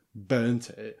and burnt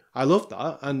it, I loved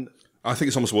that, and I think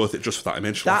it's almost worth it just for that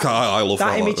image. I love that.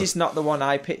 That image is not the one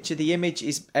I picture. The image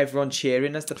is everyone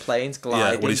cheering as the plane's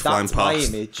gliding. Yeah, when he's flying my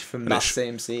past. image from that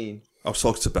same scene. I was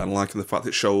talking to Ben, like, the fact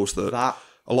it shows that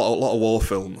a lot of war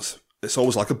films, it's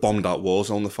always like a bombed out war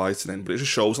zone they're fighting in, but it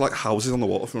just shows like houses on the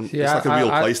waterfront. Yeah, it's like a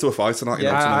real place to a fighting at.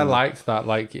 I liked that.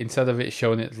 Like, instead of it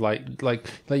showing it like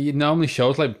it normally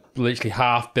shows like literally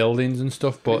half buildings and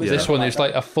stuff, but this one is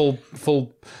like a full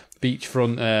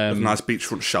beachfront, with nice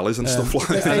beachfront chalets and stuff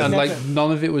like that. And like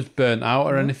none of it was burnt out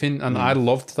or anything, and I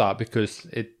loved that because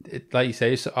it like you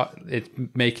say, it's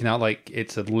making out like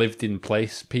it's a lived-in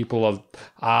place. People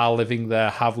are living there,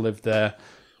 have lived there,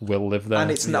 will live there, and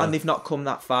and they've not come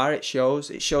that far. It shows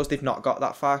they've not got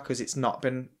that far because it's not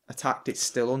been attacked. It's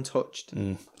still untouched.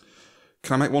 Can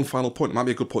I make one final point? It might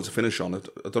be a good point to finish on.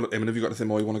 I don't know, Eamon, have you got anything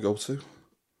more you want to go to?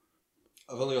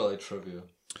 I've only got like trivia.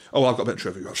 Oh, I've got a bit of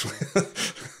trivia actually.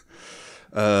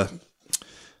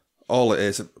 All it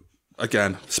is,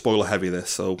 again, spoiler heavy this,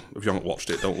 so if you haven't watched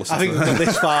it, don't listen to it. I think we've got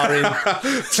this far in.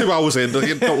 2 hours in,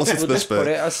 don't listen to this bit. Put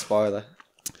it as spoiler.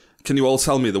 Can you all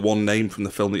tell me the one name from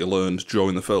the film that you learned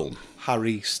during the film?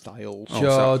 Harry Styles.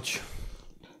 George.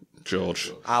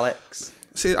 George. Alex.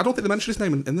 See, I don't think they mentioned his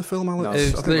name in the film, Alex. I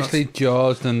It's think literally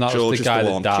George, and that George was is the guy the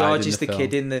that one. died. George in is the film.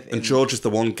 kid in the. And George is the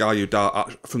one guy who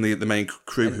died from the main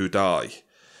crew who die.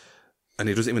 And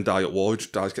he doesn't even die at war, he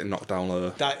just dies getting knocked down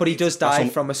there. But he does die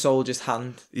from a soldier's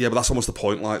hand. Yeah, but that's almost the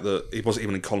point, like, that he wasn't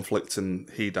even in conflict and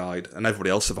he died, and everybody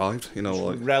else survived, you know,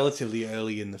 like... Relatively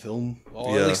early in the film,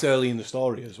 or Yeah. at least early in the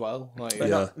story as well. Like,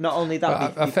 Yeah. Not only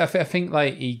that, But I think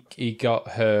like he got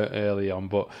hurt early on,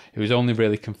 but it was only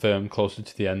really confirmed closer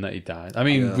to the end that he died. I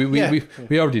mean,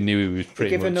 we already knew he was pretty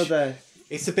give much. another.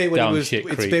 It's the bit when Down he was. shit It's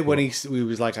the creek, bit when but- he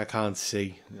was like, I can't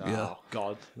see. Oh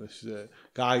God, this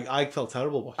guy. I felt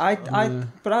terrible watching.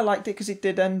 But I liked it because it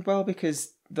did end well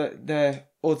because the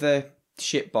other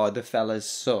shitboy, the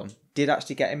fella's son, did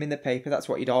actually get him in the paper. That's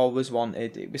what he'd always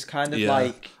wanted. It was kind of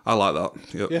like I like that.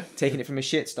 Yep. Yeah. taking it from a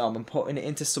shitstorm and putting it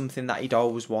into something that he'd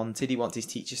always wanted. He wanted his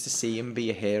teachers to see him be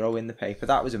a hero in the paper.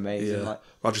 That was amazing. Yeah.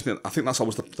 Like, I think that's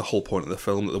always the whole point of the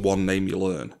film, that the one name you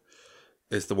learn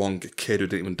is the one kid who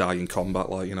didn't even die in combat,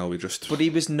 like, you know, he just... but he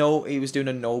was doing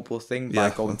a noble thing by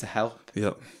Yeah. going to help.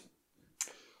 Yep.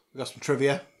 We got some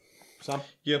trivia, Sam.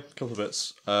 Yeah, a couple of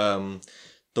bits.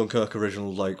 Dunkirk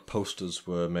original posters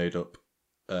were made up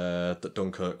that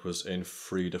Dunkirk was in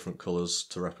 3 different colours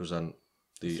to represent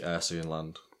the air, sea, and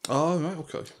land. Oh, right,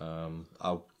 okay.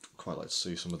 I would quite like to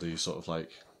see some of these sort of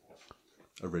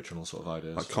original sort of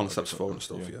ideas, Like concepts for it and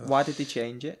stuff, yeah. Why did they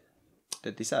change it?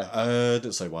 Did they say? I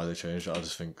didn't say why they changed it. I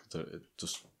just think that it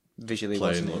just Visually plain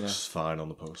wasn't it? looks fine on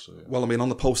the poster. Yeah. Well, I mean, on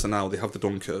the poster now, they have the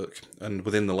Dunkirk, and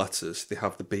within the letters, they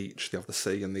have the beach, they have the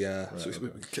sea and the air. So it's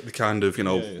the kind of, maybe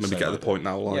same get to the idea. point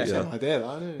now, like, Yeah, yeah. same Idea,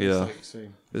 that, isn't it? Yeah. It's like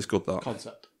same It's good, that.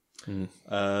 concept.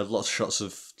 Lots of shots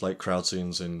of crowd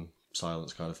scenes in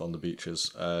silence, kind of on the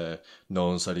beaches.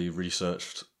 Nolan said he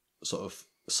researched sort of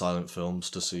silent films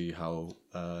to see how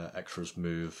extras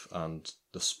move and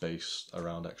the space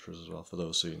around extras as well for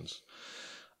those scenes.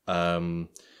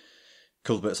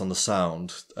 Couple bits on the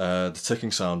sound. The ticking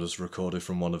sound was recorded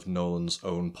from one of Nolan's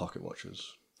own pocket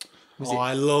watches.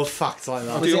 I love facts like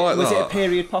that. Do you like Was it a that?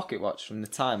 period pocket watch from the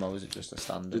time, or was it just a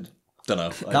standard? Don't know.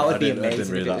 That would be I didn't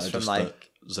amazing read if it that. was I from, just,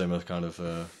 like- Zimmer kind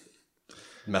of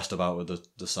messed about with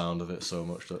the sound of it so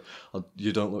much that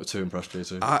you don't look too impressed,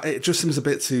 Peter. It just seems a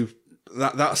bit too...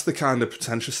 That's the kind of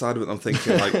pretentious side of it. I'm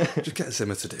thinking, just get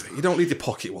Zimmer to do it. You don't need your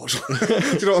pocket watch. Do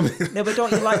you know what I mean? No, but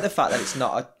don't you like the fact that it's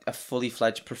not a fully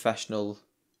fledged professional?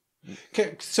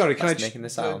 Sorry, can I That's just making the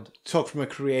sound. talk from a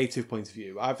creative point of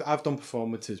view? I've done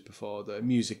performances before that are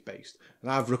music based, and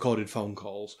I've recorded phone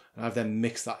calls, and I've then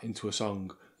mixed that into a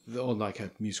song on like a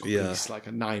musical piece, like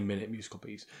a 9-minute musical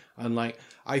piece, and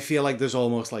I feel like there's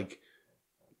almost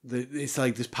it's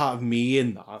like there's part of me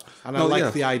in that, and I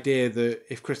like the idea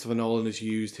that if Christopher Nolan has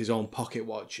used his own pocket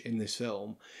watch in this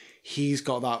film, he's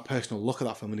got that personal look at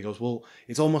that film, and he goes, "Well,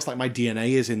 it's almost like my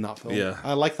DNA is in that film." Yeah.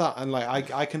 I like that, and I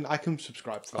can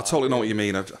subscribe to that. I totally know what you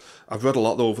mean. I've read a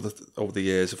lot over the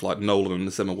years of Nolan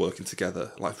and Zimmer working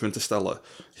together. Like for Interstellar,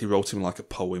 he wrote him a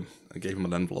poem and gave him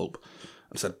an envelope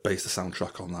and said, base the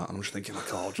soundtrack on that. And I'm just thinking,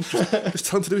 just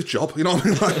tell him to do his job. You know what I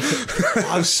mean?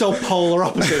 I'm so polar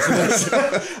opposite to this.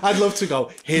 I'd love to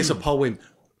go, here's a poem,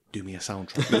 do me a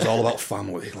soundtrack. It's all about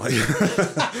family.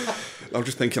 I'm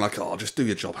just thinking, just do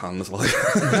your job, Hans. I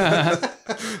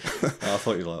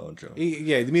thought you liked that, Joe.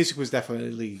 Yeah, the music was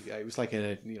definitely, it was like in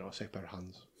a sick pair of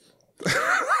hands.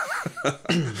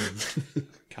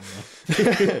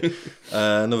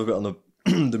 Another bit on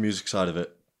the music side of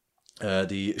it.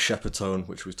 The Shepard tone,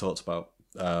 which we've talked about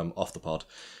off the pod,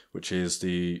 which is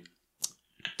the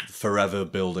forever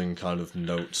building kind of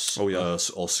notes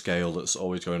or scale that's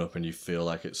always going up, and you feel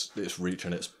like it's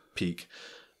reaching its peak,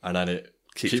 and then it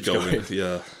keeps going.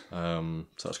 Yeah. So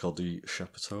that's called the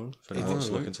Shepard tone. If anyone wants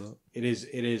to look into that, It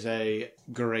is a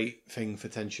great thing for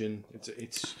tension.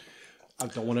 It's. I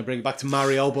don't want to bring it back to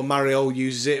Mario, but Mario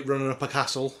uses it running up a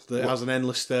castle that has an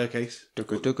endless staircase.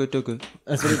 Dugga.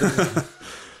 That's what he does.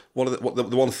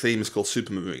 The one theme is called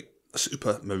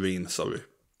Supermarine, sorry.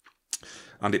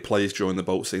 And it plays during the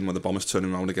boat scene when the bomber's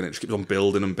turning around again. It just keeps on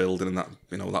building and building, and that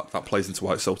plays into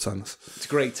why it's so tense. It's a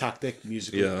great tactic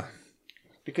musically. Yeah.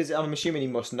 Because I'm assuming he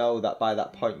must know that by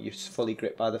that point you're fully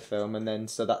gripped by the film, and then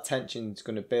so that tension's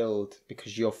going to build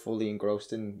because you're fully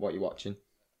engrossed in what you're watching.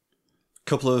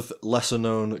 couple of lesser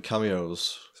known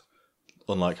cameos.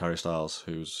 Unlike Harry Styles,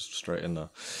 who's straight in there.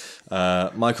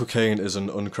 Michael Caine is an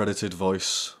uncredited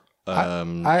voice. I've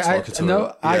read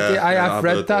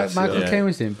that Michael Caine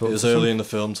was in, but it was early in the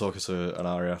film talking to an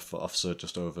RAF officer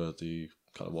just over the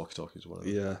kind of walkie-talkies or whatever.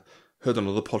 Yeah. Heard on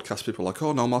other podcasts, people were like,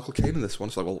 oh no, Michael Caine in this one.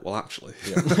 It's like, well actually.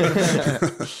 Yeah.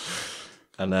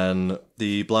 And then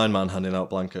the blind man handing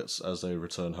out blankets as they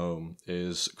return home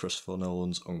is Christopher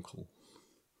Nolan's uncle.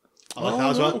 I like that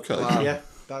as well. Okay. Yeah,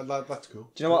 that's cool.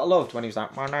 Do you know what I loved when he was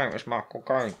like, "My name is Michael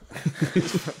Caine."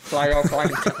 Fly your plane.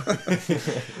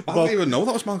 I didn't even know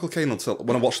that was Michael Caine until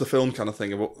when I watched the film, kind of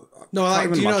thing. No, like,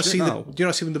 do you not see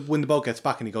when the boat gets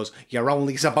back and he goes, "You're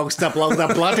only supposed to blow the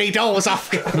bloody doors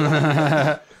off."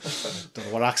 Don't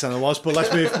know what accent it was, but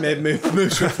let's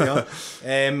move swiftly on.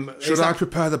 Should I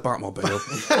prepare the Batmobile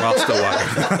whilst away?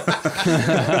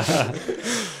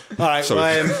 All right,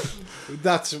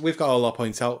 well, we've got all our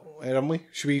points out, haven't we?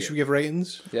 Should we give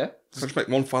ratings? Yeah. Can I just make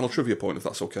one final trivia point, if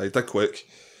that's okay? Dead quick.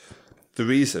 The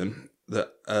reason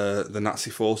that the Nazi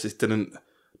forces didn't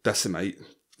decimate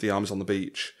the armies on the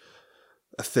beach,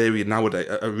 a theory nowadays,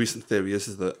 a recent theory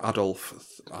is that Adolf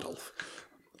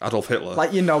Hitler,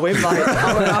 Like you know him, like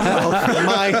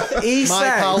My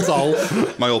pal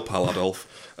Dolph. my old pal Adolf,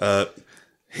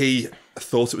 he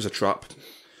thought it was a trap.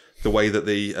 The way that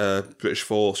the British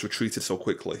force retreated so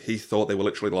quickly, he thought they were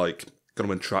literally like going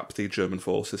to entrap the German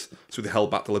forces. So they held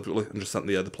back deliberately and just sent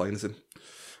the planes in.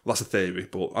 Well, that's a theory,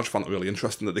 but I just found it really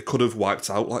interesting that they could have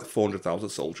wiped out like 400,000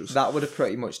 soldiers. that would have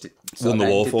pretty much Won the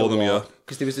war for them, yeah.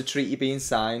 Because there was a treaty being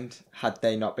signed. Had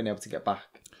they not been able to get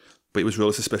back, But he was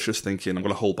really suspicious, thinking, I'm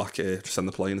going to hold back here, just send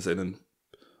the planes in, and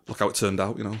look how it turned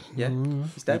out, you know. yeah,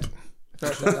 he's dead.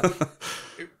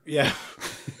 Yeah.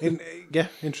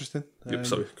 Interesting. Yep,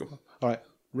 sorry, go on. All right,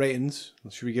 ratings.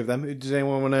 Should we give them? Does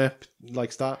anyone want to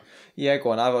start? Yeah,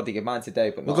 go on. I've already given mine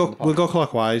today, but We'll go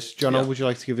clockwise. Jono, would you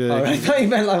like to give it? All right, I thought you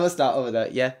meant like we'll start over there.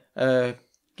 Yeah,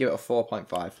 give it a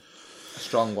 4.5. A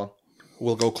strong one.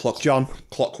 We'll go John.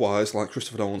 clockwise, like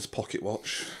Christopher Nolan's pocket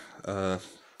watch. We're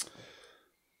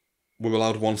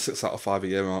allowed 1 6 out of 5 a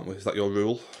year, aren't we? Is that your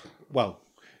rule? Well,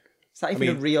 Is that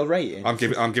even a real rating? I'm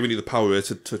giving you the power here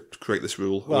to create this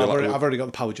rule. I've already got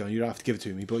the power, John. You don't have to give it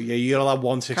to me, but yeah, you're allowed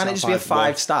 1 6 Can out it of just be a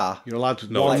 5. 5-star? You're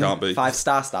allowed No, one. it can't be.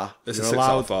 5-star. It's a You're 6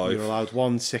 out of 5. You're allowed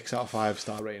 1 6 out of 5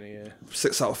 star rating. Yeah,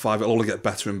 6 out of 5. It'll only get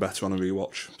better and better on a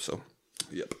rewatch. So,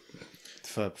 yep.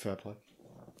 fair play.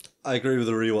 I agree with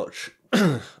the rewatch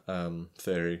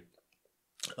theory.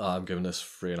 I'm giving this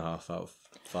 3.5 out of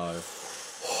 5.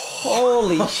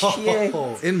 Holy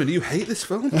shit! Inman, you hate this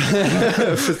film?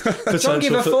 Don't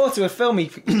give a 4 to a film he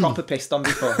proper pissed on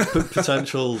before.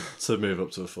 Potential to move up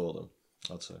to a 4 then,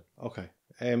 I'd say. Okay.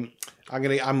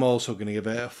 I'm also gonna give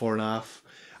it a 4.5.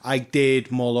 I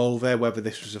did mull over whether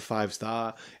this was a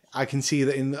 5-star. I can see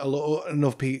that in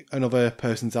another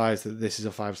person's eyes that this is a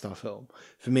 5-star film.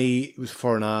 For me, it was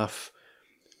 4.5.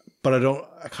 But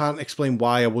I can't explain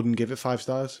why I wouldn't give it 5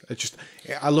 stars.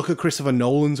 I look at Christopher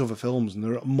Nolan's other films and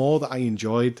there are more that I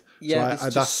enjoyed. Yeah, so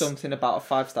it's just something about a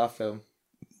 5-star film.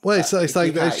 Well, it's you like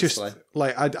can't it's just explain.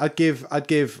 like I'd give.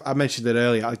 I mentioned it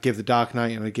earlier. I'd give The Dark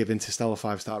Knight and I'd give Interstellar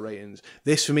 5-star ratings.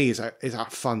 This for me is a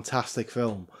fantastic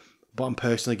film, but I'm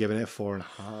personally giving it a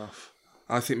 4.5.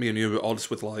 I think me and you are odds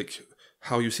with like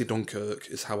how you see Dunkirk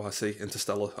is how I see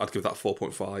Interstellar. I'd give that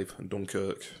 4.5 and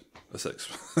Dunkirk a 6.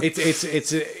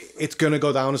 It's gonna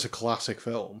go down as a classic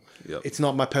film. Yep. It's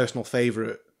not my personal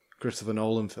favourite Christopher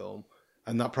Nolan film,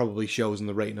 and that probably shows in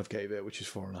the rating I've gave it, which is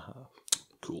 4.5.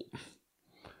 Cool.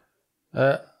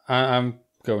 I'm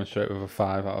going straight with a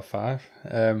 5 out of 5.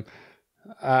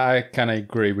 I kind of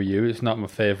agree with you. It's not my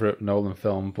favourite Nolan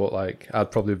film, but like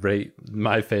I'd probably rate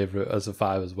my favourite as a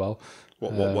 5 as well.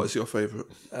 What is your favourite?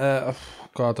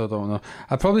 God, I don't know.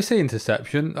 I'd probably say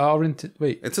Interception or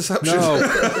Interception. No,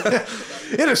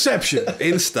 Interception.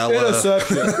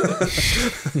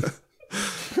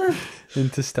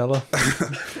 Interstellar.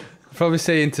 I'd probably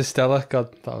say Interstellar.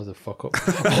 God, that was a fuck up.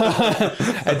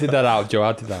 Edit that out, Joe.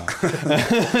 Edit that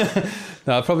out.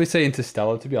 No, I'd probably say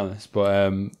Interstellar, to be honest. But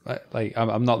I'm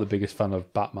not the biggest fan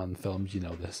of Batman films. You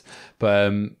know this,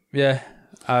 but yeah.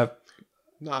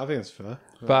 No, I think it's fair.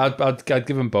 But I'd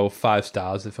give them both 5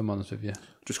 stars if I'm honest with you.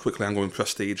 Just quickly, I'm going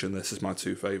Prestige, and this is my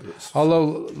 2 favourites.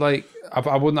 Although, like,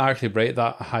 I wouldn't actually rate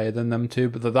that higher than them two,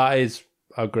 but that is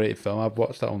a great film. I've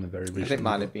watched that only very recently. I think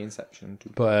mine would be Inception.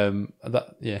 But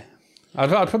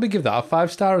I'd probably give that a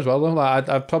 5-star as well. Though. Like,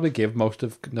 I'd probably give most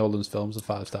of Nolan's films a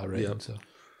 5-star rating. Yep. So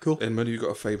cool. Inman, you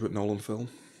got a favourite Nolan film?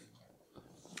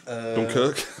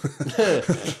 Dunkirk.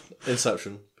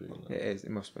 Inception. It is.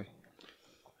 It must be.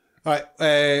 All right,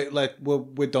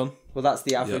 we're done. Well, that's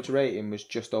the average rating was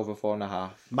just over 4.5.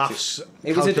 Maths.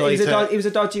 It was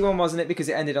a dodgy one, wasn't it? Because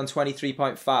it ended on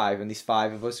 23.5, and there's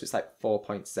 5 of us, so it's like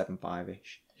 4.75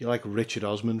 ish. You're like Richard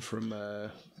Osman from.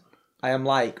 I am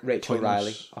like Rachel Pointless.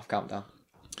 Riley off Countdown.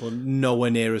 But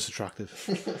nowhere near as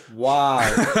attractive. Wow.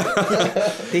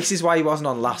 This is why he wasn't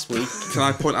on last week. Can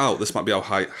I point out this might be our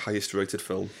highest rated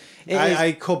film?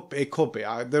 It could be.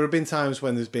 There have been times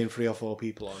when there's been 3 or 4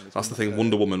 people on. That's the thing.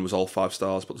 Wonder Woman was all 5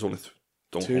 stars, but there's only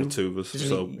two of us.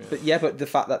 So But the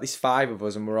fact that there's 5 of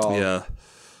us and we're all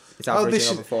it's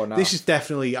averaging over 4 now. This is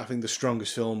definitely, I think, the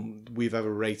strongest film we've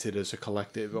ever rated as a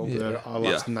collective over our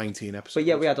last 19 episodes. But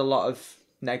yeah, we had a lot of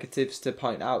negatives to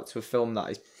point out to a film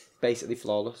that is basically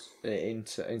flawless in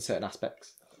certain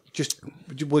aspects.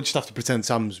 We'll just have to pretend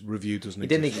Sam's review doesn't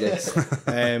It exist. didn't exist.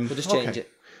 We'll just change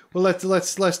it. Well,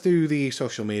 let's do the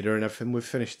social media and everything. We've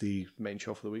finished the main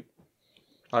show for the week.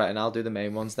 All right, and I'll do the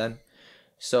main ones then.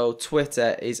 So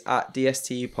Twitter is at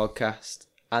DSTU Podcast,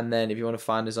 and then if you want to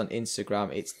find us on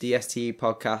Instagram, it's DSTU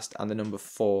Podcast and the number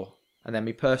 4. And then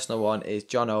my personal one is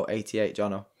Jono88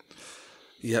 Jono.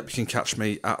 Yep, you can catch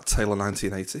me at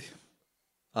Taylor1980.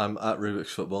 I'm at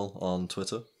Rubik's Football on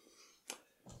Twitter.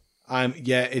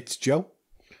 It's Joe.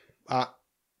 At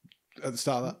the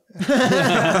start of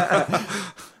that.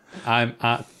 I'm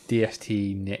at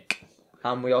DST Nick.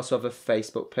 And we also have a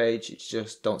Facebook page. It's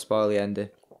just Don't Spoil the Ending.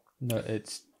 No,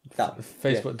 it's That,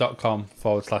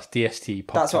 facebook.com/DST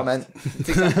podcast. That's what I meant. It's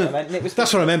exactly what I meant. Nick was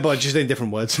That's what I meant, but just in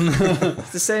different words.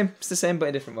 It's the same, but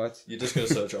in different words. You're just going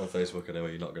to search it on Facebook anyway.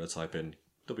 You're not going to type in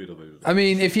www. I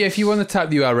mean, if you want to type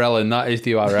the URL in, that is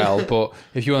the URL. But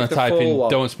if you want to type in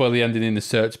 "Don't Spoil the Ending" in the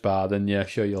search bar, then yeah,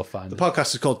 sure you'll find The it.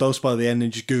 podcast is called Don't Spoil the Ending.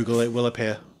 Just Google it; will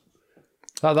appear.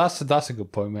 That's a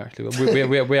good point.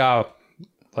 We are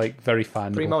like very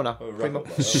findable. Primo now. Primo.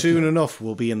 Soon enough,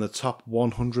 we'll be in the top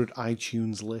 100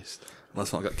 iTunes list.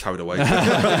 Let's not get carried away. All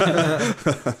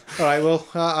right. Well,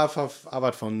 I've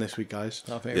had fun this week, guys.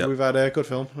 I think we've had a good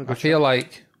film. I feel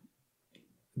like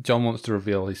John wants to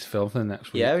reveal his film for the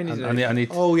next week. Yeah, we need to. I need.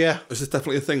 Oh yeah. Is this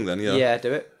definitely a thing then? Yeah. Yeah,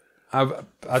 do it. I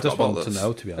just about want to this.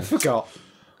 know, to be honest. Forgot.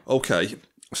 Okay.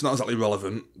 It's not exactly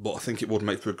relevant, but I think it would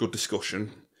make for a good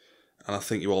discussion, and I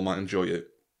think you all might enjoy it.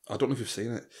 I don't know if you've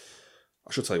seen it.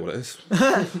 I should tell you what it is.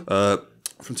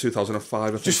 From 2005.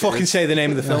 I think Just it fucking is. say the name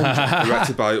of the film.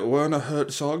 Directed by Werner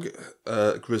Herzog,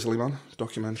 Grizzly Man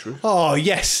documentary. Oh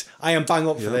yes, I am bang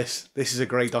up for this. This is a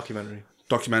great documentary.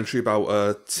 Documentary about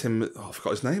I forgot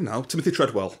his name now. Timothy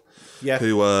Treadwell. Yeah.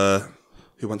 Who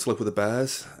went to live with the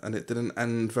Bears, and it didn't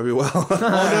end very well.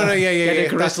 Oh no, yeah. Get a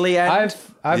grizzly end.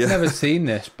 I've never seen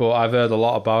this, but I've heard a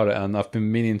lot about it, and I've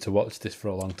been meaning to watch this for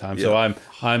a long time. So I'm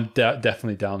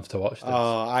definitely down to watch this.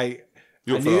 I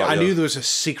knew there was a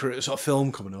secret sort of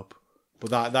film coming up,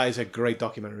 but that is a great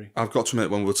documentary. I've got to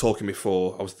admit, when we were talking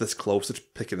before, I was this close to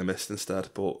picking The Mist instead,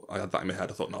 but I had that in my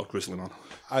head. I thought, no, Grizzly Man.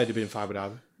 I'd have been fine with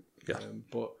either. Yeah.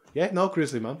 But yeah, no,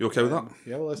 Grizzly Man. You okay with that?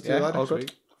 Yeah, well, let's do that next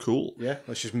week. Cool. Yeah,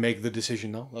 let's just make the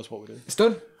decision now. That's what we do. It's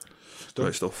done.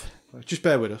 Great stuff. Just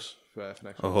bear with us for next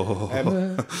week. Oh.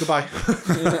 Goodbye.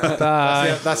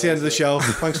 Bye. That's the end of the show.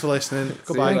 Thanks for listening.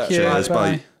 Goodbye. Thank you. Cheers,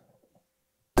 bye.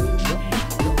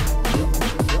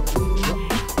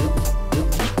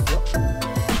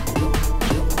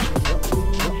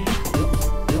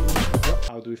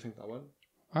 How do we think that went?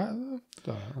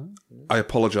 I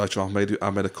apologise, John. I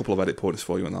made a couple of edit points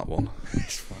for you in that one.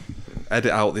 It's fine.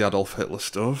 Edit out the Adolf Hitler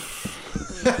stuff.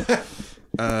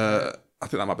 I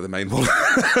think that might be the main one.